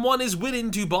someone is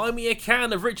willing to buy me a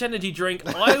can of Rich Energy drink,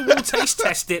 I will taste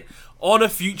test it on a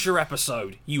future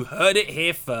episode. You heard it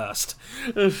here first.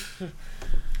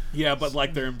 Yeah, but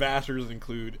like their ambassadors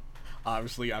include,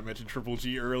 obviously I mentioned Triple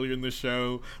G earlier in the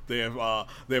show. They have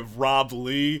Rob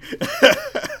Lee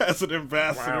as an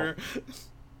ambassador.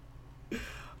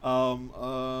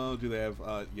 Wow. Do they have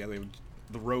they have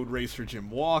the road racer Jim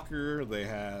Walker. They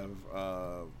have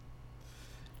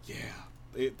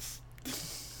it's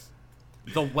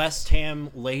the West Ham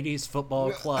Ladies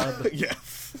Football Club.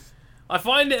 Yes. I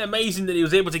find it amazing that he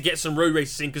was able to get some road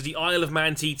races in, because the Isle of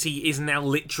Man TT is now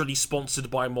literally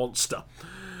sponsored by Monster.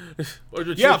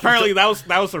 Yeah, apparently that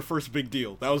was their first big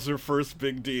deal.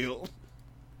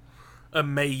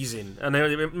 Amazing. And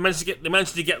they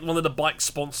managed to get one of the bikes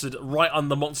sponsored right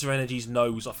under Monster Energy's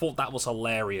nose. I thought that was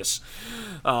hilarious,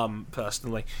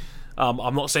 personally.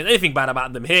 I'm not saying anything bad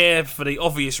about them here for the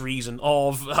obvious reason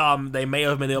of they may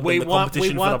have been able to win the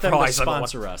competition for the prize. We want them to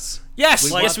sponsor us.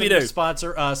 Yes, we do.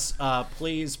 Sponsor us,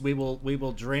 please. We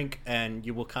will drink, and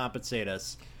you will compensate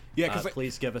us. Yeah, because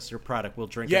please give us your product. We'll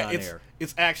drink it on air.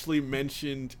 It's actually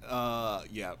mentioned.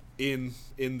 In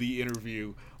the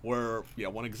interview where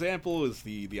one example is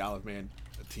the Isle of Man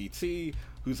TT,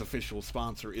 whose official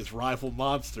sponsor is Rival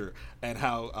Monster, and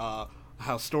how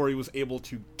Story was able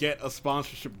to get a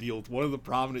sponsorship deal with one of the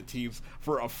prominent teams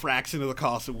for a fraction of the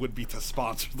cost it would be to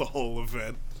sponsor the whole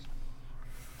event.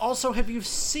 Also, have you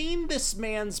seen this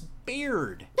man's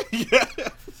beard?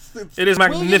 Yes. It is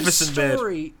magnificent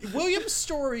beard. William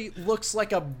Story looks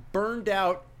like a burned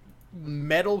out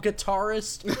metal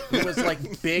guitarist who was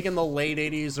like big in the late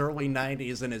 80s, early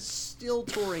 90s, and is still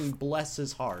touring, bless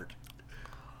his heart.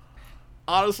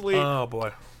 Honestly. Oh,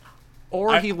 boy.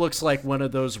 Or he looks like one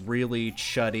of those really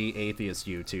chuddy atheist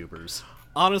YouTubers.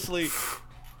 Honestly,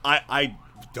 I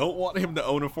don't want him to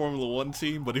own a Formula One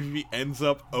team, but if he ends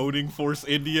up owning Force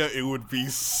India, it would be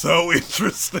so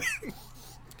interesting.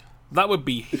 That would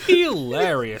be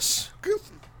hilarious.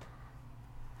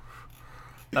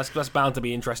 That's bound to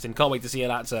be interesting. Can't wait to see how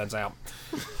that turns out.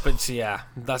 But yeah,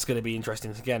 that's going to be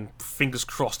interesting. Again, fingers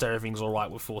crossed everything's all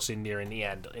right with Force India in the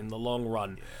end, in the long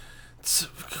run. A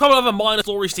couple of other minor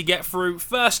stories to get through.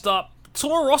 First up,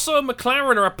 Toro Rosso and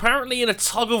McLaren are apparently in a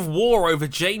tug of war over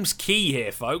James Key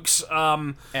here, folks.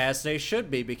 As they should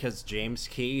be, because James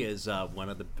Key is one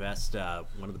of the best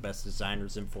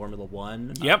designers in Formula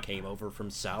One. Yep. Came over from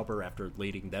Sauber after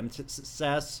leading them to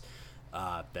success.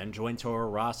 Then joined Toro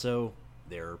Rosso.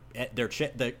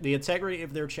 The integrity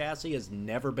of their chassis has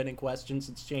never been in question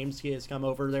since James Key has come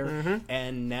over there.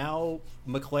 And now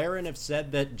McLaren have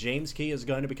said that James Key is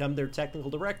going to become their technical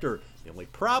director. The only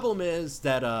problem is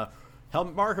that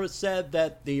Helmut Marko said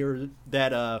that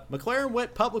McLaren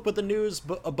went public with the news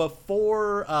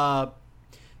before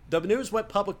the news went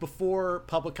public before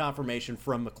public confirmation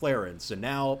from McLaren. So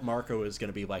now Marko is going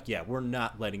to be like, yeah, we're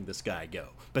not letting this guy go.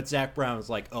 But Zach Brown is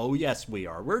like, oh, yes, we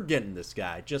are. We're getting this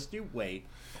guy. Just you wait.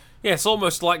 Yeah, it's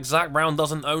almost like Zach Brown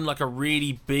doesn't own like a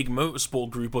really big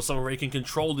motorsport group or something where he can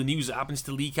control the news that happens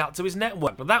to leak out to his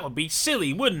network. But that would be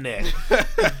silly, wouldn't it?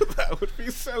 That would be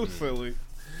so silly.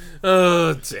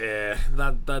 Oh dear,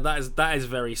 that is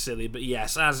very silly. But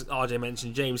yes, as RJ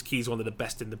mentioned, James Key's one of the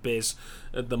best in the biz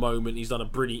at the moment. He's done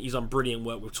brilliant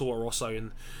work with Toro Rosso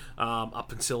and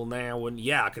up until now. And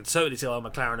yeah, I can totally tell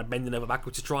McLaren are bending over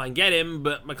backwards to try and get him.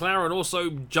 But McLaren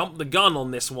also jumped the gun on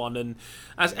this one. And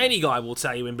as any guy will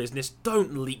tell you in business,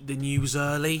 don't leak the news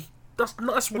early.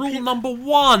 That's rule number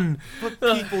one. But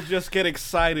people just get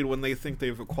excited when they think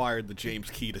they've acquired the James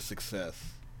Key to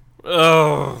success.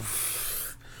 Oh.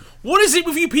 What is it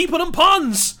with you people and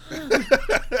puns?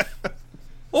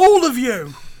 All of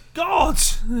you. God.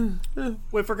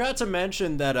 We forgot to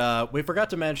mention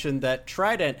that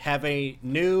Trident have a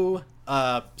new,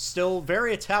 still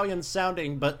very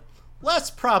Italian-sounding but less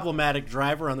problematic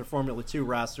driver on their Formula 2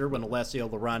 roster when Alessio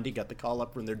Lorandi got the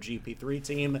call-up from their GP3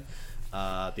 team.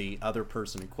 The other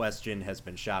person in question has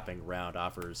been shopping around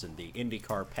offers in the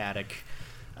IndyCar paddock.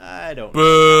 I don't know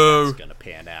how that's going to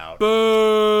pan out.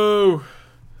 Boo!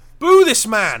 Boo this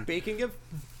man!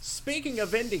 Speaking of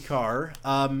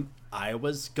IndyCar,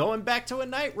 Iowa's going back to a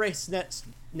night race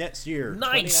next year.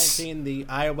 Nice. 2019, the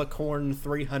Iowa Corn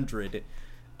 300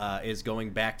 is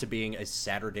going back to being a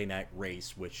Saturday night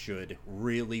race, which should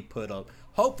really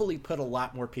hopefully put a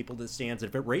lot more people to the stands.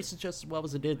 If it races just as well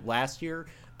as it did last year,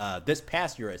 this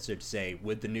past year, I should say,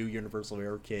 with the new Universal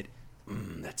Air Kit,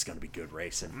 that's going to be good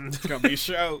racing. It's going to be a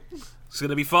show. It's going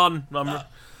to be fun. I'm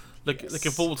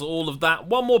looking forward to all of that.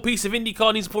 One more piece of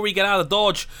IndyCar news before we get out of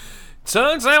Dodge.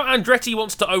 Turns out Andretti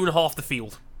wants to own half the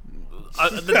field.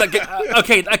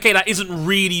 Okay, that isn't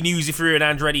really news if you're an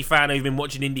Andretti fan who's been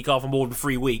watching IndyCar for more than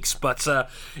 3 weeks. But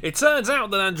it turns out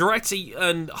that Andretti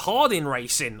and Hardin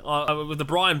Racing, with the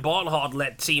Brian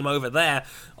Barnhart-led team over there,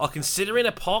 are considering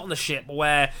a partnership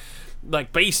where,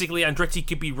 like, basically Andretti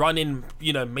could be running,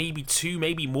 maybe 2,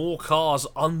 maybe more cars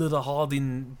under the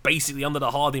Hardin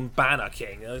banner,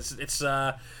 King.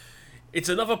 It's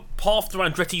another path to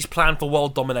Andretti's plan for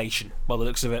world domination, by the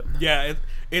looks of it. Yeah,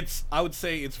 I would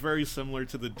say it's very similar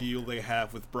to the deal they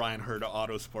have with Brian Herta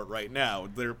Autosport right now.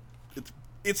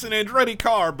 It's an Andretti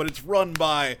car, but it's run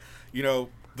by, the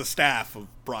staff of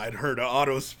Brian Herta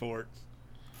Autosport.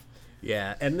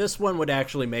 Yeah, and this one would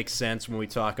actually make sense when we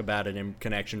talk about it in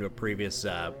connection to a previous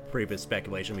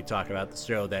speculation we talked about the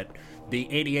show that the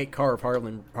 88 car of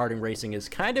Harding Racing is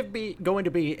kind of going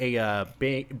to be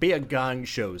a gong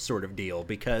show sort of deal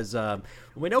because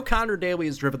we know Connor Daly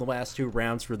has driven the last 2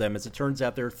 rounds for them. As it turns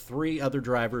out, there are 3 other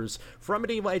drivers from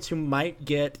Indy Lights who might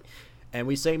get, and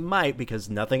we say might because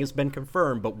nothing has been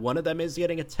confirmed, but one of them is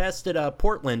getting a test at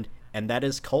Portland, and that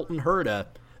is Colton Herta.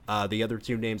 The other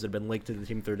 2 names that have been linked to the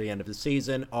team through the end of the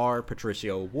season are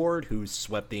Patricio Ward, who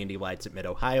swept the Indy Lights at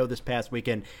Mid-Ohio this past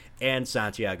weekend, and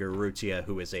Santiago Urrutia,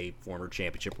 who is a former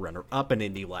championship runner-up in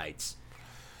Indy Lights.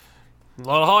 A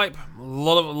lot of hype, a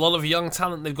lot of young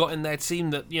talent they've got in their team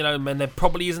that, and there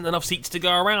probably isn't enough seats to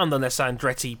go around unless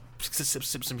Andretti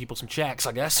sips some people some checks,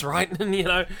 I guess, right?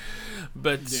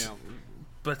 But... Yeah.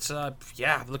 But,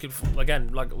 looking for, again,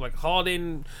 like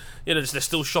Hardin, they're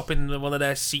still shopping one of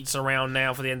their seats around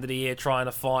now for the end of the year, trying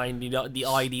to find the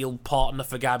ideal partner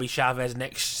for Gabby Chavez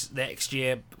next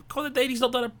year. Connor Daly's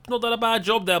not done a bad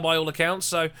job there by all accounts,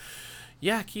 so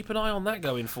yeah, keep an eye on that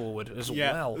going forward as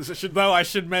well. Though I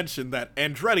should mention that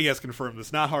Andretti has confirmed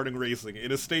this, not Harding Racing,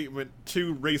 in a statement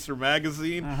to Racer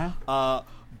Magazine.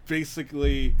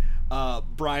 Basically,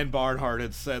 Brian Barnhart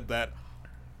had said that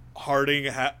Harding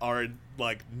are in,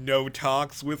 like, no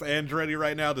talks with Andretti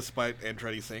right now, despite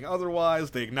Andretti saying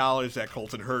otherwise. They acknowledge that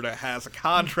Colton Herta has a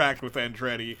contract with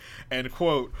Andretti, and,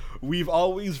 quote, "We've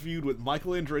always viewed what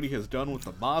Michael Andretti has done with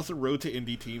the Mazda Road to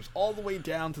Indy teams all the way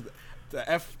down to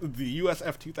the US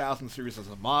F2000 series as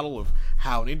a model of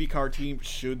how an IndyCar team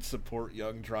should support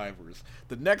young drivers.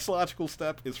 The next logical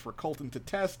step is for Colton to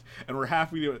test, and we're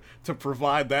happy to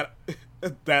provide that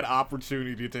that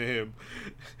opportunity to him."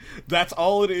 That's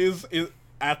all it is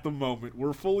at the moment.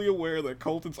 We're fully aware that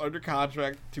Colton's under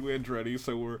contract to Andretti,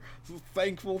 so we're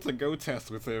thankful to go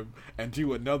test with him and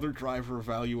do another driver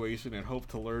evaluation and hope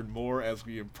to learn more as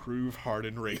we improve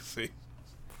Hardin Racing.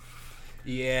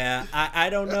 Yeah,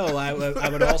 I don't know. I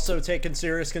would also take in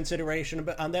serious consideration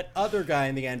on that other guy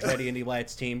in the Andretti Indy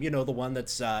Lights team. You know, the one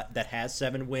that has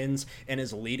 7 wins and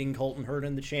is leading Colton Herta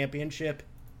in the championship.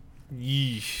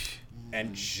 Yeesh.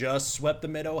 And just swept the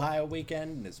Mid-Ohio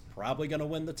weekend and is probably going to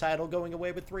win the title going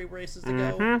away with 3 races to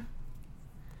go.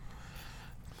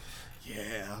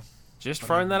 Yeah. Just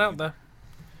throwing that out there.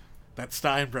 That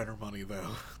Steinbrenner money,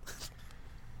 though.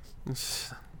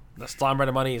 The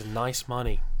Steinbrenner money is nice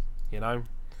money, you know?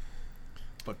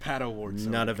 But Pat O'Ward's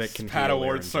none of it can Pat heal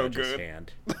O'Ward's Aaron so Judge's good.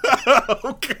 hand.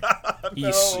 Oh, God,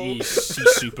 He's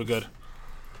super good.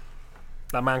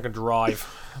 That man can drive.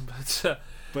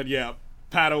 But yeah,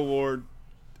 Pat O'Ward,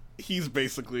 he's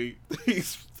basically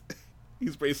has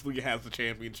the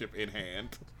championship in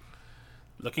hand.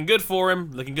 Looking good for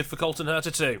him. Looking good for Colton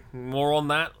Herta too. More on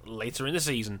that later in the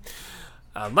season.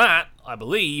 And that, I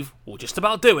believe, will just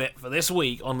about do it for this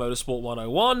week on Motorsport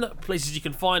 101. Places you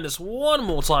can find us one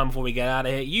more time before we get out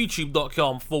of here.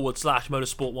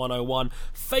 YouTube.com/Motorsport 101.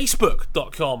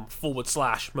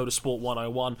 Facebook.com/Motorsport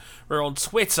 101. We're on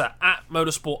Twitter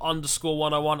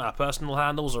 @Motorsport_101. Our personal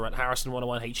handles are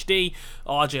 @Harrison101HD.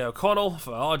 RJ O'Connell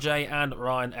for RJ and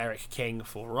Ryan Eric King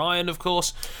for Ryan, of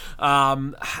course.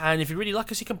 And if you really like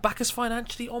us, you can back us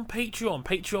financially on Patreon.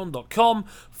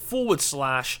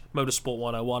 Patreon.com/Motorsport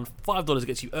 101. $5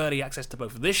 gets you early access to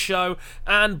both this show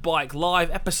and Bike Live.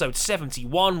 Episode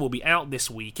 71 will be out this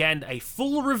weekend. A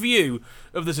full review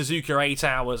of the Suzuka 8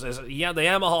 Hours as the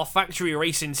Yamaha Factory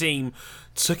Racing Team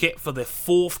took it for the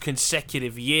 4th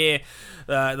consecutive year.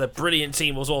 The brilliant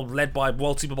team was all led by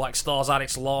World Superbike stars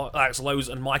Alex Lowe's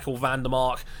and Michael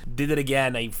Vandermark. Did it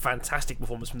again. A fantastic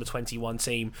performance from the 21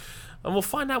 team. And we'll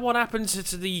find out what happens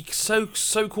to the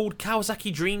so-called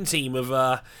Kawasaki Dream Team of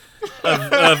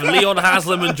Leon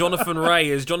Haslam and Jonathan Ray,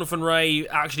 as Jonathan Ray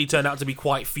actually turned out to be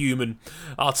quite fuming.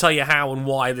 I'll tell you how and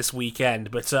why this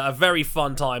weekend, but a very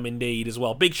fun time indeed as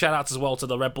well. Big shout outs as well to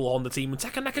the Red Bull Honda team and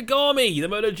Taka Nakagami, the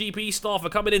MotoGP star, for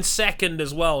coming in second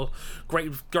as well.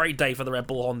 Great day for the Red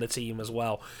Bull Honda team as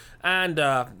well. And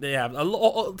a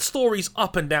lot of stories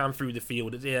up and down through the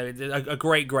field. A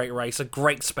great race, a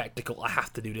great spectacle. I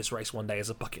have to do this race one day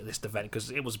as a bucket list event because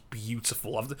it was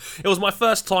beautiful. It was my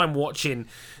first time watching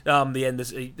the end of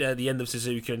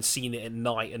Suzuka and seeing it at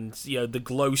night, and the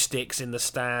glow sticks in the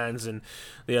stands and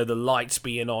the lights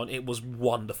being on. It was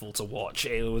wonderful to watch.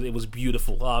 It was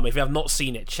beautiful. If you have not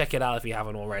seen it, check it out if you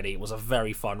haven't already. It was a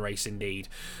very fun race indeed.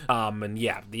 And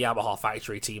yeah, the Yamaha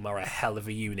Factory team are a hell of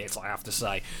a unit, I have to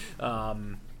say.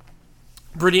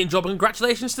 Brilliant job, and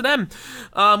congratulations to them.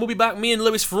 We'll be back, me and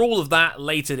Lewis, for all of that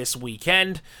later this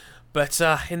weekend. But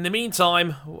in the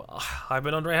meantime, I've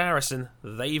been Andre Harrison,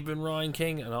 they've been Ryan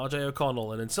King and RJ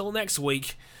O'Connell, and until next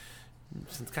week,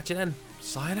 catch you then.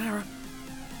 Sayonara.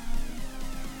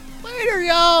 Later,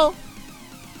 y'all.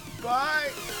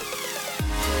 Bye.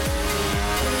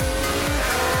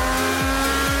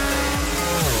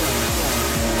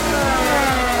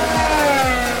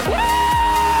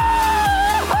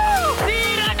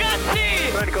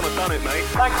 Done it, mate.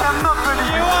 I cannot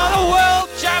believe you are the world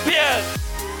champion.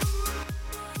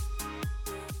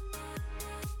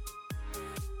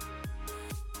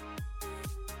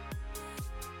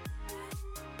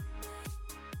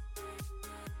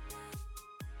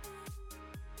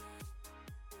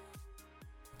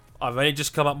 I've only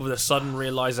just come up with a sudden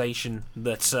realization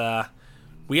that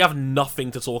we have nothing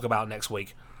to talk about next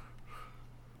week.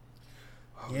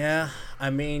 Yeah,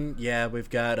 we've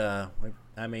got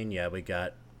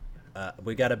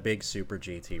we got a big Super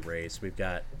GT race. We've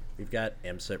got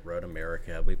IMSA Road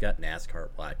America. We've got NASCAR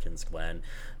at Watkins Glen.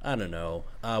 I don't know.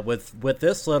 With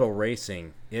this little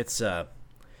racing, it's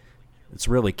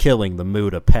really killing the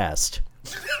mood of Pest.